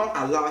 you are not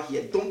allowed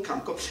here, don't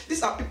come.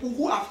 These are people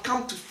who have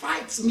come to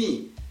fight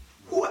me,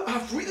 who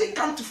have really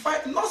come to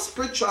fight, not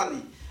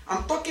spiritually.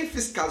 I'm talking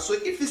physical. So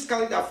if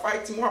physically they are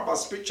fighting, more about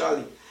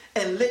spiritually.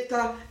 And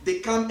later they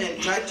come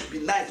and try to be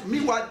nice.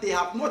 Meanwhile, they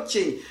have not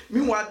changed.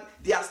 Meanwhile,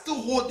 they are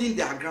still holding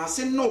their ground,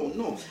 saying,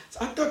 no. So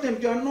I told them,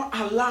 you are not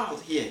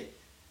allowed here.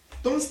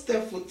 Don't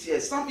step foot here.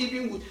 Some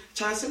even would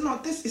try and say, no,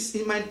 this is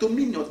in my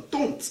dominion.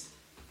 Don't.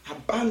 I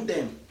ban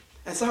them.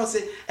 And some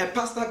say, a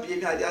pastor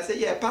behaving like that. I say,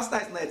 yeah, a pastor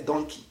is not a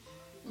donkey.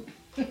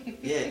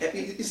 Yeah,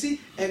 you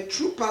see, a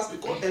true pastor,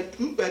 because a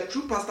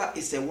true pastor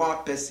is a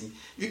wild person.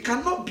 You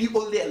cannot be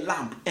only a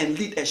lamb and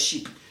lead a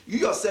sheep. You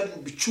yourself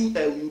will be chewed.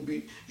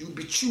 You'll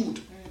be chewed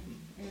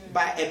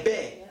by a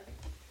bear.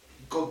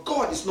 Because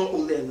God is not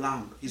only a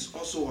lamb; He's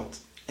also what?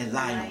 A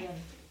lion.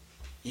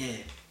 Yeah.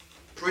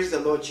 Praise the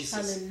Lord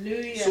Jesus.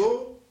 Hallelujah.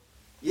 So,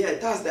 yeah,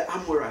 that's the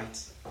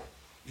Amorites.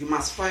 You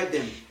must fight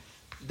them.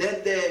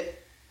 Then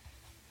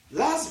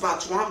Last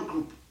but one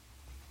group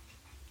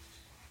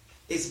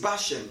is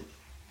Bashan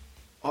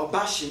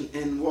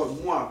and what?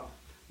 Moab.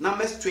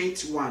 Numbers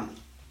 21,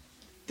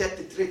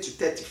 33 to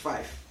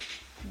 35.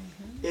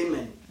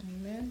 Amen.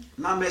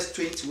 Numbers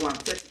 21,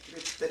 33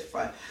 to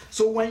 35.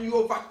 So when you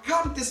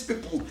overcome these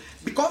people,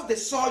 because they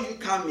saw you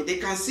coming, they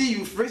can see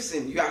you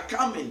freezing, you are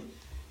coming.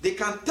 They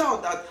can tell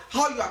that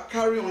how you are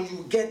carrying on, you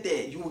will get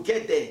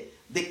there,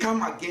 They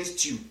come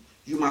against you,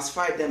 you must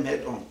fight them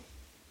head on.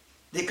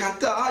 They can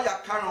tell how you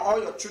are carrying on,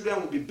 all your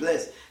children will be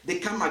blessed. They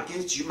come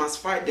against you, you must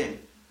fight them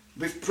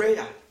with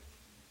prayer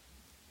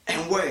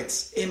and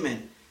words.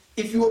 Amen.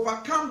 If you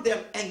overcome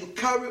them and you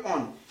carry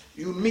on,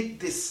 you meet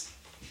this.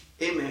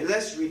 Amen.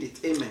 Let's read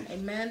it. Amen.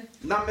 Amen.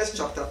 Numbers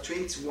chapter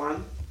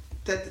 21,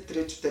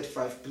 33 to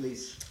 35,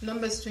 please.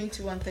 Numbers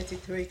 21,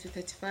 33 to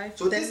 35.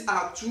 So these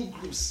are two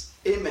groups.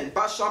 Amen.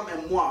 Bashan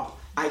and Moab.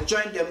 I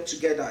joined them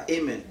together.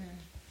 Amen.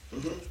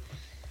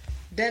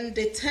 Then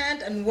they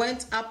turned and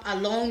went up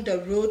along the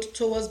road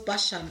towards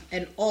Bashan,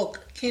 and Og,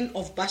 king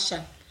of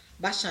Bashan,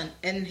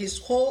 and his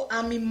whole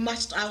army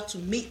marched out to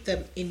meet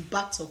them in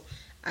battle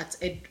at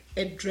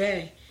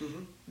Edrei.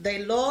 The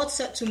Lord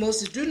said to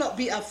Moses, "Do not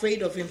be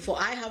afraid of him, for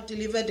I have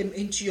delivered him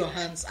into your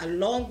hands,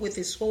 along with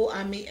his whole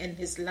army and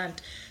his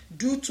land.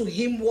 Do to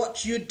him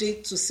what you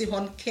did to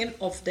Sihon, king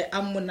of the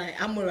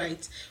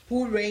Amorites,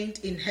 who reigned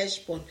in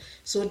Heshbon."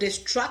 So they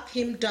struck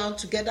him down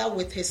together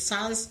with his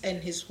sons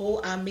and his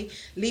whole army,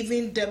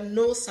 leaving them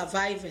no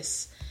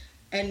survivors.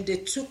 And they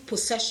took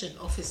possession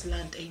of his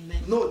land.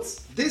 Amen.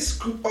 Note, this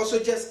group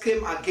also just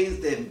came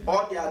against them.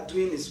 All they are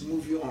doing is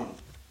moving on.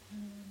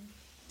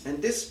 And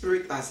this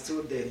spirit are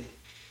still there.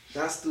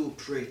 That still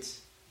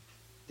operates.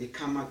 They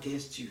come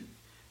against you.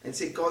 And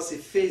say, God say,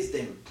 face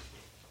them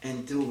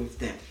and deal with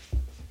them.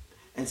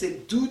 And say,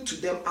 do to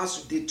them as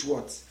you did to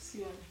what?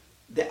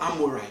 The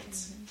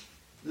Amorites.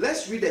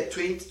 Let's read the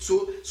 20.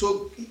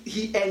 So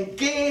he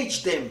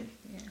engaged them.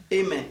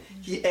 Amen.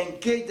 He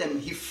engaged them.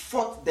 He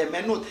fought them.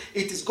 And note,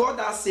 it is God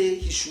that say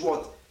he should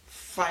what?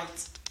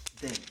 Fight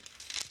them.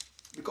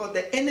 Because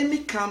the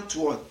enemy come to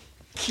what?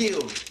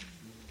 Kill,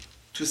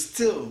 to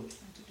steal,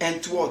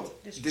 and to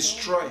what?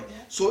 Destroy.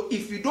 So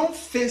if you don't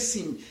face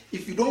him,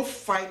 if you don't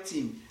fight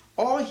him,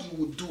 all he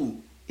will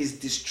do is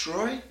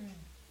destroy,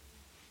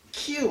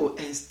 kill,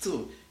 and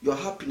steal your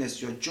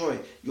happiness, your joy,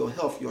 your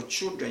health, your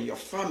children, your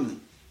family.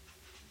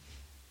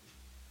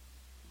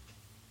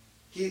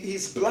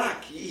 He's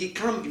black. He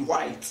can't be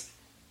white.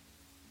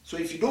 So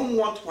if you don't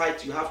want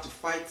white, you have to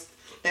fight.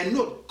 And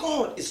no,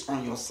 God is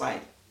on your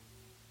side.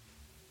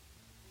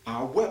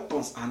 Our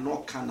weapons are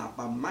not carnal,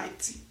 but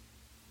mighty.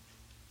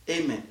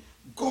 Amen.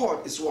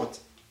 God is what?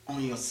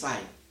 On your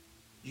side.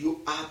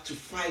 You are to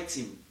fight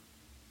him.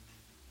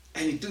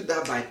 And you do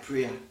that by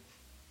prayer.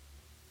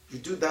 You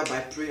do that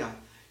by prayer.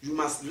 You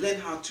must learn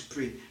how to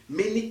pray.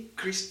 Many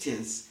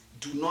Christians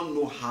do not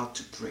know how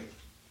to pray.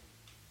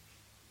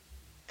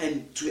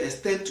 And to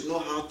extend to know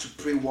how to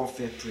pray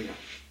warfare prayer.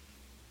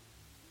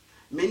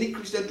 Many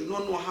Christians do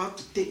not know how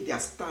to take their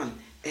stand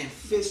and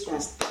face on,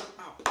 stand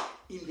up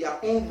in their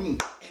own room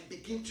and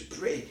begin to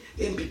pray,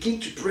 and begin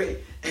to pray,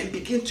 and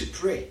begin to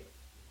pray.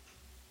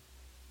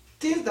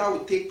 Things that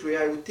will take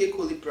prayer, will take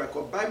holy prayer.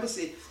 Because the Bible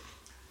says,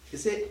 it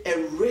says,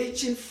 a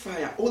raging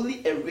fire,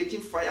 only a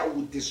raging fire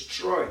will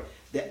destroy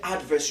the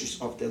adversaries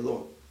of the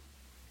Lord.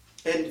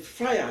 And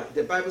fire,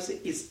 the Bible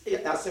says, is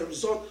as a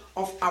result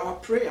of our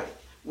prayer.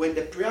 When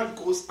the prayer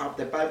goes up,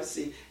 the Bible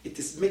says it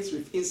is mixed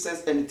with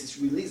incense and it is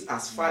released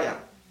as fire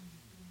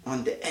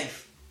on the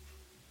earth.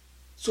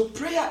 So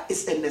prayer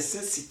is a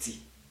necessity.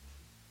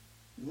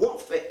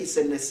 Warfare is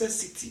a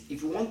necessity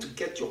if you want to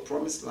get your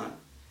promised land.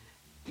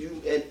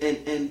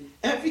 And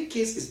every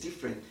case is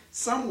different.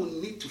 Some will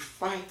need to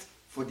fight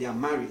for their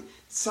marriage,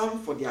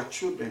 some for their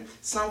children,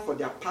 some for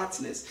their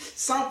partners,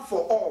 some for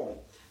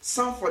all,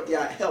 some for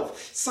their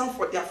health, some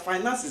for their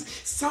finances,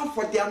 some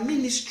for their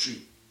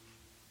ministry.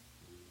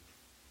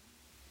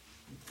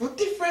 For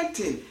different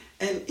things.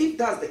 And if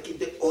that's the case,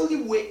 the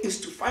only way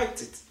is to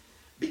fight it.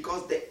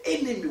 Because the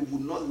enemy will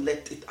not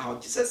let it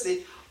out. Jesus said,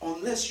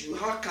 unless you,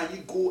 how can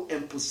you go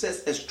and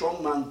possess a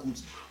strong man's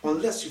goods?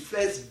 Unless you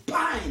first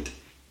bind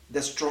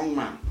the strong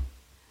man.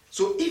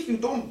 So if you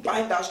don't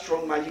bind that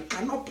strong man, you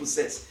cannot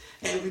possess.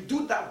 And we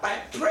do that by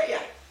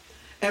prayer.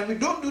 And we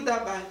don't do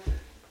that by,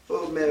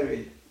 oh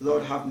Mary,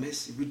 Lord have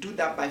mercy. We do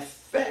that by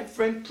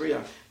fervent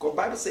prayer. Because the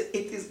Bible says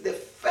it is the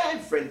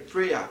fervent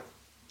prayer.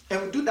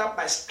 And we do that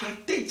by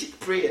strategic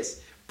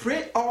prayers.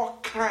 Pray all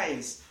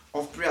kinds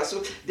of prayer.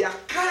 So there are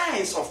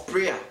kinds of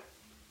prayer.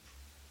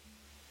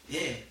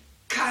 Yeah,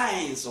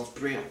 kinds of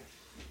prayer.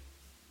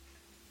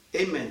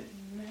 Amen.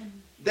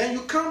 Then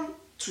you come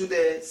to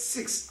the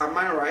sixth, am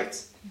I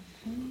right?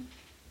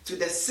 To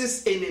the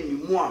sixth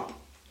enemy, Moab.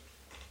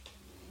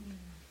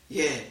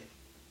 Yeah.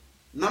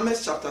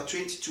 Numbers chapter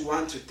 22,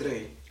 1 to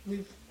 3.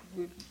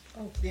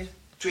 Yeah.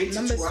 22,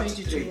 Numbers 1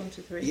 22, to 3. 1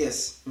 to 3.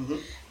 Yes.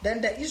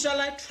 Then the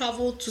Israelites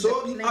traveled to the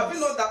So plains. have you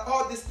know that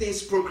all these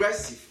things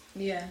progressive?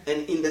 Yeah.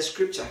 And in the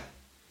scripture.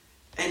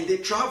 And they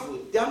travel.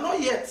 They are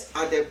not yet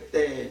at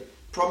the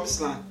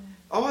promised land.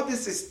 All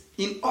this is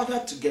in order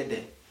to get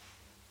there.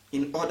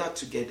 In order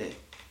to get there.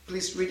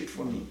 Please read it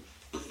for me.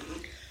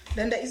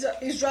 Then the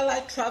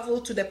Israelites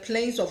traveled to the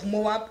plains of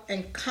Moab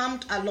and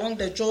camped along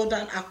the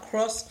Jordan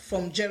across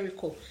from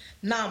Jericho.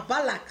 Now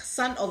Balak,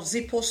 son of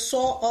Zippor,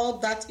 saw all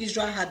that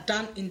Israel had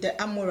done in the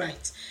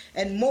Amorites,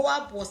 and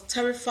Moab was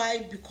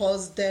terrified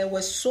because there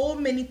were so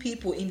many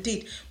people.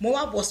 Indeed,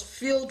 Moab was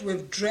filled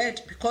with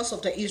dread because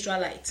of the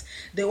Israelites.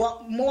 The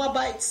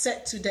Moabites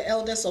said to the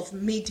elders of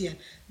Midian,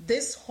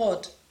 this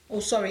horde,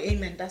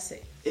 amen, that's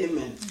it.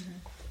 Amen.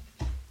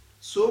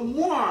 So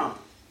Moab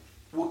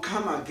will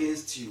come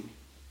against you.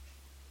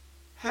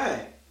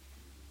 Hey,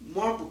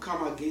 Moab will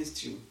come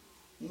against you.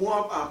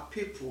 Moab are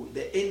people,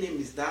 the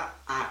enemies that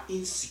are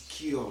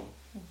insecure.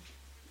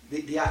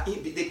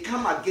 They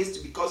come against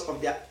you because of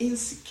their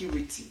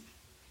insecurity.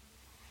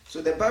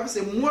 So the Bible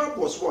says Moab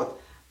was what?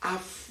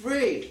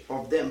 Afraid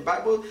of them.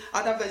 Bible,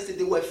 other verses say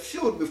they were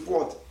filled with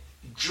what?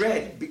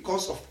 Dread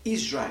because of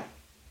Israel.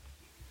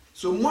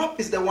 So Moab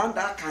is the one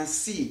that can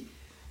see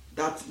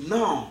that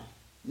now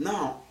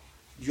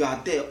you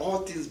are there, all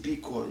things be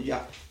equal,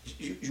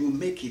 you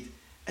make it.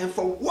 And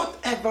for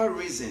whatever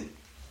reason,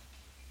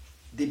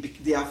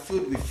 they are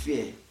filled with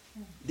fear.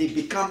 They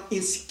become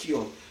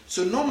insecure.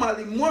 So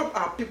normally, Moab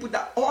are people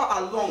that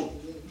all along,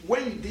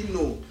 when you didn't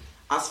know,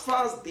 as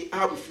far as they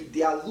are with you,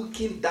 they are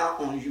looking down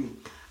on you.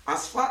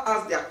 As far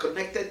as they are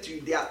connected to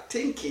you, they are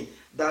thinking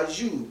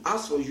that you,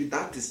 as for you,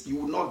 that is, you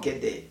will not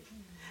get there.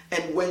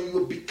 And when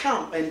you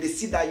become, and they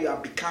see that you are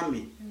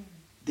becoming,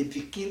 they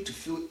begin to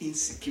feel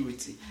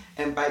insecurity.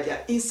 And by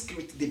their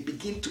insecurity, they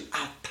begin to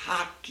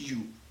attack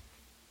you.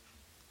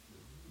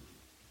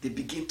 They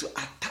begin to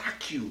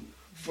attack you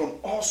from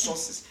all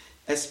sources.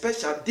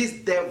 Especially this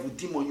devil,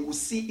 demon, you will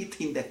see it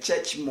in the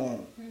church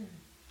more.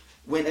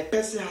 When a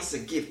person has a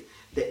gift,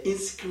 the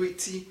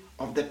insecurity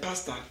of the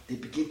pastor, they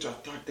begin to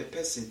attack the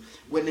person.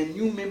 When a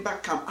new member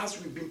comes,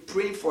 as we've been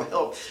praying for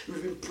help,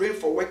 we've been praying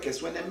for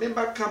workers. When a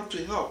member comes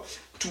to help,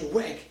 to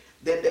work,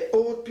 then the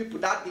old people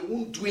that they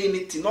won't do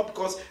anything, not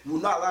because you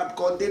will not allow,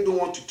 because they don't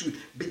want to do,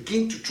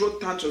 begin to throw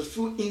tantrums,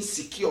 feel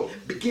insecure,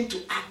 begin to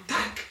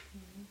attack.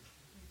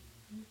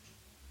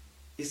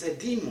 It's a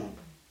demon.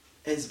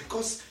 And it's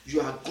because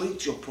you are going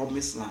to your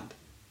promised land.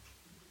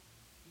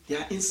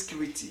 Their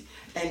insecurity.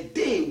 And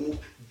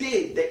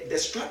the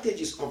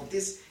strategies of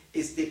this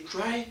is they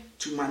try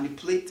to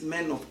manipulate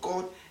men of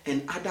God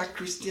and other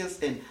Christians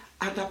and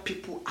other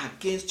people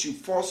against you,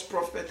 false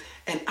prophet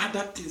and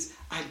other things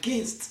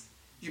against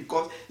you.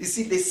 Because you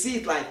see, they see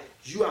it like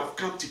you have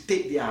come to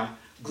take their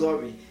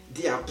glory,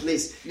 their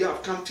place. You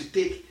have come to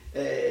take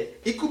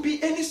it could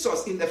be any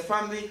source in the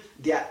family,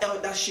 their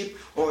eldership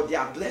or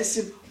their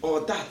blessing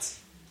or that.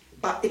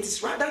 But it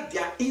is rather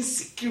their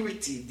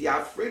insecurity. They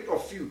are afraid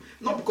of you.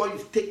 Not because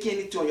you've taken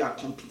anything or you are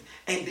complete.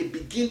 And they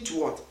begin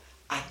to what?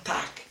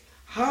 Attack.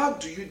 How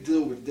do you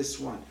deal with this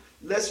one?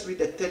 Let's read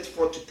the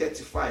 34 to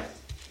 35.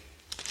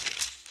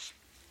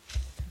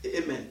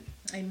 Amen.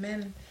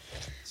 Amen.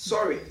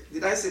 Sorry,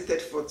 did I say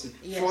 34 to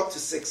 4 to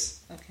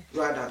 6? Okay.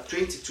 Rather,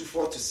 22,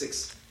 4 to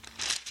 6.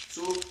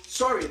 So,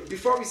 sorry,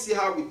 before we see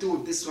how we deal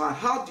with this one,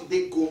 how do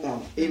they go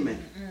on?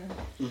 Amen.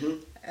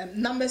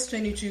 Numbers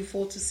 22,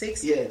 4 to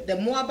 6. Yeah. The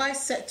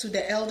Moabites said to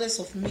the elders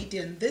of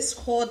Midian, this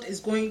horde is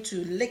going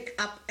to lick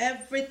up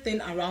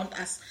everything around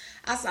us,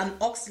 as an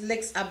ox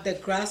licks up the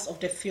grass of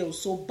the field.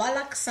 So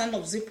Balak, son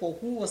of Zippor,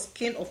 who was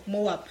king of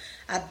Moab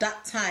at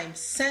that time,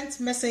 sent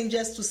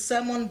messengers to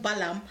summon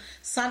Balaam,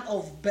 son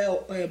of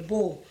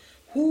Beor,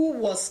 who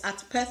was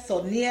at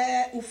Pethor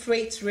near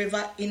Euphrates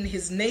River in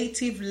his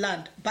native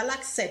land.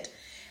 Balak said,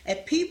 a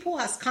people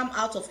has come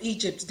out of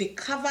Egypt. They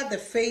cover the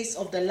face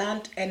of the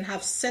land and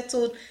have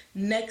settled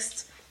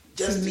next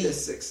to me.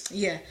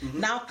 Yeah.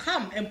 Now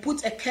come and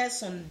put a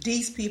curse on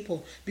these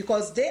people,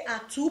 because they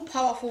are too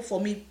powerful for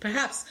me.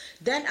 Perhaps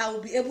then I will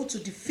be able to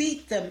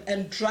defeat them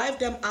and drive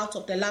them out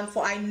of the land.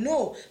 For I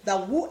know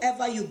that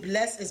whoever you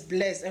bless is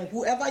blessed, and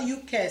whoever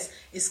you curse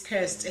is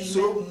cursed. Amen.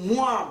 So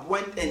Moab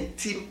went and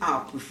teamed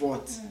up with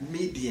what?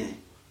 Midian.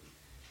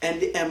 And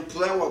they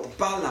employed what?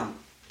 Balaam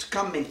to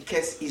come and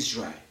curse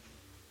Israel.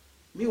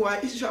 Meanwhile,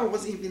 Israel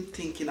wasn't even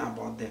thinking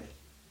about them.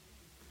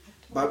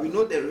 But we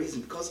know the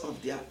reason, because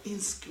of their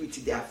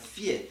insecurity, their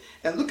fear.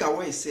 And look at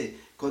what he said,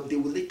 because they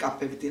will lick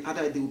up everything.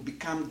 Otherwise, they will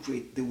become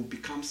great. They will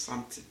become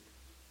something.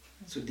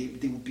 So they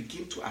will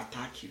begin to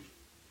attack you.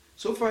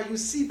 So far, you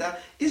see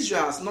that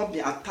Israel has not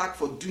been attacked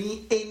for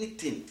doing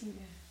anything. Yeah.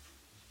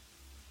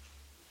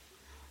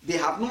 They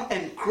have not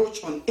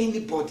encroached on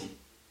anybody.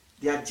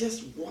 They are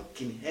just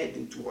walking head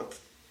into what?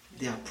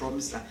 Their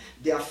promised land.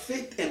 Their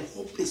faith and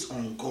hope is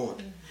on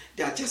God.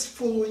 They are just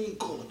following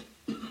God.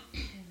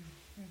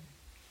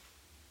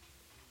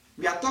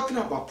 We are talking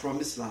about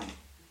promised land.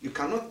 You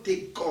cannot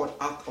take God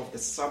out of the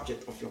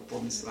subject of your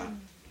promised land.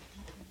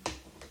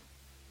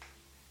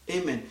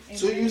 Amen.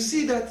 So you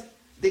see that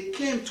they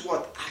came to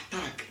what?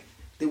 Attack.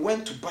 They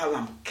went to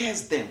Balaam,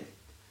 cursed them.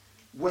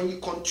 When you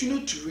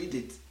continue to read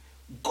it,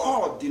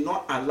 God did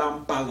not allow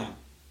Balaam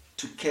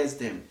to curse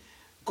them.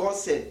 God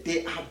said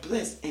they are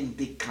blessed and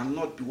they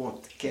cannot be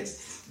what?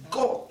 Cursed.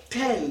 God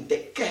turned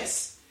the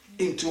curse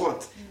into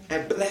what? A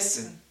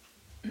blessing.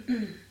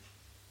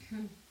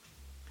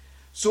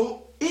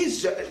 So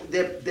Israel,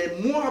 the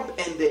Moab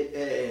and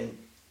the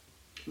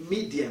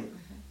Midian,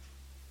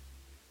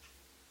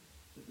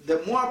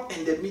 the Moab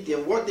and the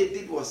Midian, what they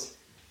did was,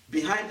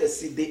 behind the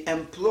scene, they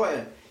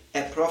employed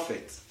a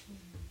prophet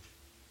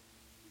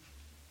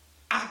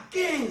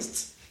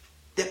against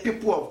the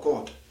people of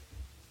God.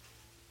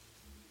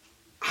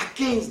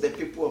 Against the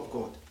people of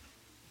God.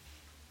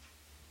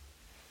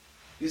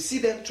 You see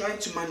them trying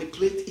to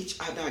manipulate each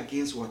other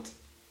against what?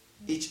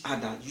 Each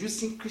other.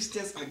 Using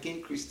Christians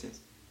against Christians.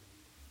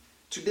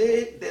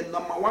 Today, the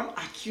number one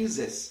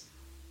accusers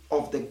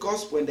of the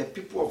gospel and the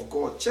people of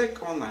God,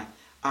 check online,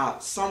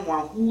 are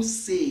someone who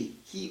say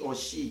he or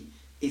she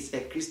is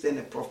a Christian,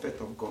 a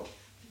prophet of God.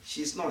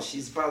 She's not,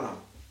 she's Balaam.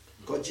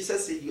 Because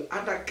Jesus said you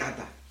either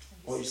gather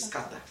or you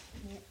scatter.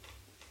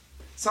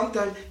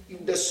 Sometimes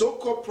the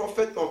so-called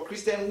prophet or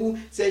Christian who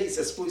say he's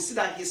exposed, you see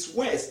that his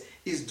words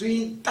is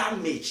doing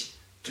damage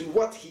to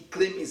what he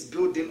claims is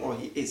building or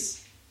he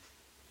is.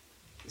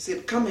 He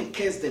said, come and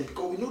curse them,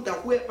 because we know that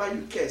whoever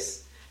you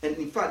curse, and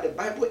in fact the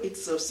Bible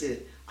itself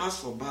said, as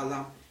for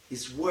Balaam,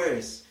 his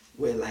words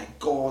were like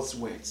God's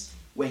words.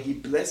 When he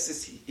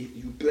blesses,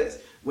 you bless.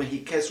 When he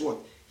curses, what?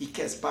 He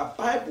curses. But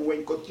Bible, when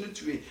you continue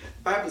to read,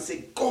 Bible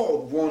says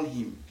God warned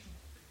him.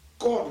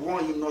 God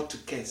warned him not to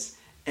curse.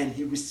 And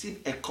he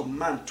received a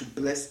command to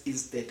bless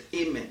instead.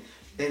 Amen.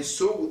 And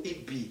so will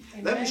it be.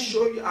 Amen. Let me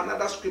show you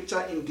another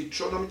scripture in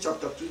Deuteronomy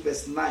chapter 2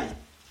 verse 9.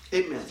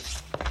 Amen.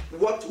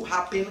 What will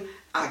happen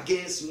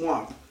against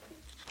Moab?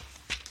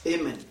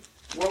 Amen.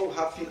 What will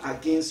happen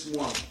against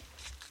Moab?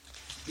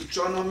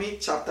 Deuteronomy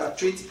chapter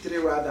 23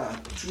 rather,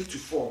 2 to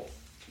 4.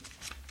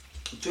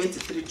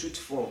 23, 2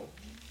 to 4.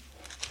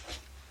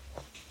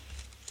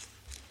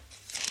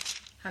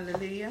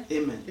 Hallelujah.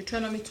 Amen.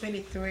 Deuteronomy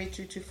 23,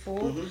 2 to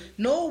 4.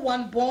 No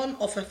one born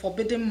of a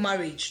forbidden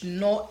marriage,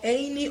 nor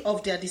any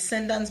of their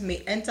descendants may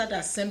enter the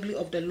assembly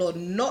of the Lord,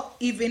 not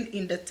even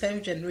in the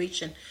 10th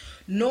generation.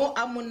 No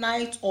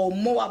Ammonite or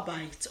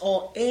Moabite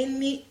or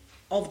any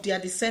of their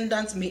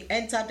descendants may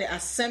enter the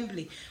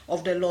assembly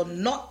of the Lord,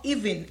 not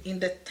even in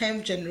the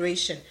 10th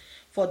generation.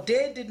 For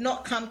they did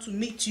not come to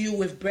meet you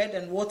with bread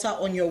and water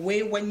on your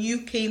way when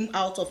you came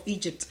out of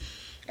Egypt.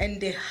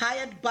 And they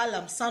hired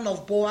Balaam, son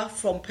of Beor,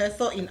 from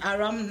Pethor in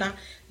Aram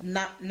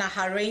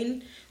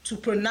Naharaim, to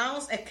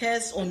pronounce a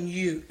curse on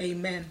you.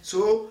 Amen.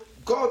 So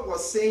God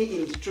was saying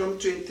in Deuteronomy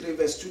 23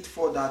 verse 2 to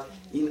 4 that,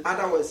 in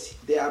other words,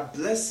 their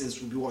blessings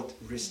will be what?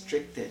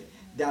 Restricted.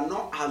 They are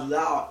not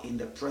allowed in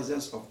the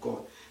presence of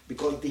God,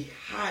 because they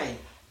hire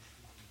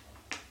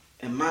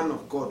a man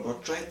of God or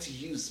try to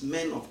use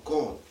men of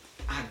God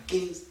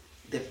against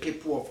the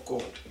people of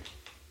God.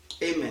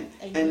 Amen.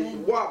 Amen.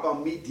 And what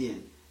about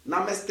Midian?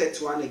 Numbers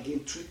 31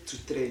 again, 2 to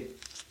 3.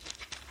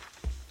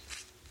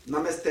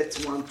 Numbers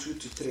 31, 2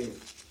 to 3.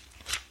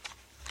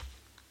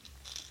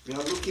 We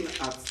are looking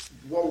at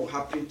what will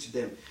happen to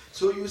them.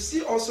 So you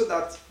see also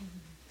that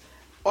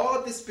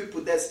all these people,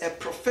 there's a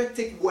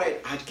prophetic word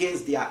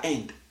against their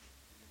end.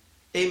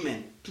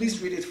 Amen.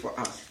 Please read it for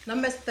us.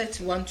 Numbers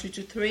 31, 2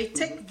 to 3.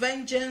 Take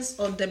vengeance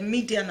on the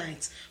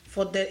Midianites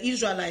for the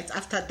Israelites.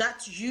 After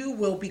that, you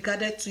will be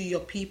gathered to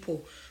your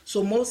people.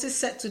 So Moses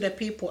said to the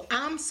people,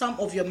 arm some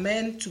of your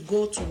men to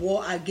go to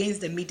war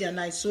against the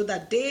Midianites, so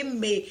that they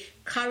may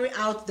carry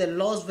out the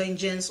Lord's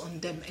vengeance on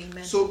them.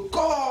 Amen. So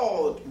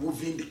God will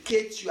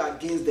vindicate you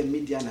against the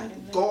Midianites.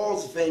 Amen.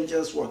 God's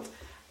vengeance what?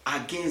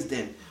 Against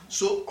them.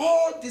 So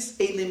all these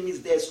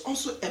enemies, there's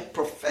also a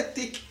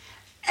prophetic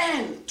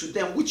end to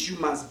them, which you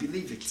must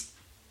believe it.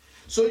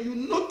 So you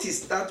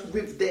notice that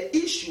with the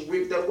issue,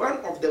 with the one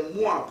of the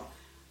Moab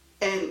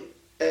and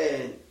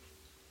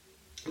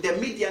the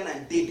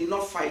Midianites, they did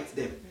not fight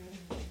them.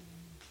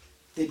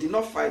 They did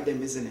not fight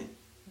them, isn't it?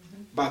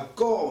 But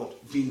God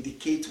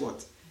vindicates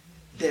what?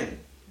 Them.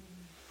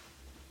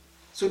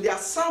 So there are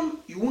some,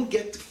 you won't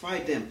get to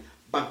fight them,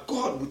 but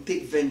God will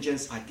take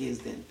vengeance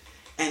against them.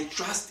 And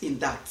trust in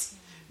that.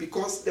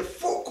 Because the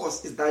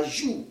focus is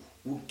that you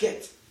will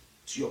get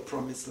to your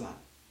promised land.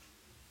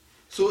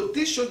 So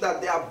this shows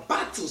that there are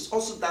battles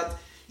also that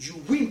you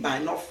win by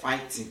not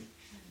fighting.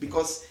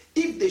 Because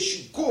if they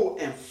should go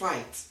and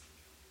fight,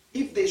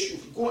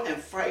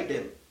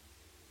 them,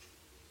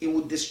 it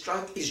would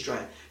distract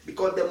Israel.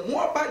 Because the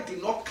Moabite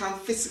did not come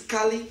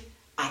physically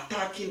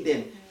attacking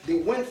them. They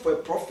went for a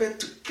prophet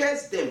to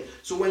curse them.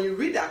 So when you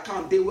read the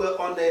account, they were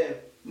on a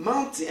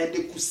mountain and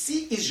they could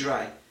see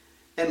Israel,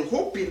 and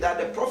hoping that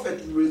the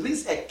prophet will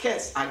release a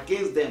curse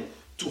against them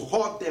to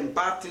halt them,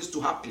 bad things to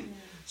happen.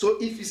 So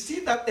if you see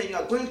that and you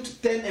are going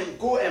to turn and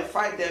go and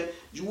fight them,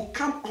 you will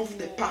come off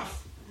the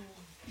path.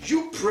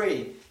 You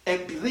pray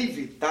and believe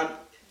it, that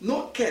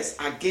no curse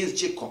against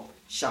Jacob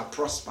shall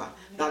prosper,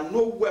 that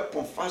no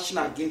weapon fashioned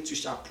against you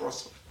shall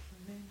prosper.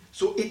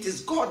 So it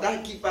is God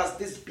that gives us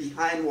this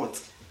behind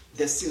what?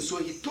 The sin. So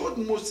he told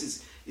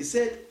Moses, he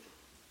said,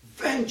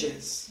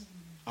 vengeance,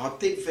 I'll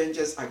take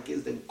vengeance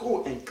against them.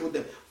 Go and kill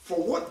them for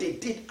what they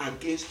did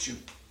against you.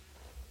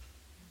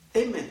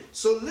 Amen.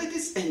 So,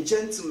 ladies and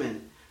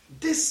gentlemen,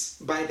 this,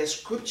 by the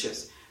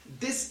scriptures,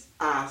 these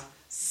are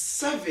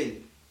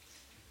 7.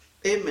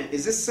 Amen.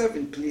 Is it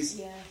 7, please?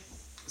 Yes.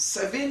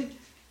 7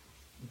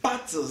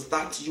 battles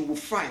that you will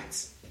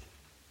fight.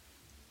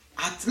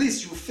 At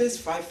least you face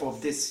 5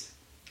 of this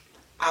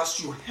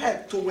as you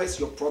head towards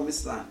your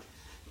promised land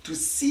to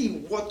see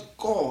what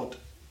God,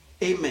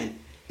 amen,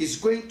 is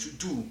going to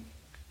do,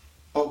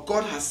 or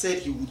God has said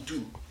he will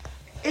do.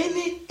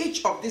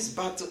 Each of this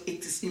battle,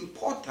 it is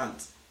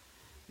important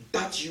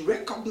that you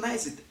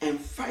recognize it and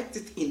fight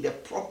it in the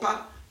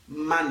proper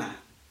manner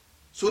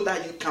so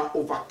that you can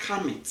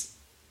overcome it.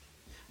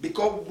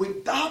 Because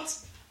without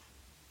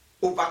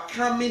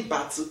overcoming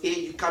battle A,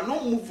 you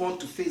cannot move on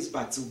to face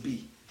battle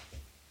B.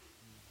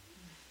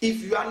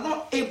 If you are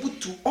not able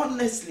to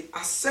honestly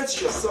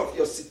assess yourself,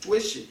 your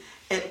situation,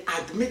 and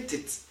admit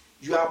it,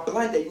 you are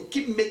blind and you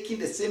keep making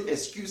the same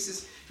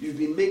excuses you've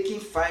been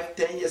making 5,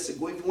 10 years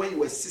ago, even when you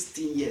were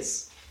 16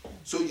 years.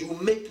 So you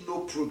make no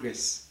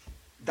progress.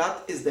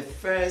 That is the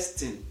first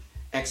thing.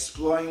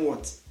 Exploring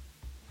what?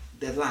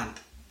 The land.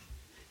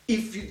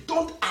 If you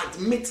don't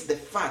admit the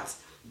fact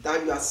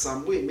that you are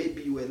somewhere,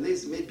 maybe you were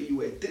lazy, maybe you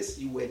were this,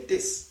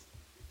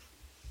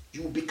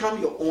 you will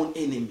become your own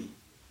enemy.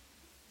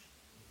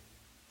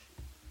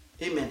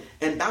 Amen.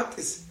 And that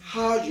is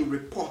how you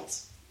report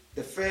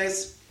the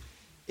first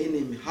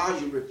enemy, how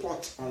you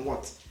report on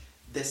what?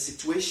 The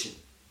situation.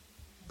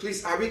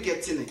 Please, are we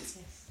getting it?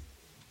 Yes.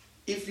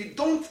 If you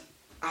don't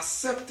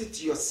accept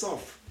it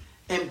yourself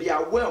and be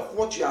aware of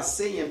what you are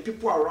saying and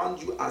people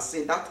around you are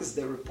saying, that is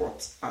the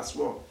report as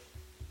well.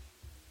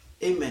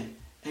 Amen.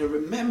 And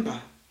remember,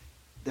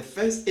 the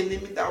first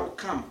enemy that will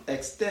come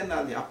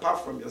externally,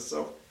 apart from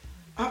yourself,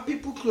 are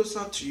people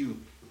closer to you.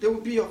 They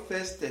will be your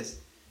first test.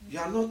 You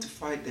are not to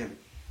fight them.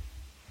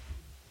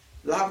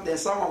 Love them.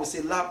 Someone will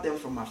say, love them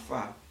from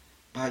afar.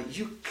 But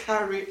you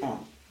carry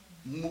on.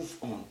 Move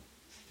on.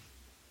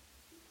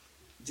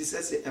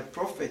 Jesus said, a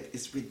prophet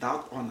is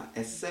without honor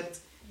except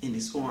in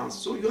his own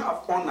house. So you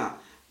have honor,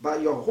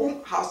 but your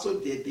home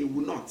household, they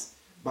will not.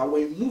 But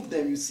when you move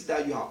them, you see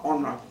that you are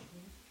honorable.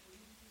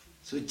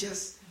 So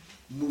just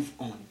move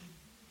on.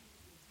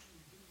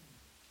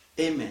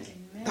 Amen.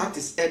 Amen. That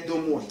is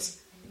Edom what?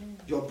 Amen.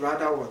 Your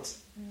brother what?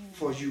 Amen.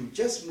 For you.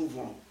 Just move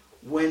on.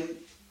 When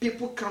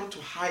people come to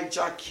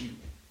hijack you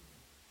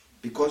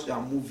because you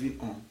are moving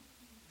on,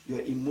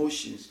 your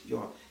emotions,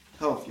 your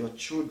health, your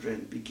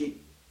children begin,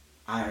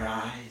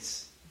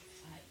 arise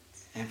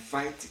and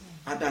fight.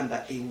 Other than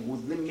that, it will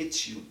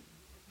limit you.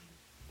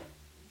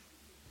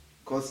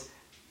 Because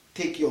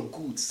take your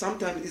goods.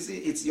 Sometimes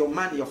it's your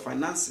money, your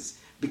finances.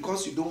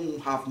 Because you don't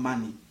have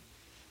money,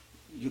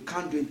 you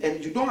can't do it.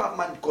 And you don't have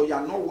money because you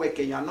are not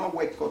working. You are not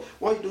working.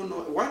 What you don't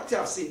know, one thing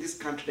I've seen in this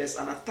country, there's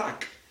an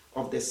attack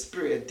of the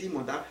spirit, a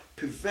demon that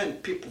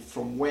prevent people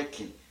from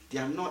working. They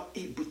are not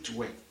able to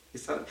work.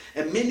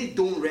 And many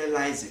don't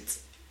realize it,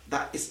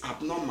 that it's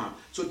abnormal.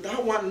 So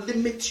that one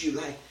limits you.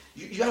 Like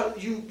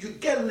you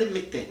get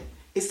limited.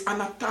 It's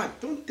an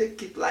attack. Don't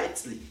take it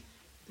lightly.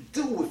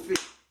 Deal with it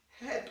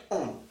head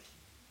on.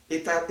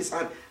 It's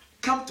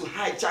come to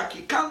hijack.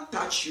 He can't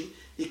touch you.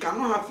 He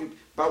cannot have you.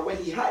 But when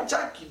he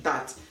hijacks you,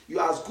 that you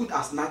are as good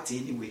as nothing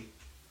anyway,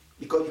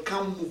 because you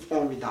can't move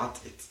on without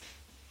it.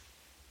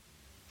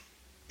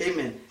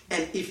 Amen.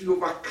 And if you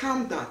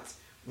overcome that,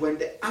 when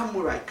the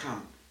Amorite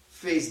come,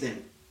 face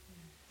them.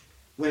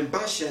 When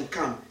Bashan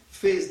come,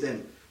 face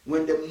them.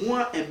 When the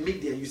Moab and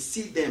Midian, you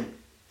see them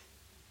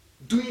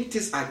doing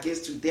things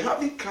against you, they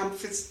haven't come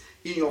fixed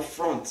in your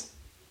front.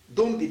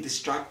 Don't be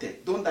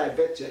distracted. Don't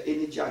divert your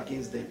energy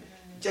against them.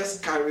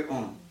 Just carry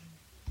on.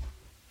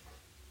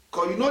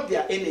 Because you know they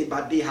are enemy,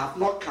 but they have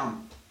not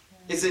come.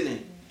 Isn't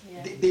it?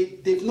 Yeah.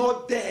 They've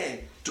not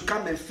dared to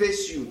come and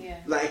face you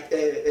like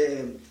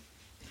the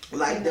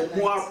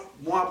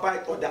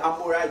Moabite or the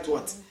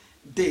Amorite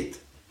did.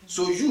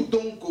 So you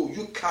don't go,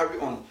 you carry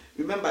on.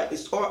 Remember,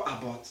 it's all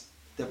about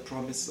the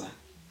promised land.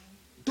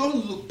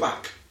 Don't look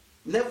back.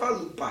 Never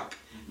look back.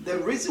 The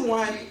reason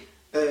why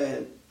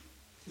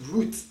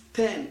Ruth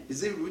 10,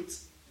 is it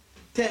Ruth?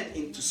 10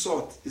 into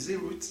salt, is it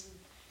Ruth?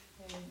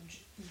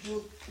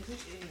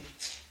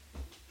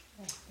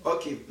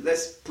 Okay,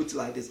 let's put it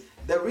like this.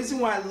 The reason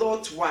why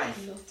Lot's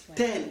wife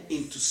turned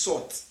into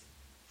salt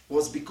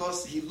was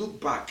because he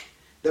looked back.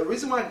 The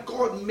reason why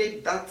God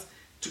made that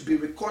to be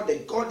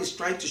recorded, God is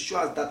trying to show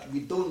us that we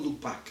don't look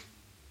back.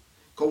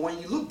 Because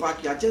when you look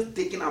back, you are just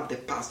digging up the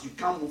past. You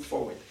can't move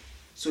forward.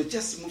 So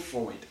just move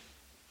forward.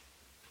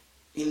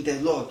 In the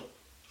Lord,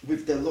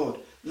 with the Lord.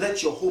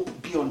 Let your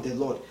hope be on the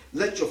Lord.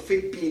 Let your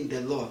faith be in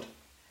the Lord.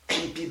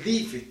 And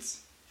believe it.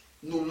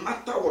 No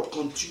matter what,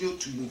 continue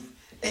to move.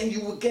 And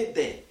you will get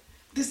there.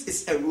 This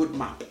is a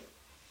roadmap.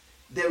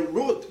 The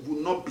road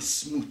will not be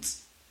smooth.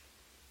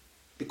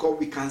 Because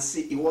we can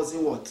see it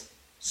wasn't what?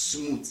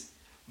 Smooth.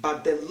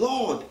 But the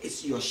Lord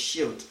is your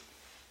shield.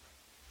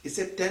 He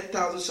said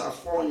 10,000 shall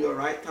fall on your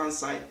right hand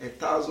side,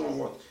 1,000 on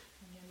what?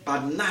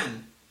 But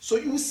none. So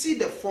you will see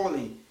the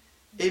falling.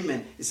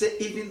 Amen. He said,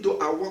 even though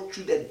I walk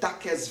through the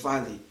darkest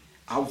valley,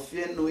 I'll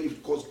fear no evil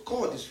because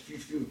God is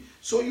with you.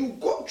 So you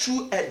go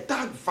through a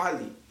dark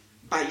valley,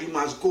 but you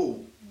must go.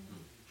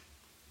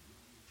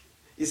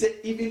 He said,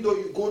 even though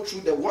you go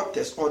through the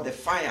waters or the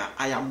fire,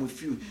 I am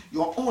with you.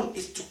 Your own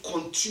is to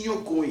continue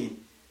going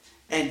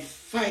and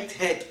fight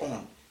head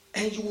on.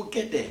 And you will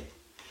get there.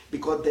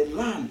 Because the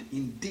land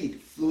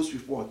indeed flows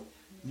with what?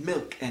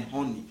 Milk and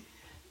honey.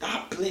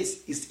 That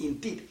place is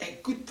indeed a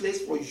good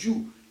place for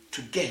you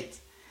to get.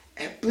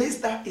 A place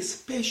that is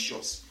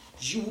spacious.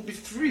 You will be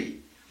free.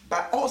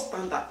 By all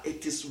standards,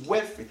 it is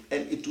worth it,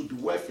 and it will be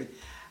worth it.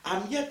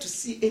 I'm yet to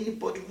see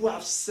anybody who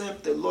has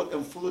served the Lord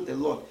and followed the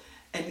Lord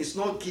and is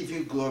not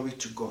giving glory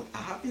to God. I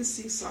haven't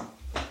seen some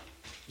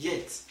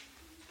yet.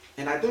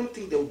 And I don't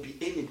think there will be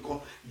any.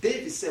 Because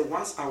David said,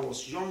 once I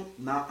was young,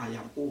 now I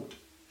am old.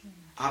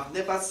 I've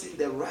never seen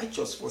the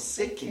righteous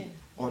forsaken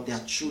or their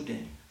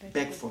children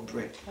beg for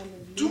bread.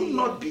 Do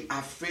not be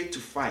afraid to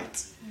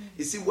fight.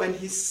 You see, when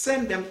he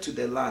sent them to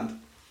the land,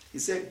 he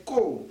said,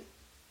 go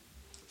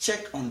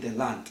check on the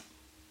land,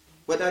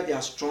 whether they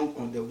are strong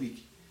or they're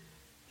weak.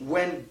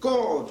 When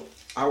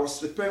I was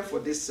preparing for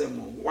this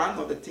sermon, one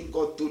of the things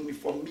God told me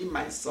for me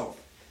myself,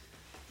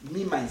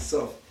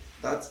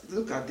 that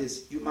look at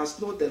this, you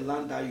must know the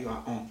land that you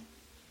are on.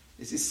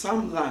 You see,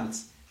 some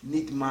lands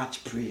need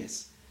much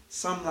prayers.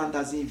 Some land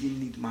doesn't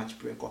even need much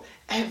prayer.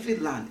 Every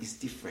land is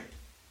different.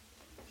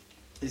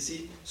 You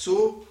see,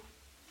 so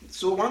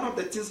one of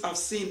the things I've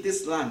seen in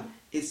this land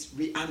is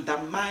we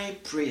undermine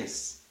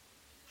prayers.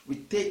 We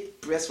take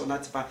prayers for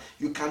nothing, but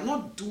you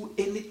cannot do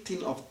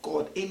anything of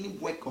God, any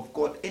work of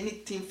God,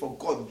 anything for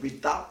God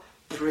without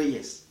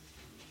prayers.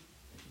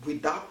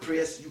 Without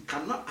prayers, you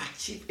cannot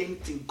achieve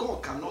anything.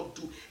 God cannot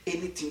do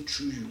anything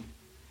through you.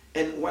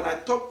 And when I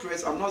talk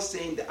prayers, I'm not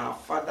saying that our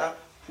Father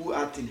who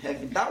art in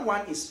heaven. That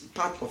one is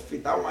part of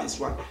it. That one is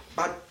one.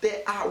 But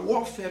there are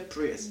warfare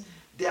prayers.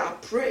 There are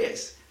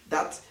prayers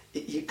that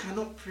you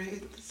cannot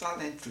pray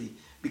silently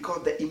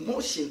because the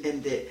emotion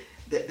and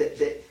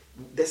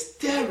the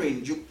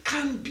stirring, you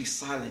can't be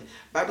silent.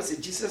 Bible says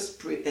Jesus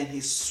prayed and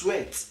his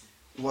sweat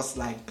was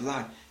like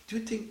blood. Do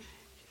you think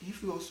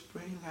if he was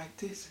praying like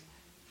this,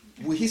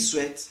 will he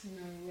sweat?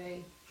 No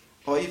way.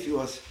 Or if he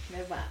was,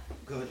 never.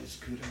 God is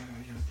good.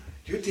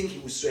 Do you think he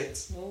would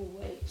sweat? No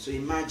way. So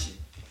imagine.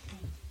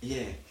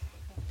 Yeah.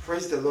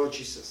 Praise the Lord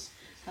Jesus.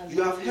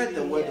 You have heard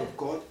the word of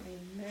God.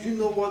 Amen. You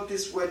know what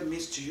this word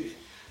means to you.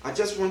 I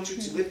just want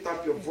you to lift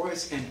up your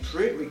voice and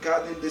pray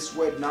regarding this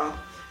word now.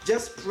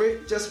 Just pray.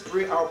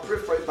 I'll pray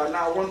for it. But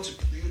now I want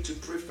you to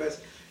pray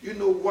first. You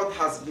know what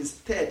has been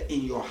stirred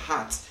in your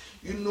heart.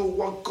 You know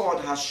what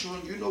God has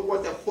shown. You know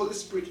what the Holy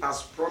Spirit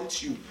has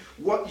prompted you.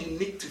 What you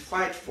need to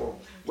fight for.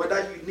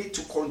 Whether you need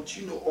to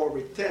continue or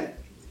return.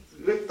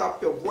 Lift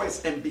up your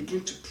voice and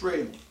begin to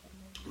pray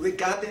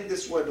regarding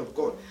this word of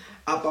God.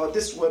 About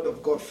this word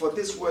of God, for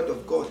this word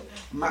of God,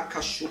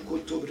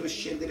 Makashoko to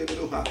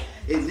Brushenderuha,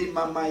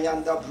 Elima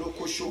Mayanda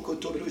Bruko Shoko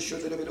to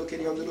Brushoderu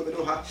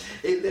Kenyoderuha,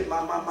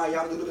 Elema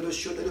Mayandu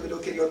Shoderu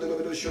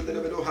Kenyoderu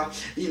Shoderuha,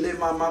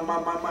 Elema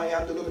Mama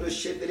Mayandu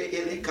Shendere,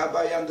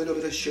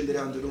 Elikabayandu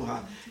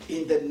Shenderanduha.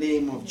 In the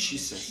name of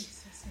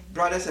Jesus.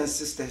 Brothers and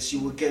sisters, you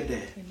will get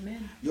there.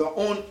 Amen. Your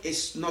own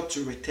is not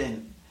to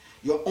return,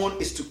 your own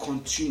is to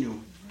continue,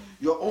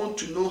 your own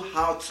to know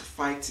how to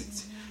fight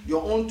it.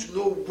 Your own to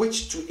know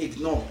which to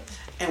ignore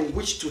and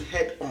which to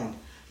head on.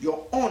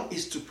 Your own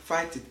is to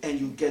fight it and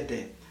you get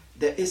there.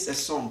 There is a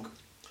song.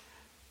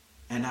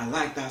 And I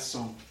like that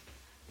song.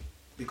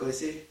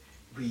 Because it says,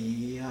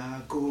 we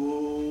are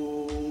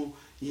going.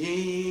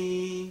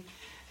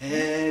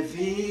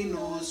 Heaven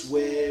knows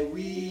where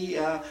we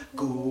are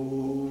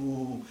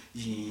going.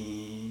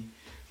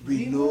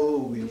 We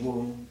know we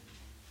won't.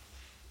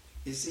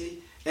 You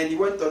see? And he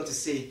went on to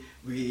say,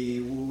 we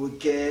will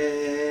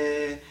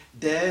get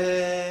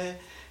there.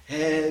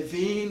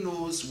 Heaven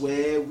knows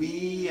where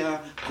we are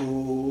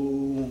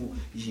going.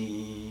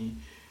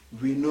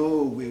 We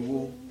know we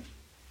will.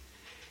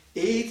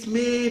 It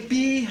may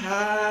be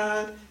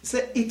hard.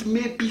 Say it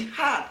may be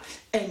hard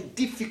and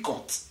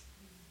difficult.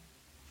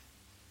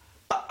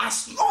 But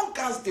as long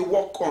as they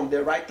walk on,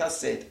 the writer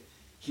said,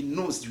 he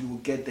knows we will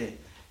get there.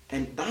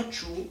 And that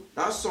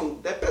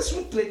song, the person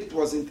who played it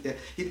wasn't there.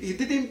 He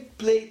didn't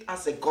play it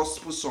as a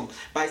gospel song.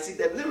 But I see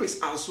the lyrics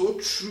are so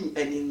true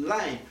and in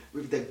line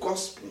with the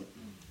gospel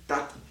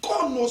that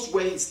God knows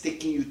where he's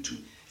taking you to.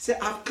 Say,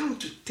 I've come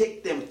to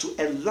take them to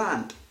a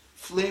land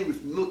flowing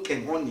with milk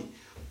and honey.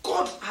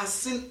 God has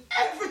seen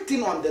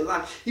everything on the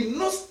land. He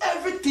knows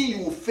everything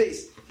you will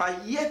face.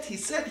 But yet he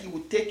said he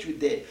will take you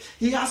there.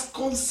 He has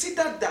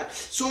considered that.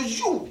 So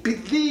you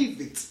believe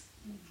it.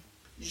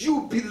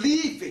 You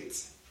believe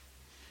it.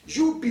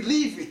 You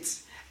believe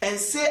it and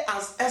say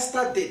as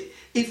Esther did,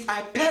 if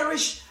I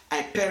perish,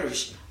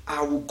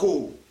 I will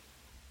go.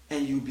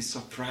 And you'll be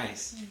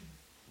surprised.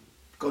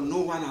 Because no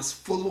one has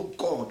followed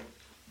God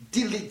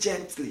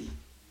diligently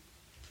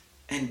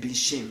and been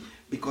shamed.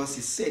 Because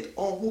he said,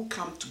 all who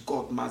come to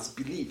God must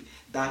believe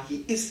that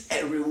he is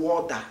a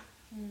rewarder.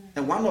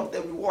 And one of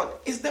the reward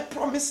is the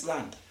promised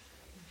land.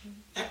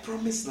 a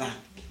promised land.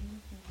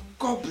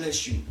 God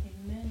bless you.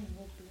 Amen.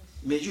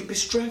 May you be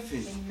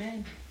strengthened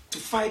Amen. to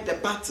fight the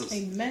battles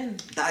Amen.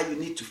 that you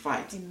need to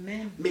fight.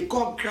 Amen. May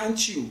God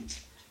grant you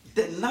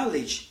the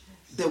knowledge,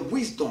 the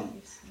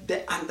wisdom,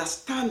 the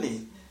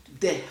understanding,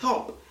 the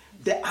help,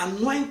 the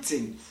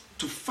anointing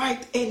to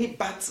fight any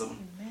battle,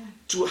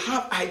 to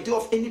have idea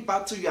of any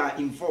battle you are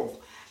involved.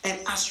 And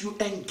as you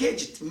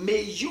engage it,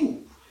 may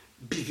you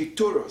be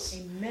victorious.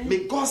 Amen.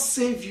 May God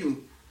save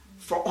you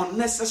for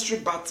unnecessary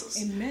battles.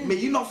 Amen. May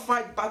you not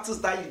fight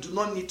battles that you do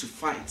not need to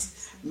fight.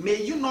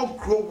 May you not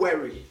grow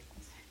weary.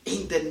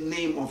 In the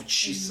name of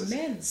Jesus.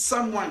 Amen.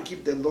 Someone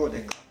give the Lord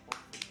a clap.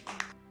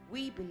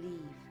 We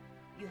believe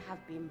you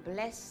have been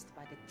blessed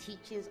by the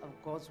teachings of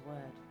God's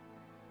Word.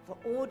 For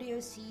audio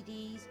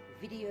CDs,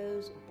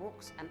 videos,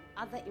 books, and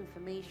other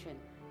information,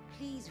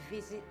 please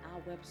visit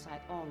our website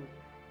on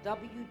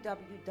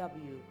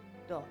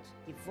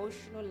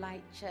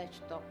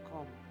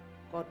www.devotionallightchurch.com.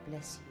 God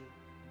bless you.